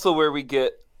 This is also where we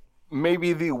get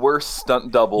maybe the worst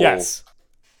stunt double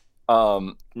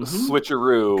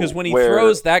switcheroo. Because when he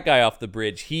throws that guy off the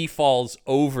bridge, he falls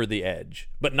over the edge,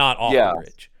 but not off the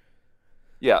bridge.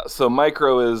 Yeah, so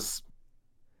Micro is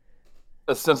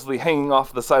ostensibly hanging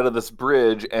off the side of this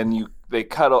bridge, and they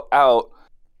cut out,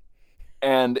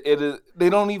 and they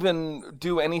don't even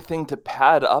do anything to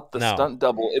pad up the stunt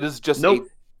double. It is just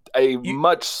a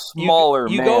much smaller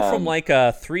man. You go from like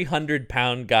a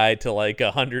 300-pound guy to like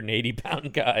a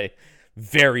 180-pound guy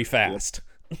very fast.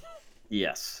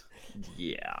 Yes.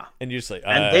 Yeah. And you're just like...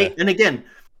 And again,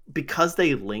 because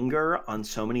they linger on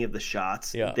so many of the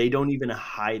shots, they don't even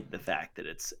hide the fact that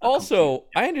it's... Also,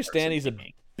 I understand he's a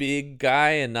big guy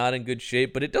and not in good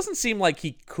shape, but it doesn't seem like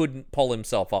he couldn't pull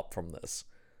himself up from this.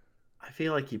 I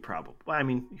feel like he probably... Well, I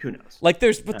mean, who knows? Like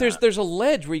there's a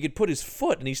ledge where he could put his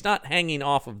foot, and he's not hanging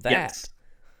off of that. Yes.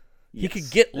 He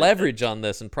could get leverage on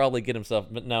this and probably get himself...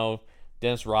 But no,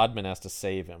 Dennis Rodman has to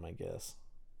save him, I guess.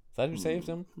 Is that who saves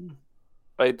him?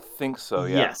 I think so,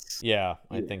 yeah. Yes. Yeah,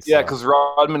 I think so. Yeah, because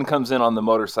Rodman comes in on the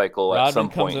motorcycle at some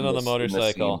point. Rodman comes in on the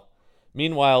motorcycle.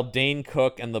 Meanwhile, Dane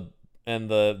Cook and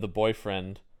the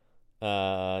boyfriend...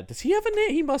 does he have a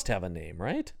name? He must have a name,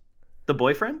 right? The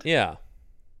boyfriend? Yeah.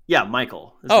 Yeah,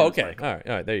 Michael. Okay. Michael. All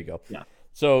right. There you go. Yeah.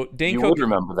 So Dane Cook would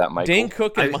remember that, Michael.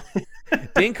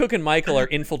 Dane Cook and Michael are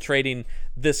infiltrating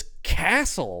this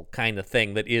castle kind of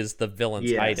thing that is the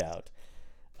villain's hideout.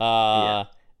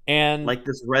 And like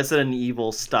this Resident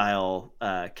Evil style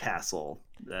castle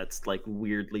that's like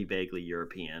weirdly, vaguely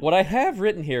European. What I have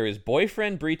written here is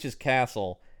boyfriend breaches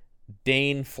castle,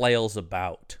 Dane flails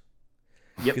about.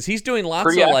 Because he's doing lots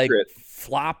Pretty of accurate. like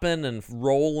flopping and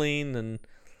rolling, and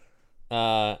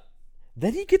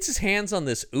then he gets his hands on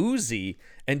this Uzi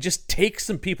and just takes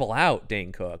some people out,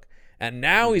 Dane Cook. And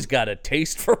now he's got a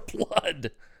taste for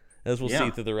blood, as we'll see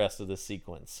through the rest of this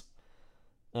sequence.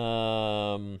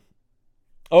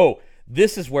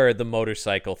 This is where the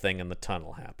motorcycle thing in the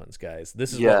tunnel happens, guys.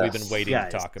 This is what we've been waiting to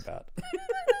talk about.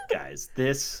 Guys,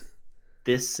 this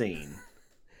scene.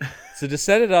 So to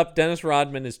set it up, Dennis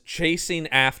Rodman is chasing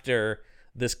after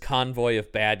this convoy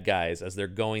of bad guys as they're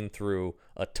going through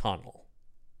a tunnel.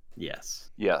 Yes.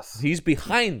 He's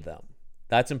behind them.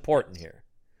 That's important here.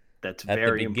 That's very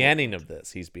important. At the beginning of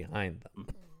this, he's behind them.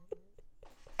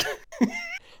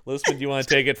 Lisbon, do you want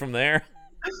to take it from there?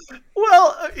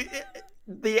 Well,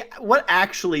 what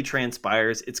actually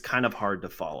transpires, it's kind of hard to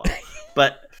follow.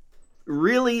 But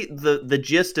really, the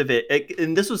gist of it,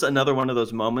 and this was another one of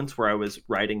those moments where I was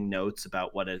writing notes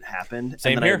about what had happened.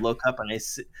 Same and then here. I look up and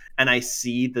I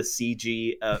see the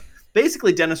CG.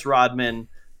 Basically, Dennis Rodman,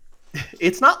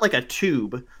 it's not like a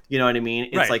tube, you know what I mean?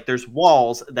 It's like there's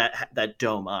walls that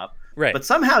dome up. Right. But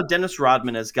somehow Dennis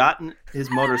Rodman has gotten his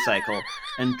motorcycle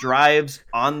and drives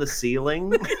on the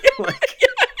ceiling.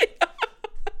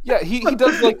 He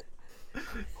does like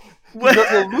he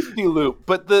does a loop-de-loop,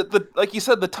 but the like you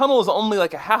said, the tunnel is only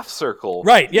like a half circle.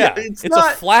 Right, yeah. It's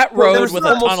a flat road with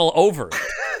a tunnel over it.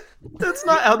 That's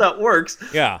not how that works.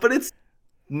 Yeah. But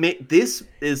this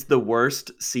is the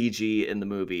worst CG in the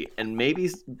movie, and maybe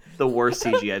the worst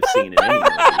CG I've seen in any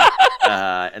movie.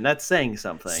 And that's saying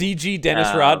something. CG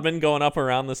Dennis Rodman going up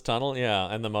around this tunnel,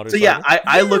 and the motorcycle. So yeah,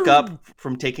 I look up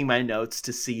from taking my notes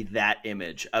to see that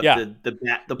image of the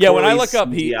when I look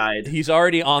up, he's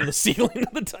already on the ceiling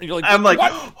of the tunnel. You're like, I'm like,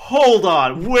 what? Hold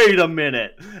on, wait a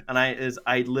minute, and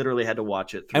I literally had to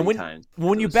watch it three times.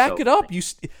 When you back it up, you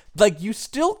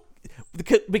still.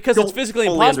 Because it's physically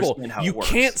impossible. You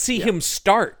can't see him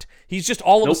start. He's just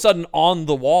all of a sudden on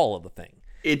the wall of the thing.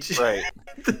 It's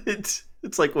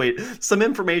like, wait, some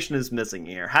information is missing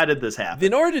here. How did this happen?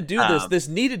 In order to do this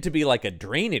needed to be like a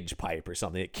drainage pipe or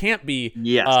something. It can't be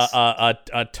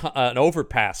an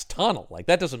overpass tunnel. Like,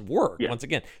 that doesn't work. Yeah. Once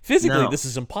again, physically, this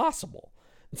is impossible.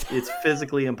 It's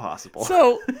physically impossible.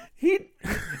 So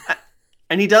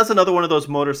And he does another one of those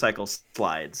motorcycle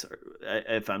slides,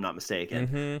 if I'm not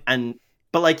mistaken. Mm-hmm.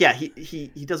 But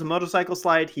he does a motorcycle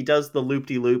slide, he does the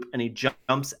loop-de-loop, and he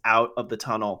jumps out of the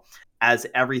tunnel as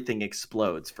everything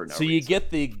explodes for no reason. So you get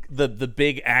the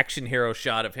big action hero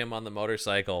shot of him on the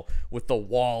motorcycle with the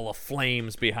wall of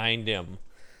flames behind him.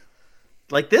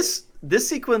 Like this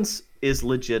sequence is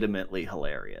legitimately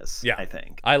hilarious. Yeah, I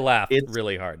think I laughed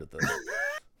really hard at this.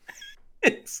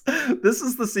 This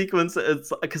is the sequence.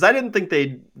 It's because I didn't think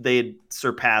they'd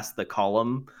surpass the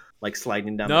column like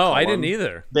sliding down. No, the I didn't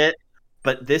either.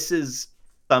 But this is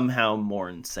somehow more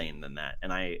insane than that,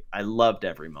 and I loved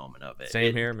every moment of it.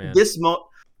 Same here, man.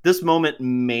 This moment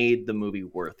made the movie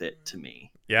worth it to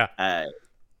me. Yeah.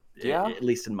 At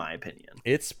least in my opinion.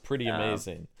 It's pretty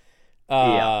amazing.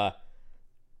 Yeah.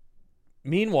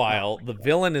 Meanwhile, the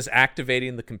villain is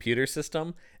activating the computer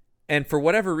system, and for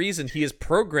whatever reason, he has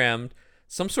programmed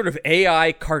some sort of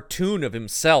AI cartoon of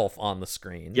himself on the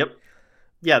screen. Yep.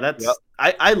 Yeah, that's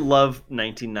I love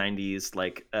 1990s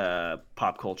like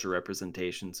pop culture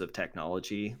representations of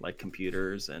technology, like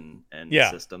computers and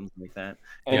systems like that.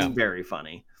 It's very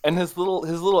funny. And his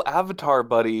little avatar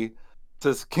buddy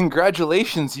says,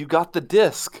 "Congratulations, you got the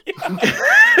disc."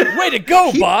 Way to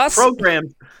go, boss!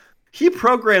 He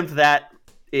programmed that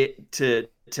to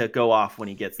go off when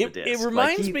he gets the disc. It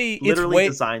reminds me, literally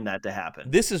designed that to happen.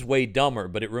 This is way dumber,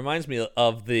 but it reminds me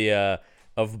of the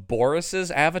of Boris's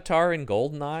avatar in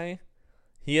GoldenEye.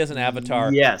 He has an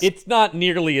avatar. Yes. It's not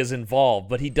nearly as involved,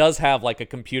 but he does have like a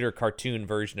computer cartoon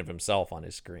version of himself on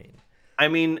his screen. I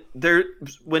mean,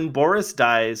 when Boris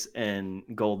dies in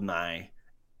GoldenEye,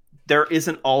 there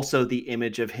isn't also the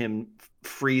image of him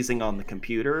freezing on the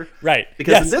computer, right?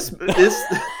 Because in this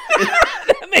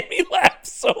that made me laugh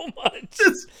so much.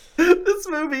 This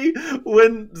movie,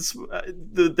 when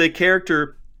the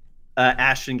character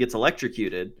Ashton gets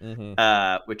electrocuted,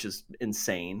 which is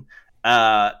insane.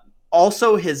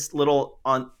 Also, his little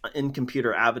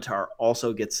in-computer avatar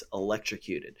also gets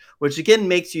electrocuted, which again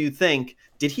makes you think: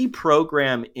 did he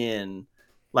program in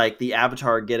like the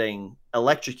avatar getting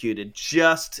electrocuted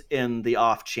just in the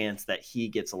off chance that he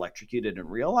gets electrocuted in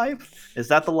real life? Is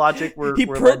that the logic he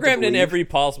programmed in every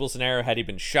possible scenario? Had he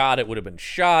been shot, it would have been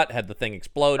shot. Had the thing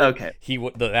exploded, okay,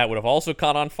 that would have also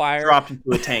caught on fire. Dropped into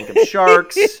a tank of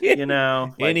sharks, you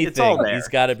know, like, anything. It's all there. He's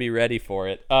got to be ready for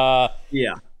it.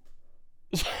 Yeah.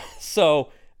 So,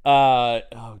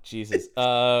 oh Jesus.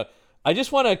 I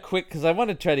just want to because I want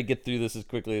to try to get through this as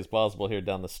quickly as possible here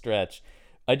down the stretch.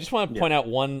 I just want to point out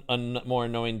one more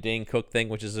annoying Dane Cook thing,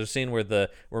 which is the scene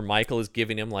where Michael is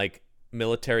giving him like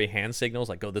military hand signals,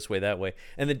 like go this way, that way,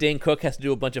 and then Dane Cook has to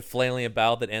do a bunch of flailing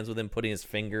about that ends with him putting his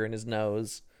finger in his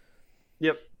nose.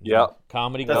 Yep. Yeah.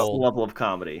 Comedy That's gold. the level of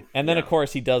comedy. And then of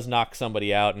course he does knock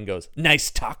somebody out and goes,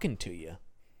 "Nice talking to you."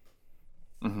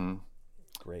 Mm-hmm.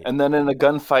 Great. And then in a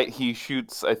gunfight, he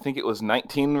shoots, I think it was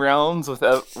 19 rounds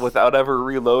without ever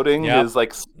reloading his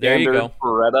like standard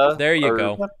Beretta. There you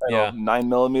go.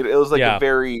 9mm. It was like a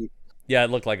very... Yeah, it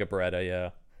looked like a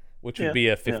Beretta, which would be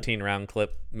a 15-round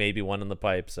clip, maybe one in the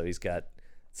pipe, so he's got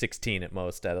 16 at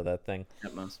most out of that thing.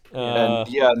 At most.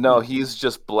 He's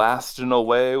just blasting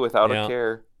away without a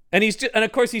care. And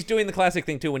of course he's doing the classic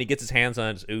thing too when he gets his hands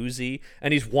on his Uzi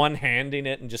and he's one-handing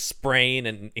it and just spraying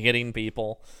and hitting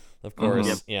people. Of course,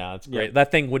 it's great. Yep.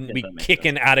 That thing wouldn't be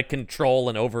kicking out of control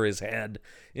and over his head,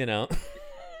 you know.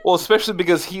 Well, especially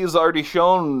because he's already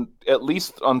shown, at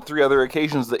least on 3 other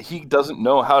occasions, that he doesn't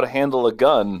know how to handle a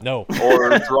gun. No.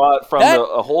 Or draw it from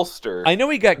a holster. I know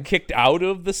he got kicked out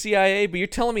of the CIA, but you're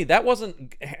telling me that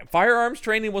firearms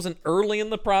training wasn't early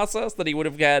in the process, that he would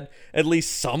have had at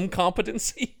least some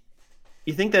competency?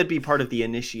 You think that'd be part of the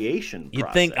initiation process?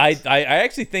 You'd think, I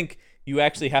actually think you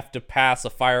actually have to pass a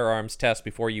firearms test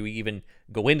before you even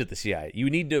go into the CIA.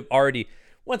 You need to already,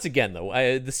 once again though,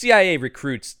 the CIA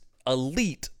recruits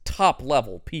elite,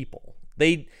 top-level people.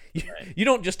 You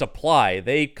don't just apply;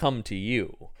 they come to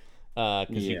you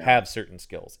because you have certain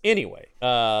skills. Anyway,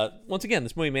 once again,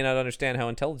 this movie may not understand how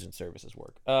intelligence services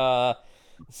work.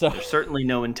 So there's certainly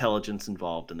no intelligence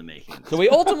involved in the making. So we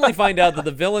ultimately find out that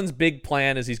the villain's big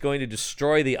plan is he's going to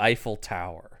destroy the Eiffel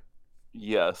Tower.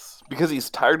 Yes, because he's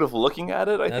tired of looking at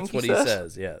it. I think that's what he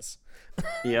says. Yes.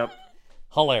 Yep.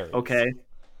 Hilarious. Okay.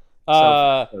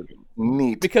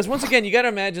 Neat. Because once again, you got to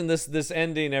imagine this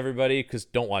ending, everybody, because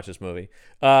don't watch this movie,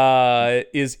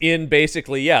 is in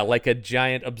basically, like a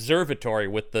giant observatory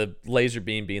with the laser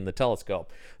beam being the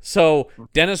telescope. So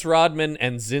Dennis Rodman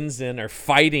and Zinzin are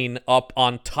fighting up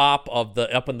on top of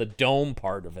up in the dome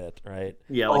part of it, right?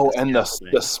 Yeah. Like and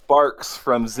the sparks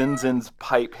from Zinzin's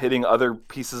pipe hitting other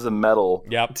pieces of metal.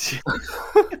 Yep.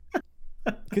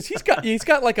 Because he's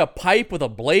got like a pipe with a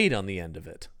blade on the end of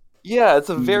it. Yeah, it's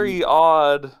a very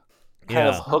odd kind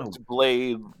of hooked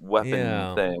blade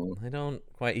weapon thing. I don't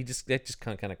quite. That just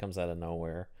kind of comes out of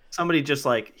nowhere. Somebody just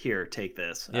like, here, take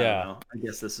this. I don't know. I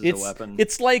guess this is a weapon.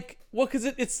 It's like, because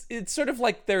it's sort of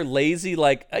like they're lazy.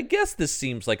 Like, I guess this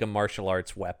seems like a martial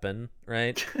arts weapon,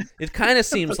 right? It kind of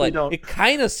seems like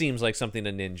something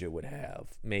a ninja would have,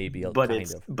 maybe. But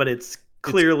it's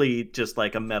clearly just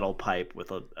like a metal pipe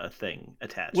with a thing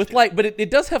attached. With like, but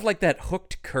it does have like that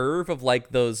hooked curve of like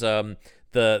those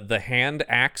the hand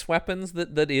axe weapons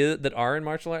that are in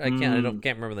martial art. I can't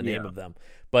remember the name of them,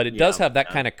 but it does have that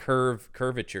kind of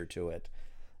curvature to it.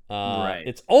 Right.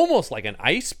 It's almost like an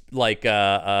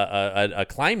a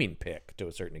climbing pick to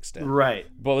a certain extent. Right.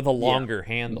 But with a longer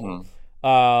handle.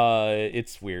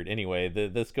 It's weird. Anyway,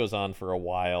 this goes on for a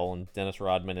while, and Dennis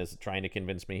Rodman is trying to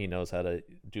convince me he knows how to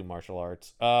do martial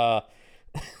arts.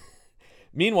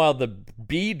 Meanwhile, the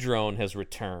bee drone has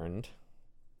returned.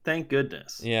 Thank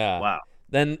goodness. Yeah. Wow.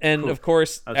 And of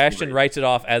course, That's Ashton great. writes it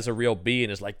off as a real bee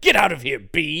and is like, "Get out of here,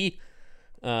 bee,"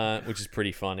 which is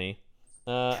pretty funny.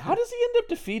 How does he end up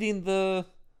defeating the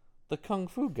kung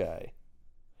fu guy?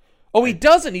 Oh, he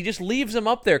doesn't. He just leaves him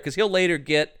up there because he'll later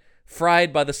get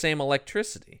fried by the same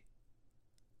electricity.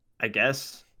 I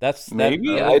guess.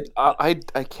 Maybe. I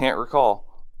can't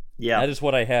recall. Yeah. That is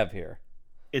what I have here.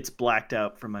 It's blacked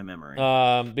out from my memory.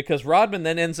 Because Rodman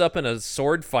then ends up in a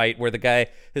sword fight where the guy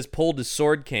has pulled his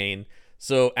sword cane.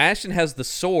 So Ashton has the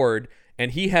sword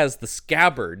and he has the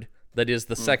scabbard that is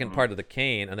the second part of the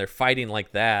cane, and they're fighting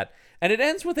like that. And it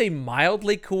ends with a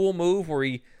mildly cool move where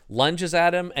he lunges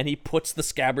at him and he puts the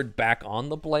scabbard back on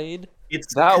the blade.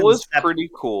 That was pretty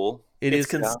cool. It's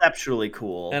conceptually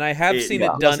cool. And I have seen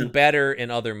it done better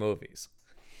in other movies.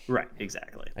 Right,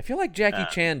 exactly. I feel like Jackie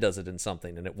Chan does it in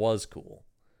something, and it was cool.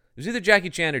 It was either Jackie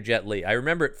Chan or Jet Li. I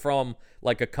remember it from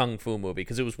like a kung fu movie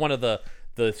because it was one of the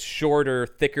shorter,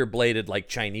 thicker bladed like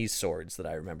Chinese swords that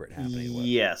I remember it happening with.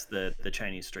 Yes, the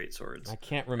Chinese straight swords. I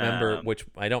can't remember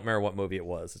I don't remember what movie it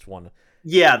was. It's one.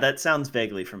 Yeah, that sounds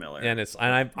vaguely familiar. And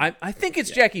I think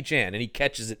it's Jackie Chan, and he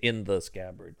catches it in the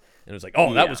scabbard. And it was like,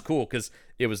 oh, that was cool because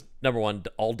it was, number one,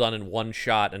 all done in one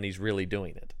shot, and he's really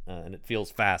doing it. And it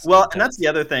feels fast. Well, and that's the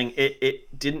other thing.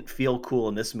 It didn't feel cool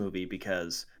in this movie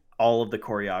because all of the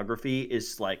choreography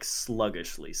is like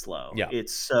sluggishly slow. Yeah.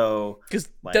 It's so... Because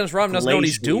Dennis Rodman doesn't know what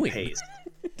he's doing.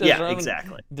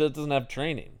 Exactly. Doesn't have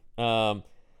training. I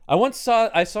watch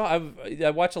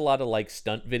a lot of like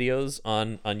stunt videos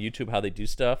on YouTube, how they do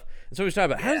stuff. And so we was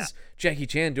talking about, how does Jackie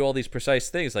Chan do all these precise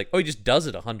things? Like, he just does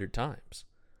it 100 times.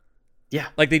 Yeah.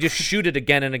 Like they just shoot it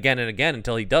again and again and again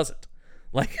until he does it.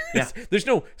 Like, there's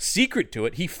no secret to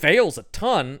it. He fails a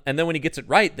ton, and then when he gets it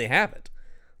right, they have it.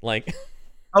 Like...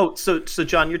 Oh, so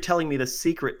John, you're telling me the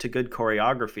secret to good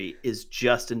choreography is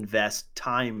just invest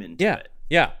time into it.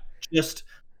 Yeah. Just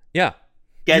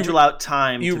schedule out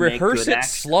time. You to make rehearse good it action.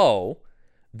 slow,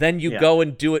 then you go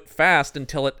and do it fast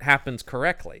until it happens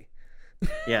correctly.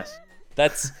 Yes.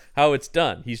 That's how it's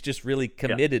done. He's just really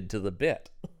committed to the bit.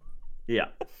 Yeah.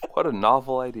 What a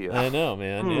novel idea. I know,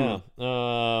 man.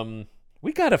 Yeah.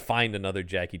 We got to find another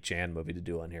Jackie Chan movie to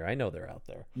do on here. I know they're out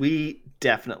there. We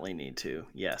definitely need to.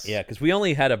 Yes. Yeah, because we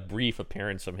only had a brief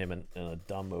appearance from him in a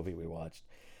dumb movie we watched.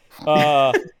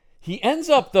 He ends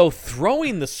up, though,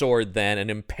 throwing the sword then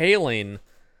and impaling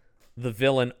the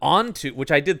villain onto,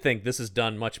 which I did think this is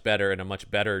done much better in a much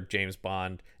better James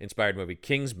Bond-inspired movie,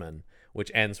 Kingsman,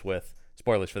 which ends with,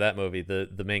 spoilers for that movie,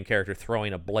 the main character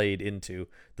throwing a blade into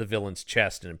the villain's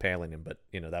chest and impaling him. But,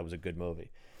 that was a good movie.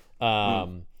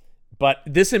 But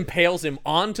this impales him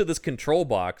onto this control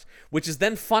box, which is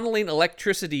then funneling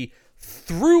electricity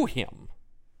through him.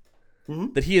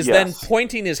 Mm-hmm. That he is then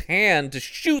pointing his hand to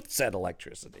shoot said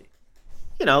electricity.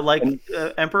 Like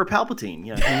Emperor Palpatine.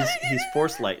 He's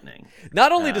force lightning.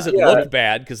 Not only does it look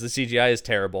bad because the CGI is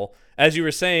terrible, as you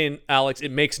were saying, Alex, it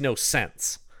makes no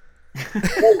sense.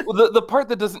 Well, the part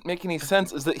that doesn't make any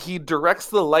sense is that he directs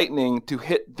the lightning to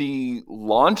hit the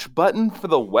launch button for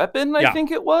the weapon. I think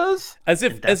it was as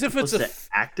if it's to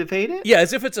activate it. Yeah,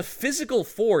 as if it's a physical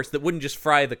force that wouldn't just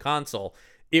fry the console.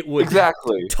 It would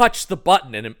touch the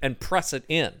button and press it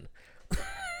in.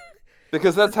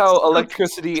 Because that's how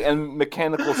electricity and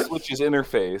mechanical switches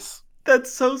interface.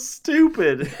 That's so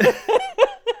stupid.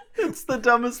 It's the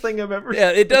dumbest thing I've ever seen.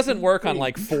 Yeah, it doesn't work on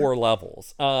like 4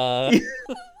 levels.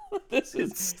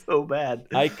 It's so bad.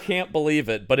 I can't believe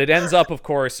it, but it ends up, of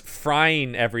course,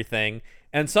 frying everything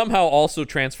and somehow also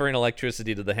transferring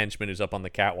electricity to the henchman who's up on the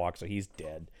catwalk, so he's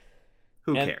dead.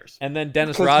 Who cares? And then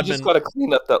Dennis Rodman... Rodman... you just got to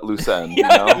clean up that loose end,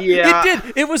 Yeah. It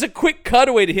did. It was a quick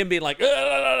cutaway to him being like,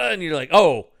 and you're like,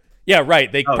 oh, yeah,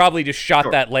 right. They probably just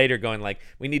shot that later going like,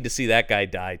 we need to see that guy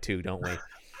die too, don't we?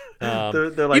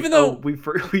 They're like, even though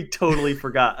we totally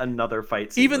forgot another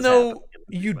fight scene. Even though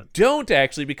you don't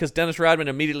actually, because Dennis Rodman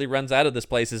immediately runs out of this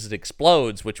place as it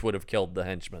explodes, which would have killed the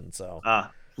henchman. So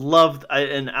loved,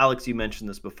 and Alex, you mentioned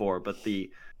this before, but the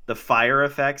fire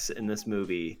effects in this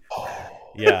movie,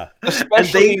 yeah,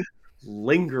 especially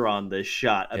linger on this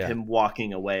shot of him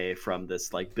walking away from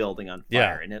this like building on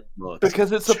fire, and it looks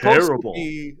because it's terrible. Supposed to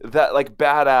be that like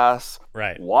badass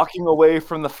walking away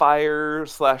from the fire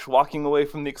 / walking away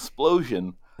from the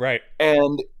explosion, right?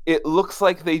 And it looks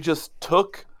like they just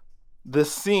took the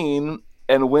scene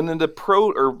and went into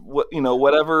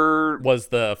whatever was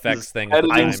the effects thing at the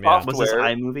time. Software. Was this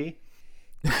iMovie?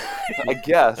 I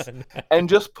guess, and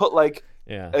just put like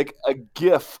a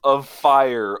GIF of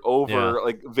fire over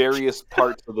like various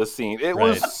parts of the scene. It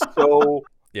was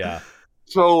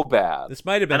so bad. This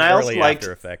might have been early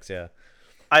After Effects. Yeah.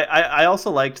 I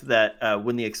also liked that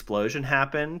when the explosion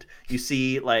happened, you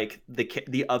see like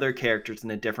the other characters in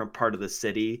a different part of the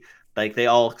city, like they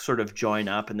all sort of join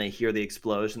up and they hear the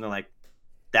explosion. They're like,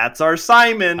 "That's our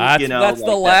Simon." That's like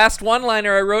the last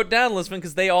one-liner I wrote down, Lisman,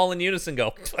 because they all in unison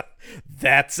go,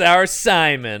 "That's our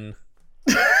Simon."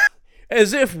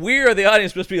 As if we are the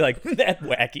audience supposed to be like, "That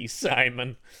wacky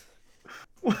Simon."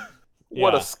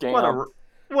 What a scam.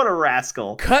 What a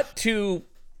rascal. Cut to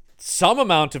some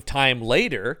amount of time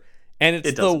later, and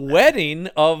it's the wedding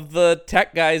of the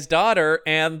tech guy's daughter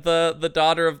and the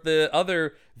daughter of the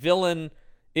other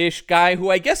villain-ish guy, who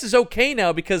I guess is okay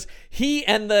now because he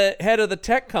and the head of the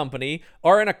tech company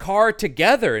are in a car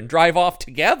together and drive off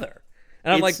together.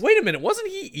 And I'm like, wait a minute, wasn't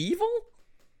he evil?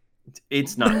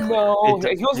 It's not. No,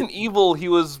 he wasn't evil. He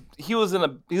was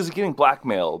getting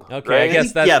blackmailed. Okay, right? I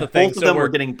guess that's the thing. Both of them were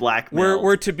getting blackmailed.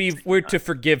 We're to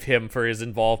forgive him for his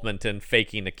involvement in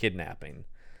faking a kidnapping.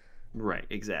 Right,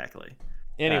 exactly.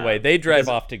 Anyway, they drive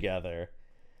off together.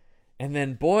 And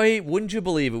then, boy, wouldn't you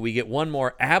believe it, we get one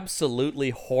more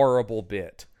absolutely horrible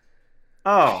bit.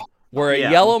 Oh. Where a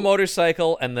yellow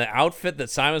motorcycle and the outfit that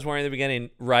Simon was wearing in the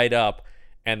beginning ride up,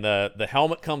 and the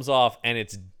helmet comes off, and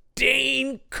it's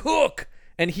Dane Cook,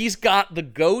 and he's got the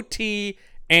goatee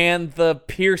and the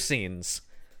piercings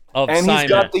of Simon. And he's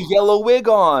got the yellow wig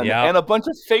on and a bunch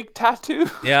of fake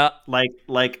tattoos. Yeah. Like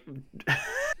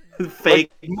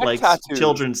fake like tattoos.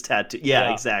 Children's tattoo.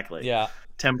 Yeah, exactly. Yeah.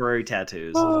 Temporary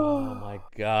tattoos. Oh my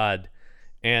god.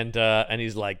 And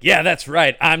he's like, "Yeah, that's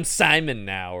right. I'm Simon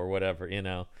now," or whatever,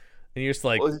 And you're just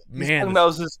like, man, that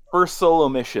was his first solo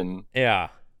mission. Yeah.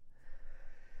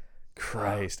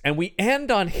 Christ. And we end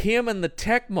on him and the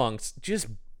tech monks just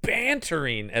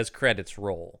bantering as credits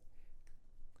roll.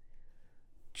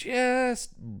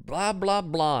 Just blah, blah,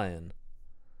 blahing.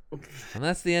 And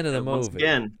that's the end of the movie. Once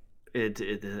again, it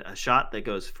a shot that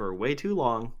goes for way too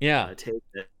long. Yeah. A tape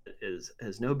that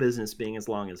has no business being as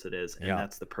long as it is, and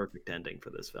that's the perfect ending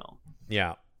for this film.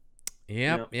 Yeah.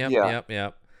 Yep. I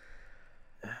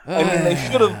mean,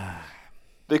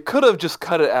 they could have just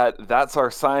cut it at "That's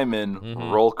our Simon,"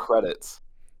 roll credits.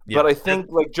 Yeah. But I think,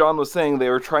 like John was saying, they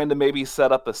were trying to maybe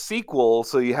set up a sequel,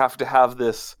 so you have to have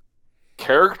this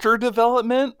character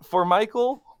development for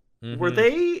Michael. Mm-hmm.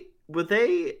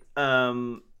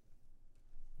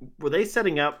 Were they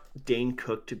setting up Dane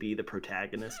Cook to be the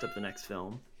protagonist of the next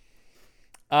film?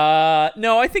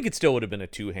 No, I think it still would have been a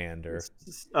two-hander.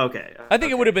 Okay. I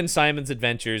think it would have been Simon's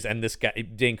adventures, and this guy,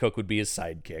 Dane Cook, would be his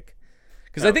sidekick.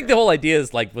 Because I think the whole idea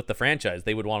is, like, with the franchise,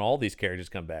 they would want all these characters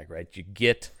to come back, right? You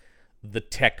get the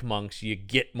tech monks, you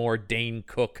get more Dane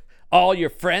Cook. All your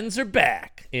friends are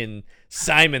back in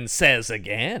Simon Says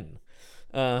Again.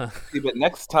 See, but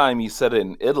next time you said it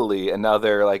in Italy, and now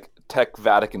they're, like, tech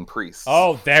Vatican priests.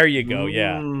 Oh, there you go,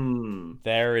 yeah.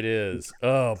 There it is.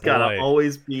 Oh, boy. Gotta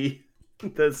always be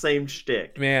the same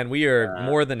shtick. Man, we are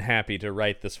more than happy to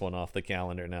write this one off the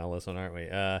calendar now, listen, aren't we?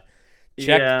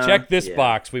 Check this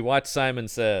box. We watch Simon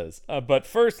Says. But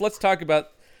first, let's talk about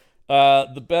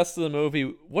the best of the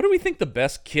movie. What do we think the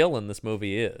best kill in this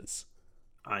movie is?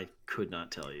 I could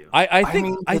not tell you. I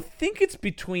think it's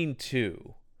between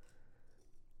two.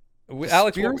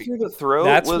 Alex, spear through the throat.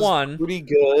 That's was one. Pretty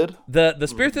good. The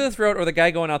spear through the throat, or the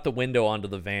guy going out the window onto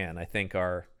the van, I think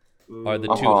are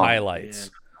the two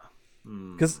highlights.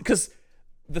 Because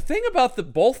the thing about the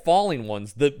both falling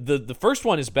ones, the first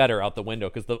one is better out the window,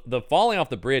 because the falling off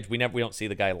the bridge, we don't see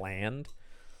the guy land.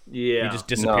 Yeah, he just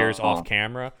disappears off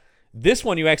camera. This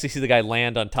one, you actually see the guy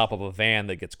land on top of a van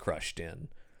that gets crushed in.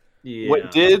 Yeah.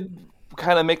 What did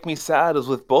kind of make me sad is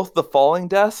with both the falling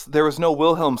deaths, there was no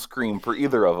Wilhelm scream for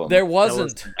either of them. There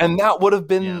wasn't, and that would have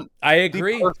been. I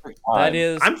agree. The perfect time. That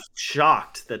is. I'm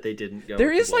shocked that they didn't go.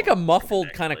 There is like a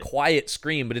muffled, kind of quiet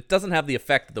scream, but it doesn't have the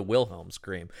effect of the Wilhelm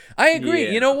scream. I agree.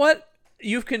 Yeah. You know what?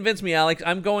 You've convinced me, Alex.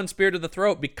 I'm going spear to the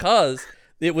throat because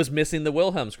it was missing the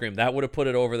Wilhelm scream. That would have put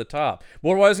it over the top.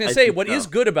 But what I was going to say, what is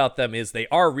good about them is they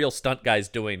are real stunt guys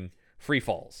doing free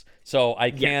falls. So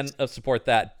I can support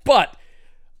that. But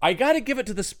I got to give it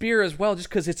to the spear as well, just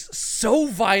because it's so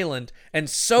violent and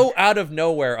so out of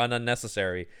nowhere and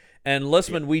unnecessary. And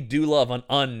Listman, we do love an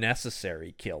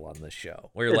unnecessary kill on this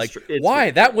show. We're like, it's why?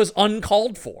 true. That was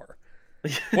uncalled for.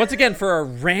 Once again, for a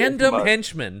random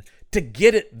henchman to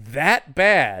get it that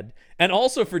bad, and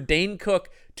also for Dane Cook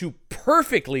to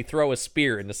perfectly throw a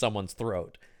spear into someone's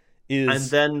throat. And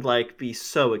then, like, be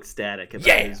so ecstatic about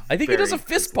his I think he does a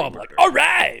fist bump, like, murder. all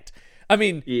right! I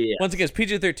mean, once again, it's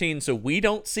PG-13, so we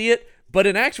don't see it, but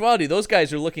in actuality, those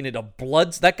guys are looking at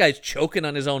that guy's choking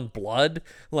on his own blood.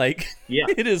 Like,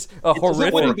 it is a horrific...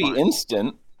 It wouldn't be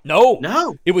instant. No.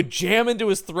 It would jam into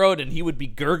his throat, and he would be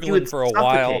gurgling for a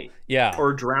while. Yeah.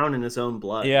 Or drown in his own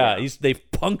blood. Yeah,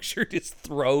 they've punctured his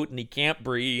throat, and he can't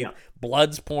breathe. Yeah.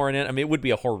 Blood's pouring in. I mean, it would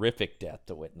be a horrific death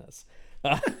to witness.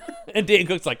 And Dane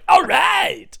Cook's like, all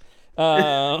right!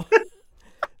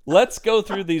 Let's go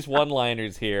through these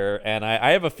one-liners here, and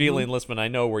I have a feeling, Listman, I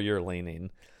know where you're leaning.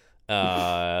 So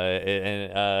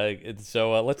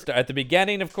let's start at the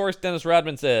beginning. Of course, Dennis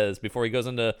Rodman says before he goes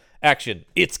into action,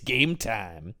 "It's game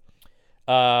time."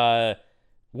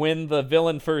 When the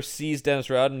villain first sees Dennis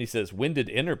Rodman, he says, "When did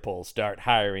Interpol start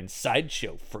hiring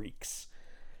sideshow freaks?"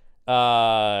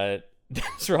 Dennis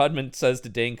Rodman says to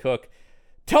Dane Cook,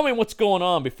 "Tell me what's going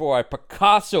on before I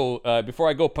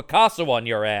go Picasso on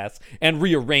your ass and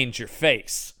rearrange your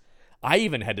face." I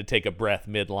even had to take a breath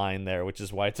mid-line there, which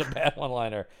is why it's a bad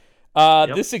one-liner.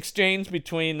 This exchange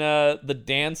between the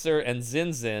dancer and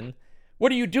Zin Zin.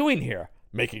 "What are you doing here?"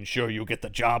 "Making sure you get the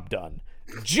job done."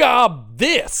 "Job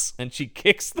this!" And she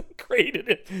kicks the crate at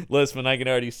it. Listen, I can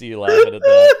already see you laughing at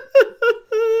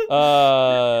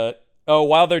that.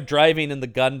 While they're driving in the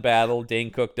gun battle,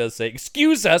 Dane Cook does say,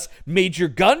 "Excuse us, major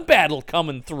gun battle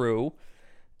coming through."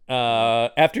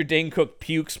 After Dane Cook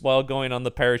pukes while going on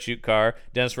the parachute car,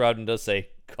 Dennis Rodman does say,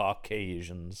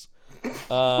 "Caucasians."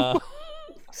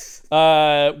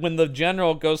 When the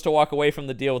general goes to walk away from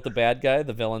the deal with the bad guy,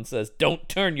 the villain says, "Don't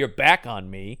turn your back on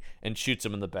me," and shoots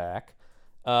him in the back.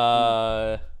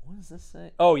 What does this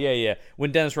say? Oh, yeah.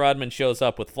 When Dennis Rodman shows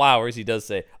up with flowers, he does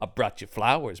say, "I brought you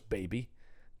flowers, baby,"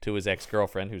 to his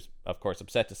ex-girlfriend, who's, of course,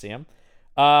 upset to see him.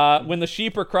 When the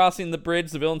sheep are crossing the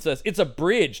bridge, the villain says, "It's a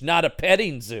bridge, not a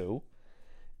petting zoo."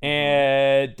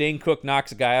 And Dane Cook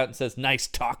knocks a guy out and says, "Nice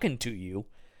talking to you."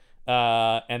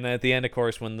 And then at the end, of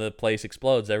course, when the place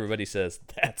explodes, everybody says,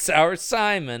 "That's our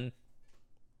Simon."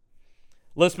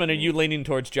 Listman, are you leaning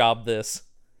towards job this?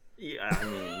 Yeah, I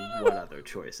mean, what other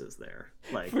choice is there?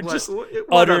 Like, For what, just what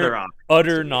utter, other options utter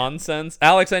do we have? nonsense.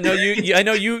 Alex, I know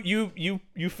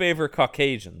you favor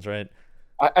Caucasians, right?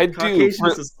 I do.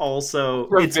 Caucasians is also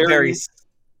it's very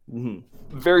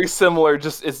very similar.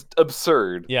 Just it's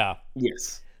absurd. Yeah.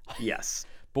 Yes.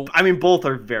 But, I mean, both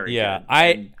are very yeah.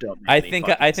 good. I think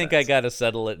I got to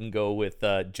settle it and go with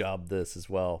job this as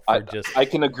well. I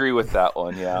can agree with that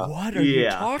one. Yeah. What are you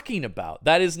talking about?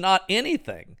 That is not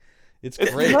anything. It's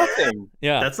great. Nothing.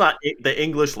 Yeah. That's not the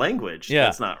English language. Yeah.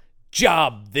 That's not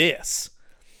job this.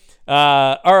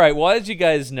 All right. Well, as you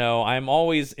guys know, I'm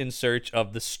always in search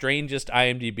of the strangest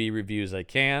IMDb reviews I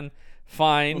can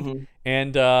find,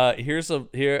 and here's a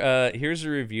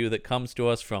review that comes to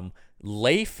us from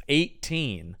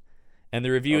Leif18, and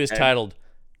the review is titled,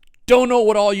 "Don't know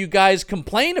what all you guys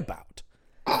complain about."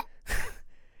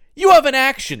 You have an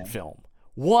action film,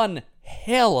 one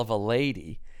hell of a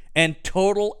lady, and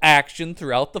total action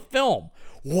throughout the film.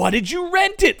 What did you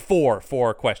rent it for?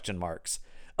 4 question marks.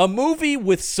 A movie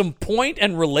with some point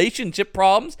and relationship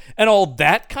problems and all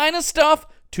that kind of stuff?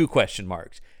 2 question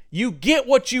marks. You get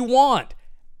what you want.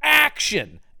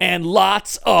 Action and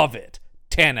lots of it.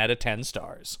 10 out of 10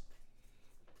 stars.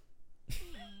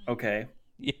 okay.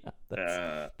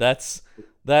 Yeah, that's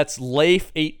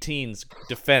Leif18's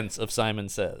defense of Simon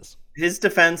Says. His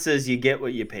defense is you get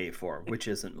what you pay for, which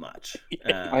isn't much.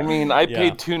 I mean, I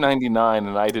paid $2.99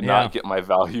 and I did not get my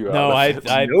value out of it.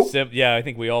 I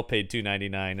think we all paid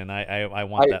 $2.99, and I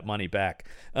want that money back.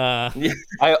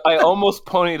 I almost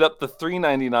ponied up the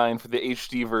 $3.99 for the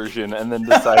HD version, and then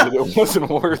decided it wasn't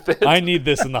worth it. I need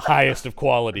this in the highest of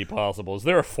quality possible. Is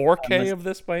there a 4K of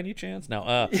this by any chance?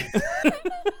 No.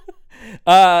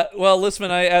 Well, listen,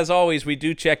 as always, we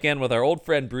do check in with our old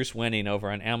friend Bruce Winning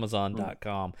over on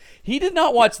Amazon.com. He did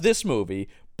not watch this movie,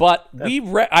 but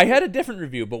I had a different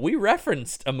review, but we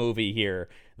referenced a movie here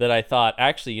that I thought,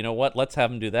 actually, you know what? Let's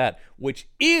have him do that, which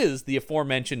is the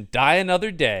aforementioned Die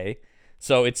Another Day.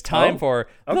 So it's time for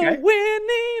the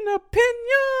winning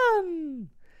opinion.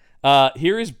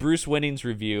 Here is Bruce Winning's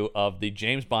review of the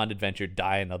James Bond adventure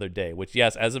Die Another Day, which,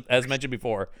 yes, as mentioned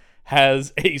before,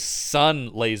 has a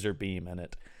sun laser beam in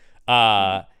it.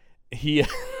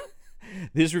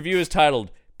 This review is titled,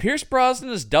 "Pierce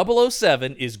Brosnan as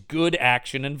 007 is good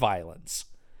action and violence."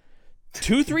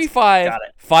 235,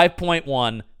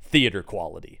 5.1, theater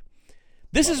quality.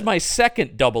 This is my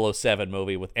second 007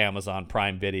 movie with Amazon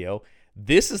Prime Video.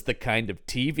 This is the kind of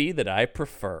TV that I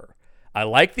prefer. I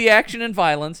like the action and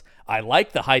violence. I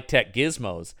like the high-tech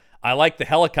gizmos. I like the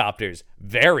helicopters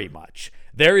very much.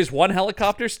 There is one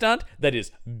helicopter stunt that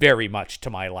is very much to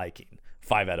my liking.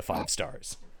 5 out of 5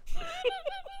 stars.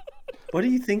 What do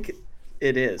you think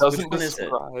it is? Which one is it?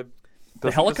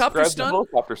 The helicopter stunt? The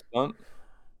helicopter stunt?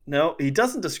 No, he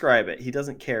doesn't describe it. He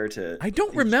doesn't care to. I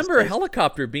don't remember a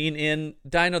helicopter being in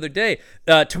Die Another Day.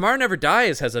 Tomorrow Never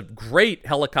Dies has a great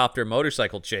helicopter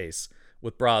motorcycle chase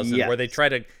with Brosnan, where they try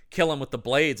to kill him with the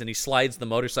blades, and he slides the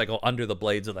motorcycle under the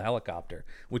blades of the helicopter,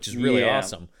 which is really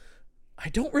awesome. I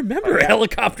don't remember a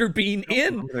helicopter being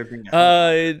in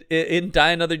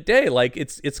Die Another Day. Like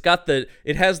it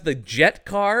has the jet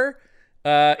car.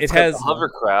 It has the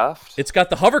hovercraft. It's got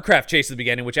the hovercraft chase at the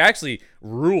beginning, which actually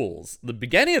rules. The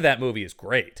beginning of that movie is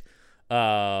great.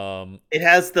 It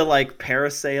has the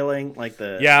parasailing,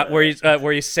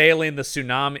 where he's sailing the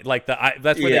tsunami,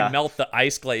 that's where they melt the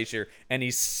ice glacier, and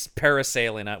he's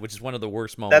parasailing it, which is one of the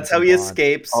worst moments. That's how he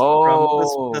escapes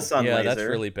from the sun laser. That's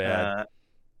really bad.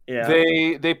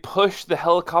 They push the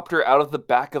helicopter out of the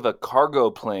back of a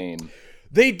cargo plane.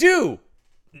 They do.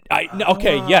 I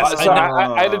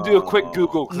had to do a quick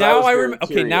Google. Now I remember.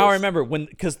 Okay, now I remember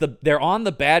because they're on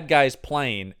the bad guy's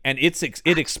plane and it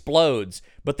explodes,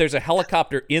 but there's a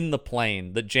helicopter in the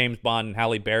plane that James Bond and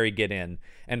Halle Berry get in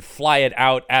and fly it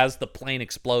out as the plane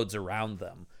explodes around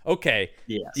them. Okay.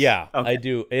 Yes. Yeah, okay. I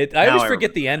do. I always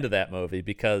forget the end of that movie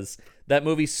because that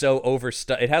movie's so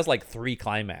overstuffed. It has 3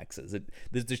 climaxes.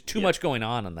 There's too much going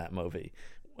on in that movie.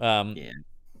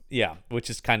 Yeah, which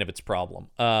is kind of its problem.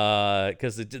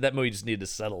 Because that movie just needed to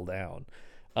settle down.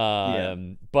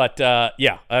 But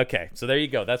okay. So there you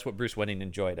go. That's what Bruce Winning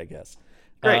enjoyed, I guess.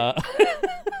 Great.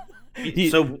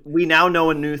 So we now know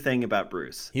a new thing about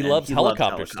Bruce. He loves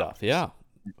helicopter stuff. Yeah.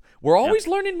 We're always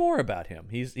learning more about him.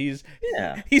 He's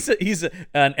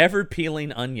an ever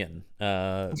peeling onion,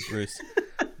 Bruce.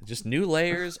 Just new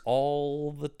layers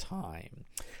all the time.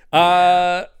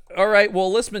 All right.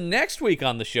 Well, listen, next week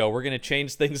on the show, we're going to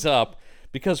change things up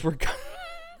because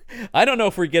I don't know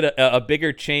if we get a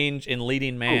bigger change in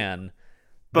leading man.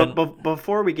 But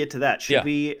before we get to that, should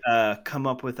we come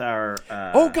up with our...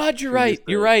 oh, God, you're right.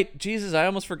 You're right. Jesus, I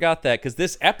almost forgot that because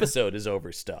this episode is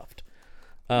overstuffed.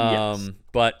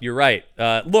 But you're right.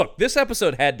 Look, this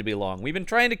episode had to be long. We've been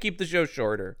trying to keep the show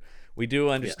shorter. We do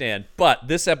understand. But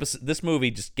this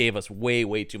movie just gave us way,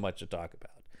 way too much to talk about.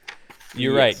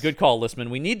 You're right. Good call, Listman.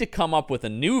 We need to come up with a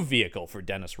new vehicle for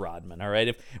Dennis Rodman, all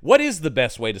right? What is the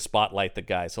best way to spotlight the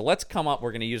guy? So let's come up.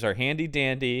 We're going to use our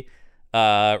handy-dandy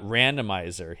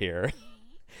randomizer here.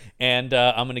 And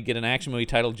I'm going to get an action movie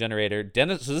title generator.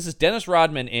 So this is Dennis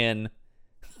Rodman in...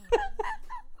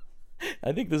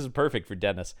 I think this is perfect for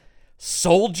Dennis.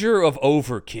 Soldier of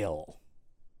Overkill.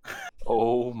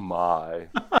 Oh, my.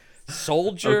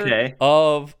 Soldier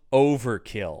of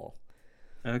Overkill.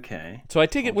 Okay. So I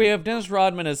take it we have Dennis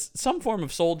Rodman as some form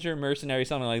of soldier, mercenary,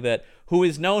 something like that, who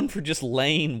is known for just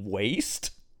laying waste.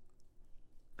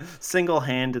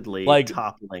 Single-handedly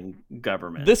toppling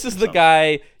government. This is the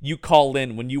guy you call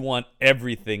in when you want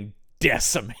everything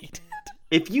decimated.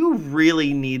 If you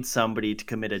really need somebody to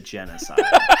commit a genocide,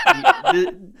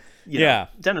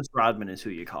 Dennis Rodman is who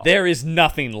you call. There is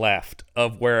nothing left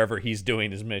of wherever he's doing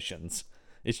his missions.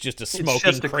 It's just a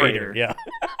smoking crater. Yeah.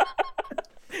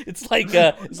 It's like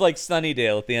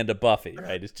Sunnydale at the end of Buffy,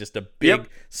 right? It's just a big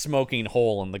smoking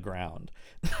hole in the ground.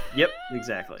 Yep,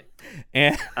 exactly.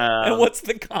 And what's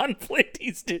the conflict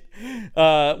he's doing?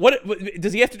 What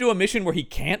does he have to do a mission where he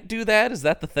can't do that? Is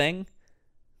that the thing?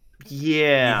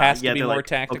 Yeah, he has to be more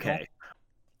tactical. Okay.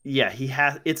 Yeah, he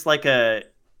has. It's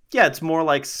it's more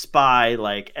like spy,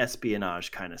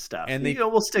 espionage kind of stuff. And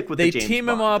we'll stick with the James Bond thing. They team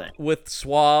him up with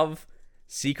suave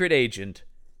secret agent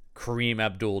Kareem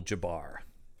Abdul-Jabbar.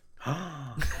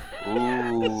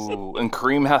 Ooh, and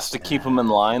Kareem has to keep him in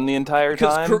line the entire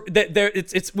time.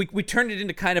 We turned it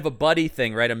into kind of a buddy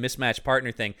thing, right? A mismatched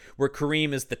partner thing, where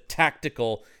Kareem is the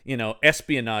tactical,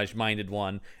 espionage-minded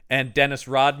one, and Dennis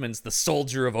Rodman's the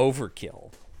soldier of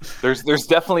overkill. There's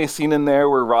definitely a scene in there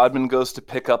where Rodman goes to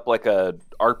pick up a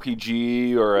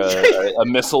RPG or a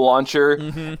missile launcher,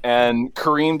 and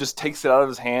Kareem just takes it out of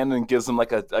his hand and gives him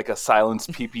a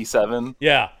silenced PP-7.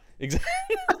 Yeah,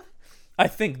 exactly. I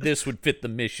think this would fit the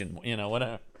mission,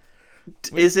 whatever.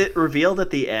 Is it revealed at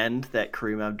the end that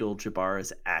Kareem Abdul-Jabbar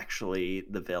is actually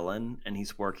the villain and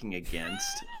he's working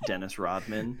against Dennis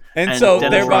Rodman? And so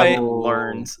Dennis Rodman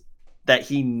learns that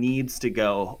he needs to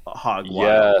go hog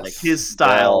wild. Like his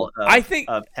style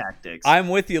of tactics. I'm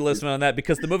with you, listening on that,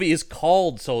 because the movie is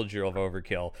called Soldier of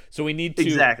Overkill, so we need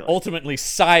to ultimately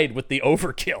side with the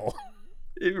overkill.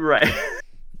 Right.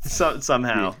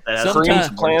 Somehow.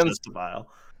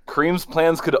 Cream's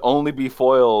plans could only be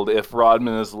foiled if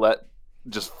Rodman is let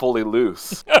just fully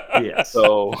loose. Yes.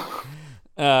 So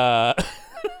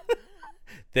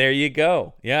there you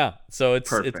go. Yeah. So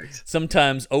it's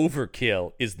sometimes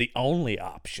overkill is the only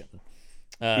option.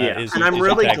 And I'm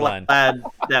really glad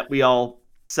that we all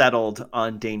settled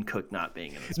on Dane Cook not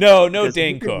being in this movie. No because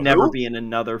Dane he could Cook. never be in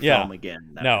another film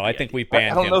again. No, I think we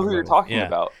banned him. I don't know who you're talking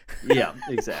about. Yeah,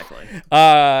 exactly.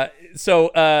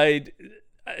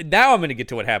 Now I'm going to get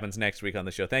to what happens next week on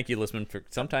the show. Thank you, Lisman.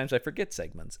 Sometimes I forget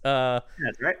segments. That's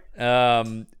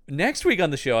right. Next week on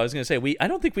the show, I was going to say I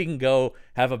don't think we can go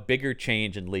have a bigger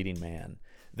change in leading man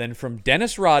than from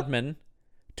Dennis Rodman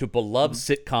to beloved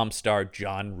sitcom star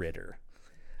John Ritter.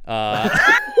 That's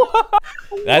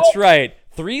right.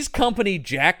 Three's Company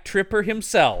Jack Tripper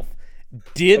himself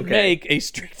did make a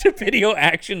straight-to-video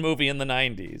action movie in the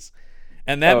 90s.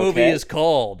 And that movie is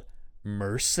called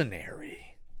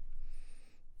Mercenary.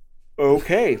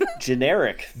 Okay,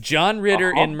 generic. John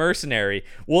Ritter in Mercenary.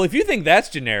 Well, if you think that's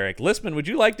generic, Lisman, would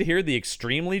you like to hear the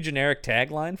extremely generic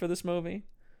tagline for this movie?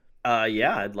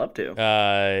 Yeah, I'd love to.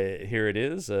 Here it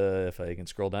is. If I can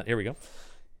scroll down. Here we go.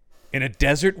 In a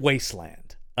desert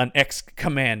wasteland, an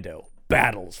ex-commando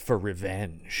battles for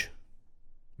revenge.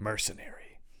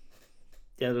 Mercenary.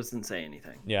 Yeah, it doesn't say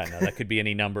anything. Yeah, no, that could be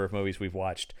any number of movies we've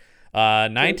watched.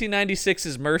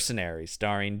 1996's Mercenary,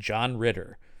 starring John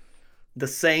Ritter. The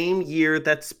same year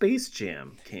that Space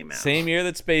Jam came out. Same year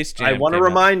that Space Jam I want to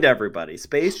remind everybody,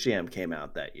 Space Jam came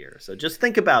out that year. So just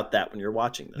think about that when you're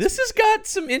watching this. This has got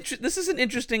some This is an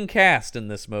interesting cast in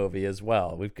this movie as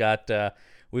well. We've got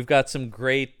some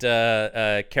great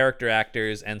character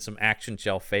actors and some action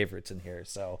shelf favorites in here.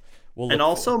 So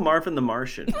also Marvin the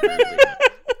Martian.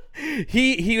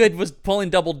 He was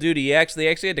pulling double duty. They actually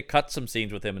had to cut some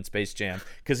scenes with him in Space Jam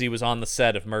because he was on the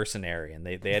set of Mercenary, and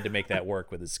they had to make that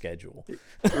work with his schedule.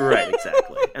 Right,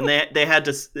 exactly. And they had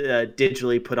to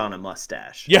digitally put on a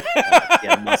mustache. Yeah, he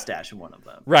had a mustache in one of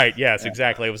them. Right. Yes,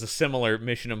 exactly. It was a similar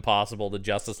Mission Impossible to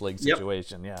Justice League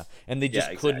situation. Yep. Yeah, and they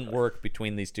just couldn't work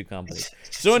between these two companies.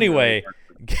 So anyway.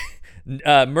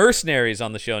 Mercenaries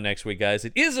on the show next week, guys.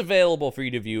 It is available for you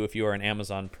to view if you are an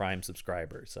Amazon Prime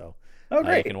subscriber. So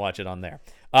you can watch it on there.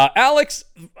 Alex,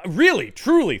 really,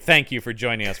 truly, thank you for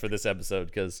joining us for this episode.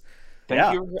 Because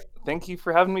thank you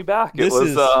for having me back.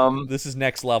 This is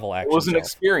next level. Action. It was an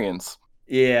experience.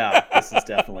 Yeah, this is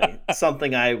definitely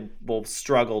something I will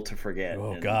struggle to forget.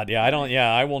 Oh God, yeah,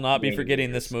 I will not be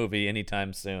forgetting this movie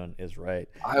anytime soon. Is right.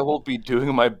 I will be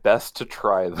doing my best to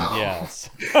try, though. Yes.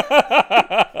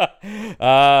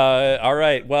 All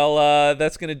right. Well,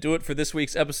 that's gonna do it for this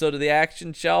week's episode of the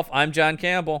Action Shelf. I'm John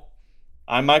Campbell.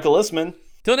 I'm Michael Isman.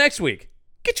 Till next week,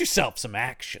 get yourself some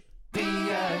action. The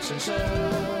Action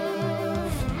Shelf.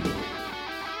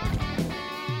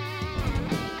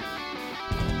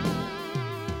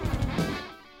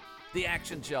 The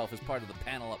Action Shelf is part of the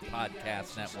Panel Up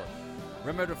Podcast Network.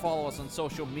 Remember to follow us on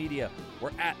social media.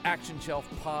 We're at Action Shelf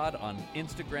Pod on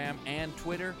Instagram and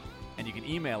Twitter, and you can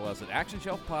email us at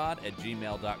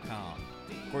actionshelfpod@gmail.com.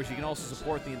 Of course, you can also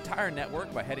support the entire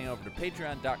network by heading over to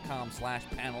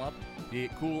patreon.com/panelup to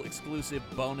get cool, exclusive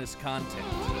bonus content.